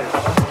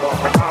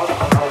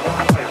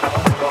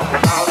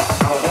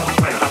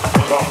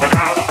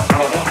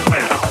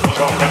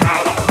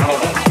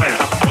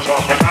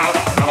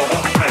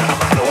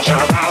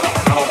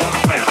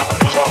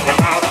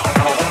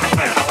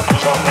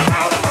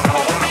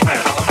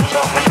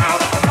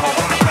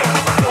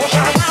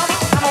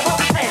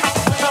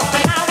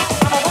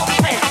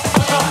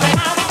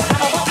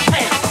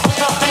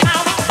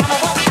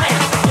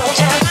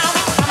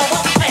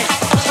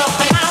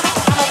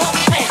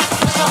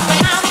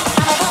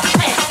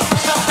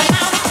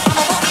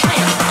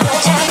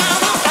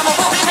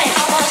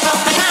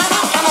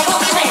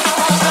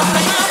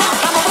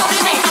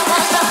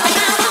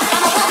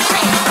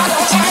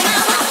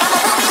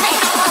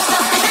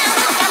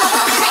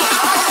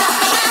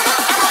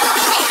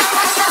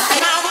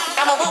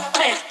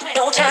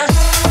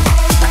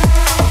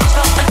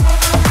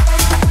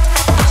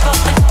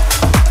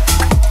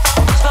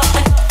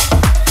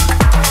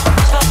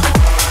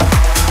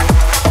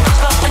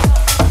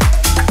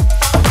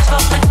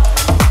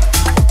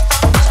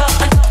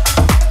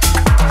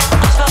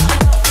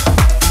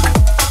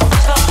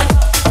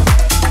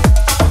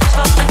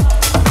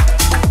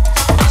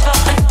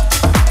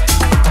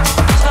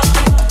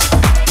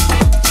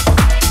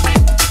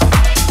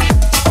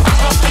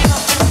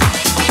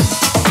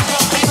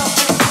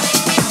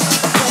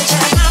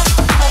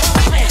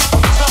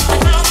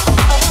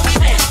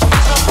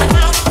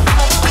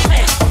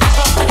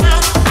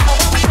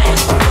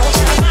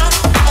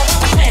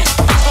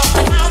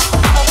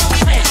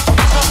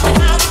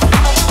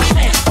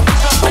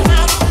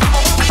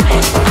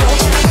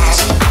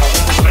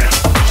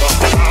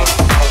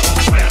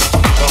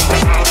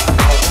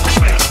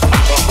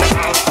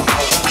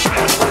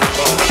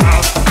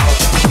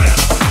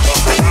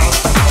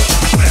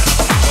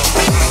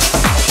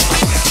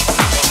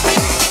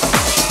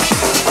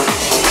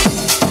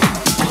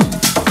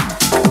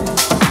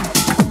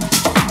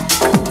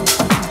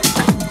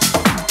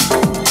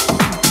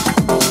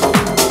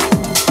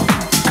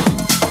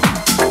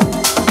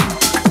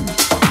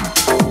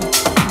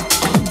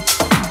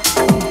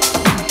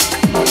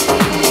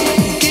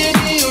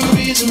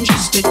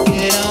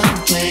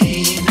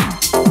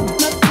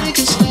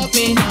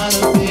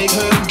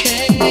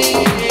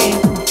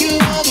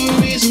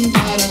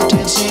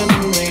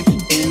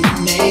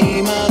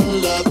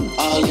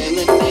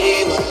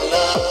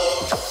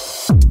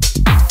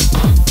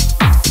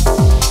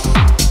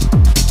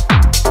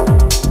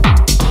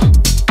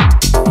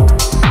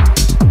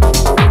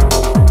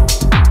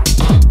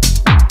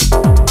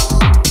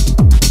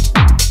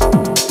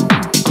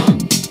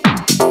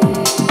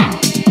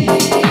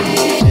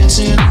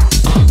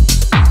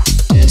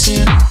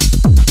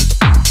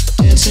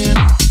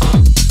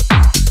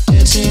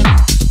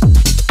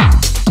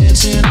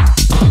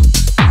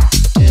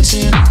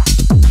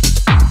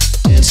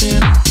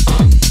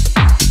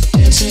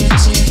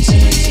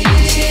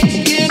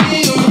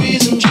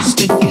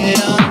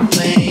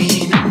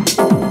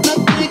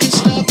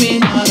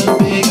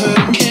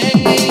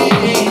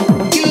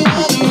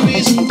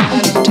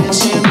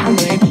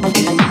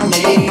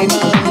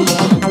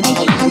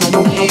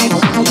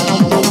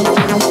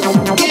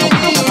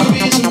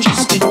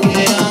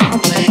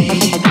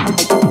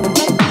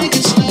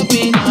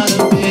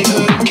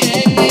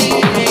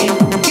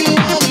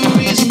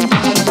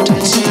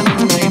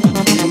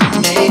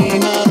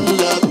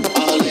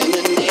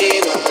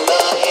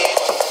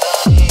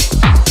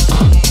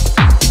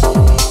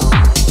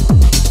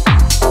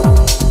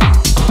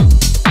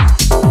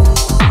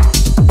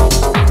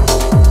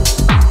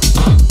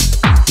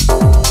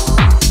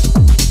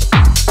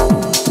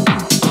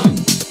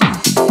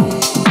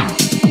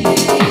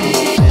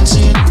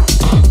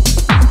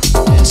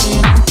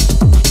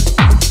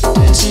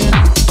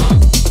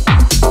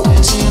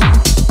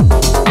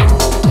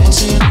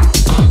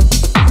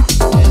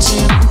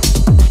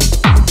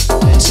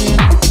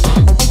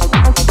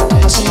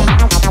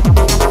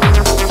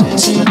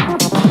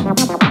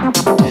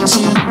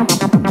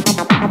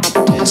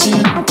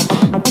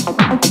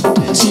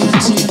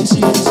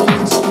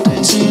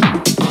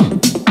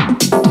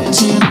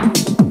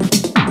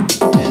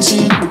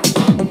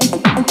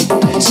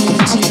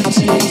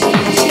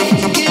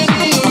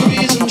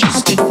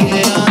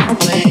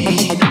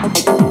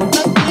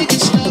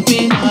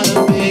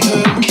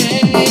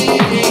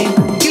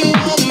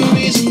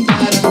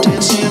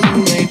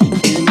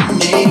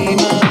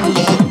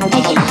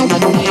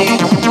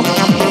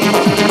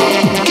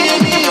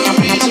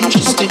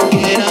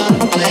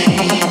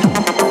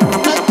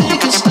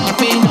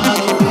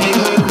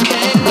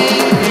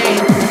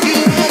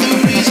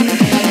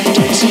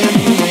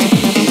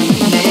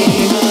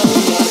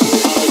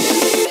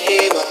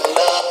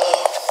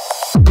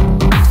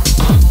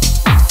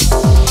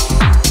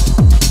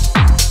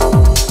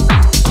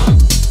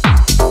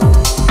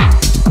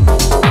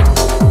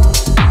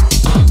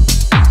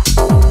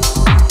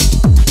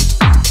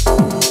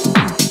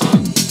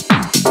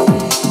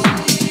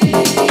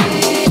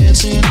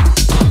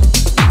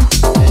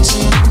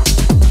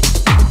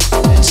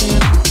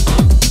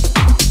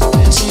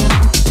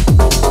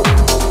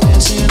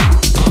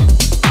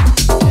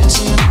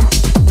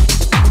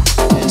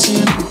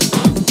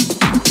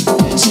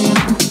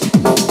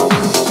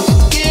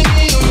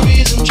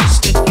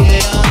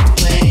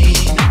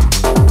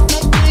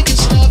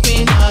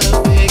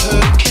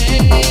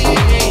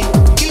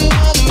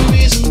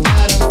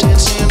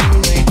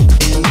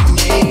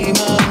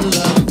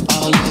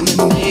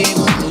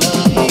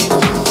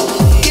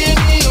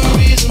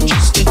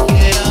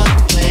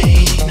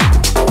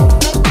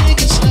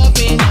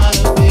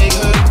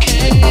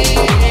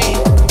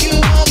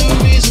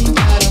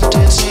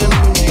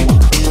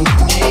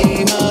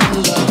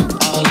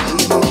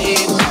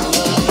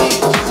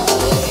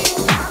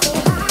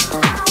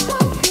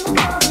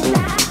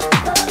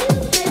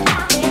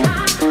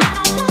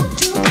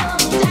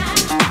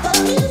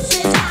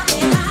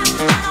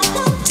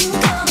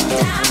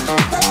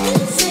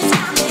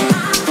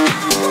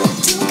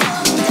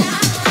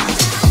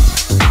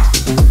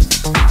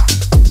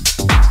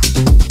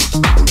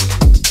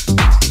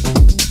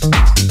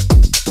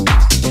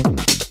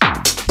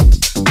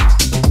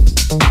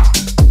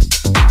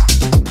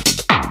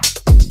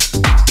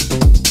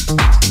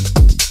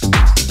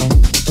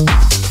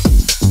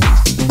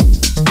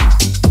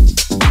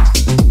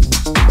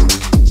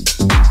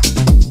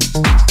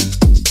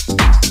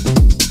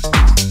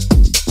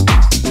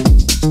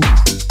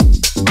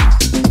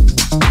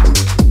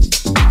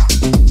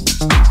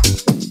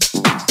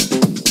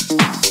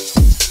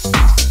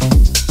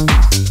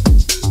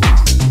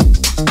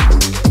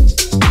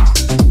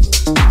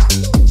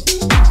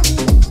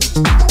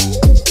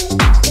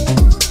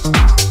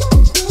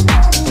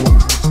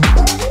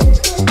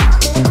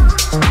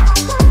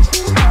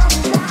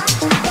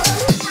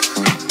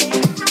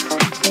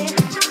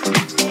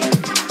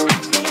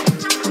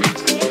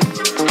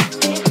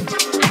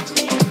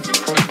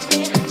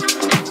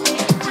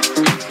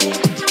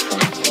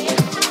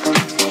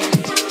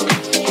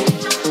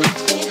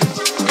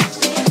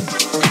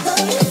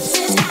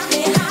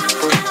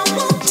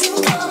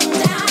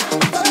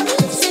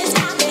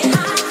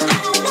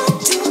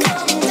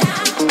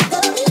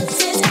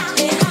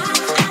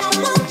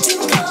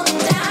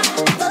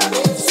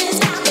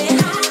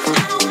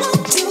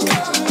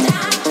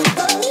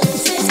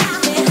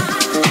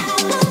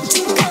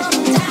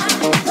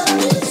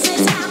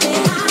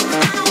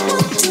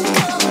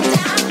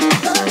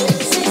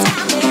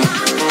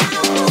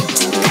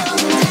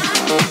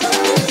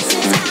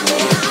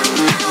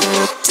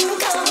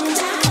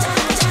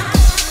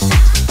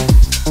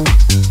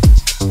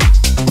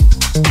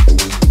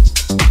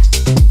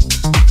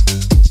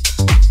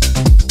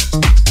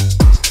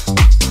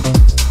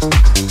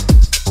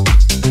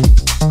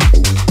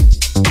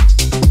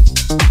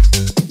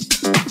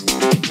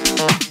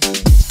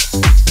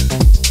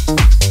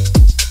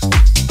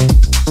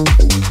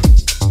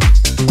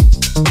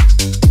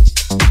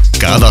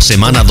 Cada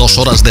semana 2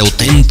 horas de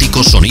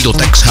auténtico sonido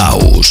Tech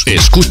House.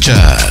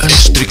 Escucha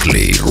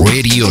Strictly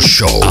Radio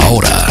Show.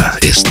 Ahora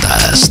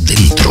estás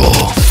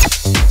dentro.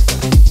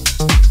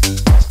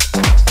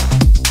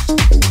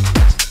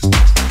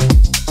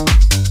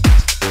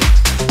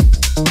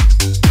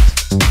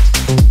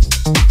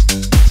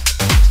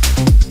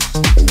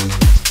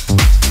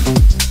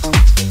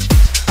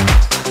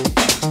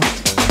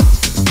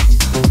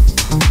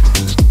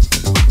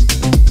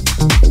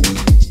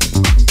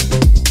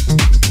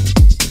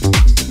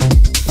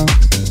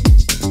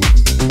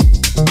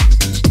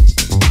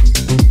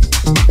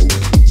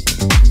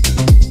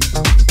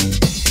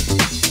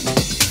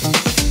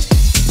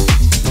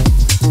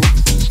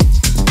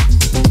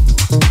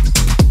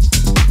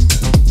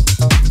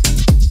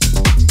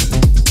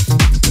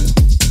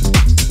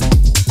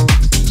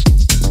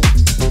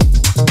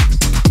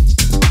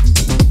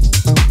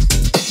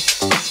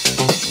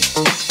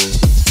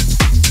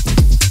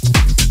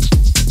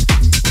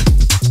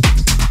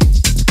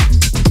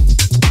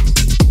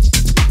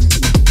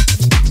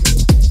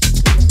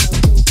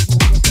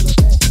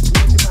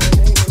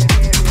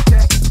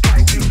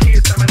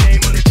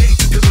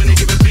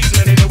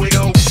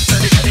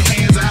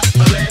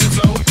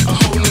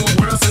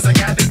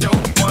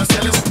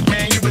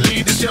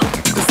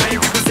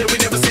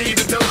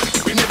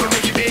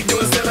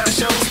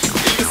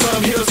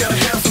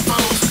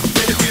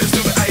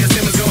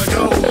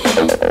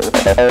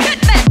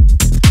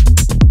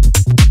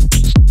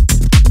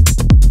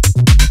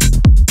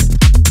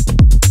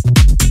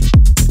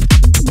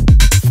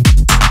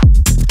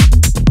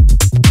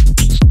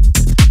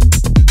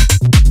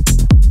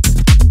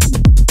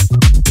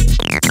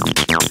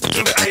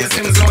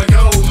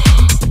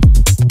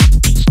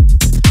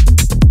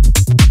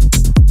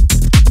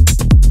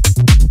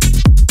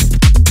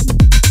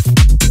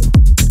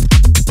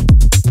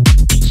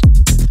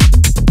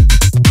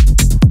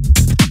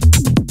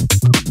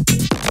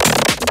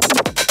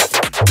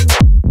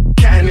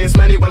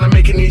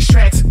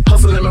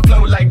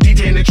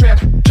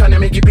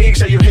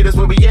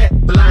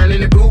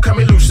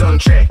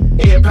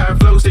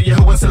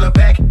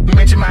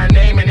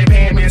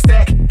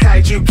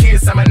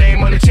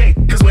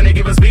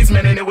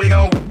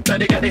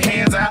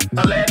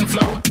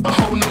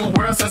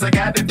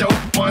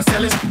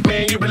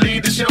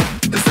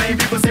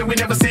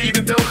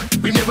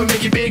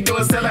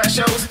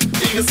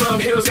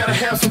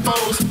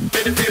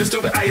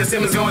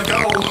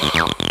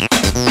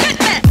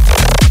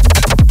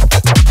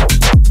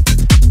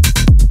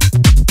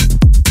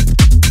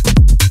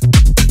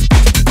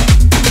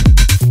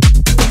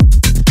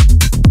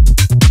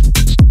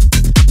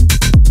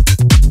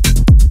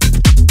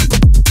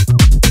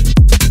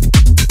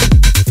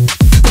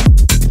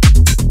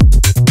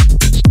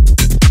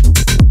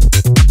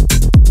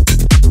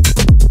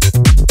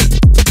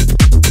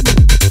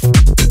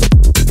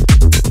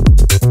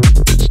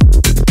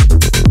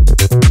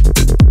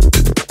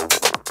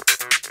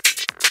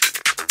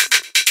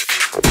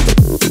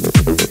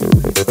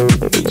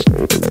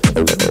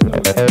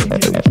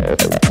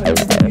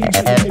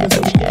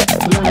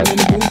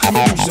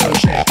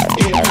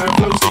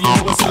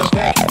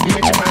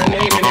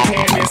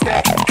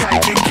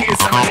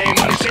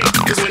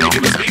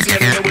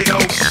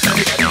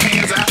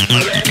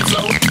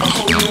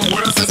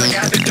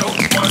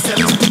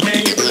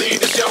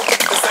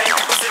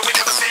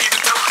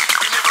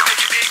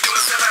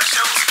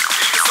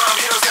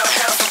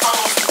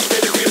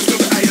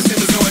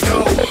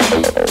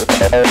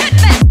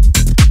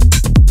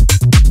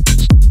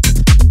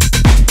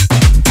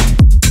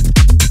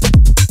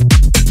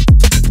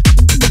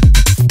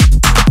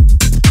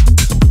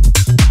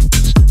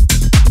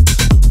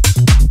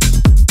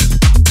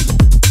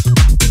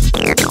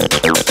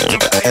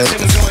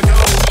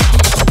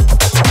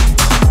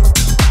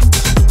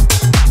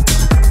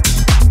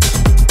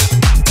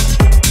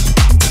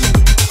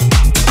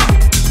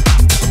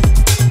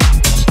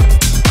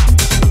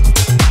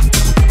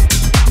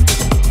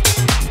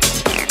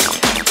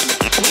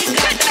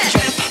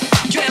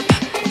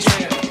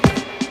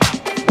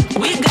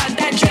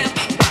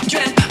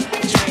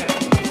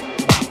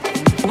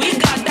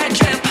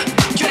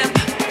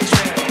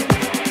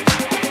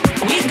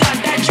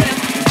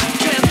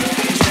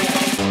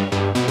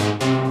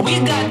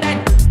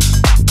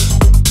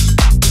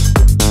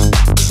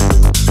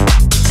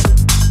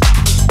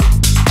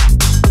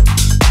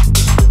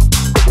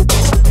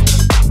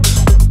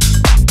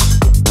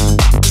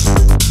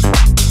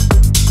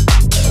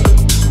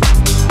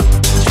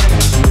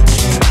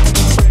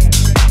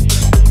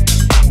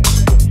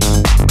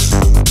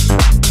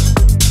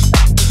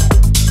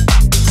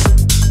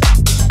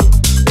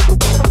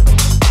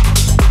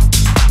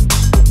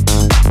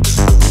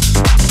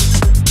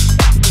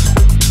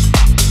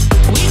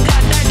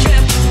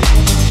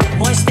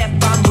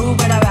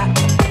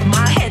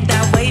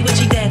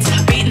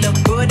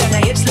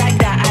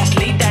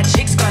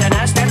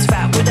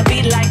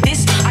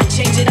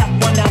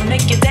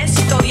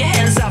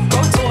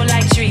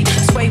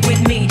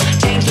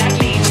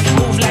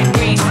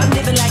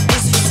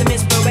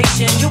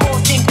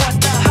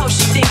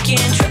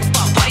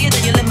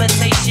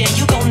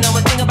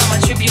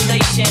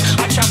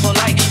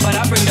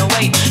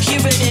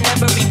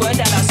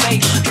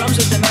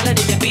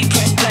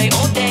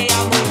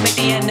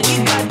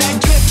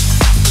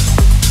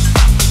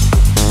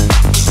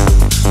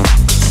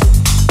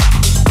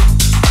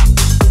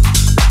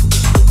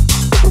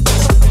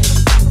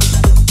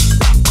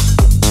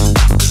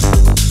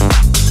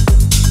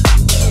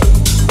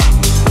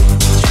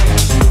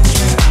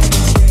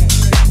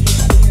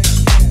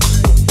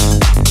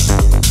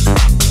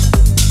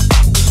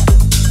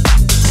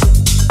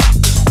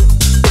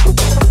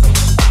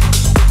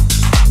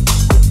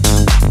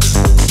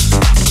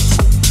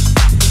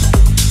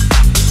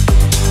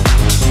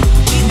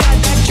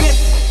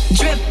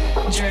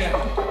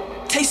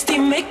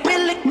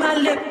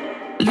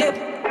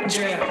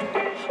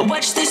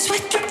 Watch the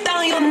sweat drip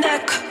down your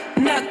neck,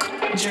 neck.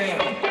 Drip.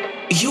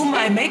 You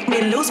might make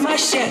me lose my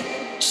shit,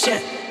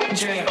 shit.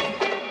 Drip.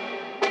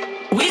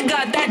 We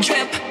got that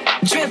drip,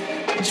 drip,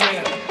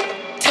 drip.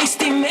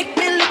 Tasty, make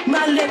me lick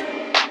my lip,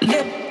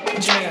 lip.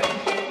 Drip.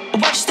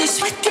 Watch the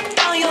sweat drip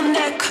down your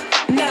neck,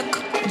 neck.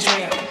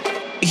 Drip.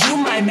 You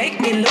might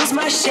make me lose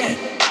my shit,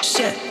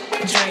 shit.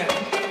 Drip.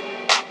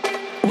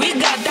 We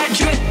got that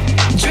drip,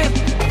 drip,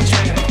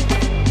 drip.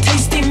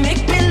 Tasty,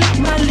 make me lick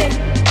my lip,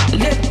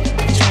 lip.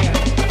 Drip.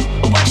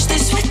 Watch the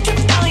sweat drip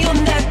down your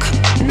neck,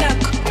 neck.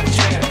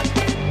 Drip.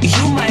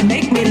 You might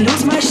make me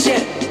lose my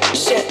shit,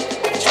 shit.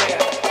 Drip.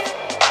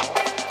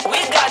 We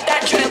got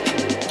that drip,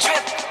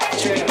 drip,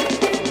 drip.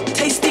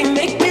 Tasty,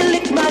 make me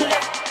lick my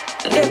lip,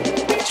 lip.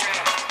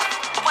 Drip.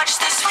 Watch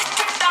the sweat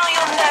drip down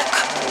your neck,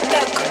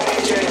 neck.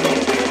 Drip.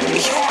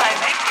 You might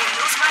make me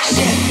lose my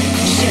shit,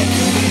 shit.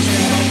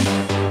 Drip.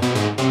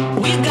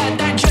 We got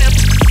that drip.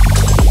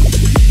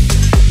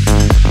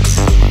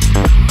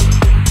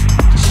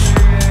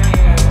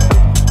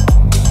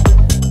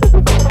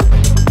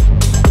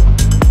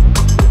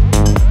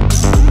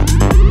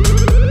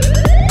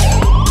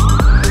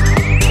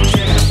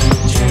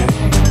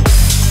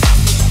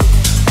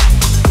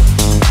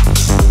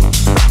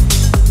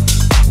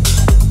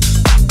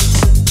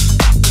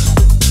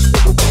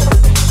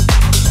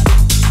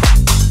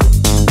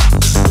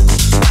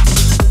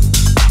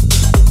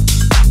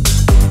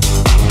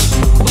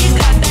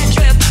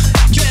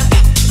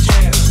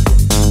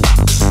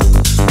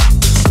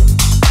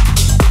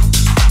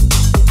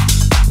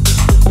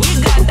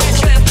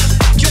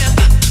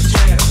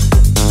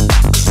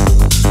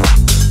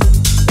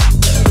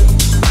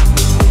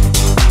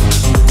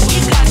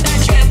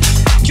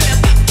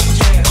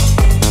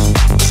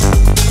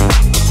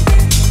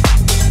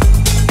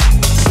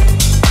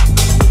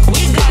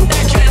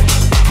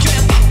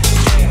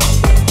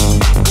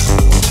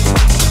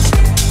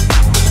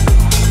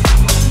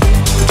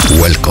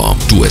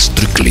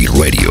 Strictly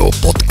Radio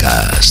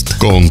Podcast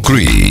con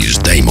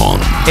Chris Damon.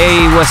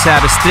 Hey, what's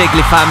up,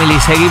 Strictly Family.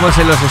 Seguimos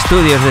en los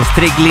estudios de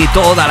Strictly.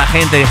 Toda la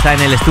gente que está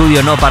en el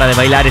estudio no para de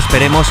bailar.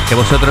 Esperemos que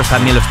vosotros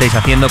también lo estéis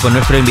haciendo con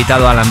nuestro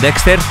invitado Alan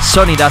Dexter.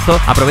 Sonidazo.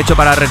 Aprovecho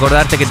para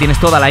recordarte que tienes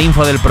toda la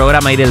info del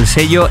programa y del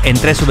sello en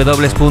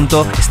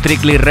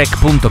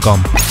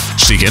www.strictlyrec.com.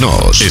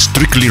 Síguenos,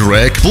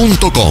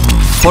 strictlyrec.com.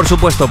 Por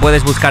supuesto,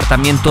 puedes buscar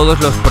también todos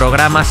los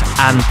programas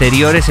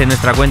anteriores en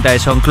nuestra cuenta de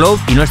SoundCloud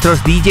y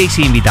nuestros DJs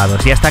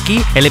invitados. Y hasta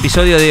aquí el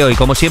episodio de hoy.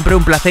 Como siempre,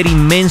 un placer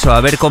inmenso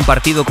haber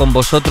compartido con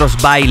vosotros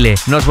baile.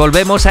 Nos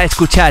volvemos a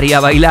escuchar y a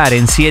bailar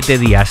en 7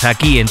 días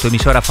aquí en tu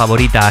emisora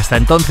favorita. Hasta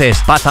entonces,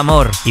 paz,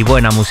 amor y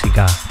buena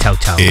música. Chao,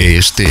 chao.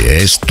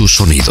 Este es tu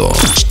sonido.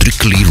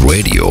 Strictly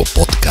Radio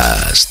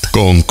Podcast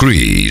con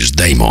Chris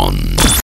Damon.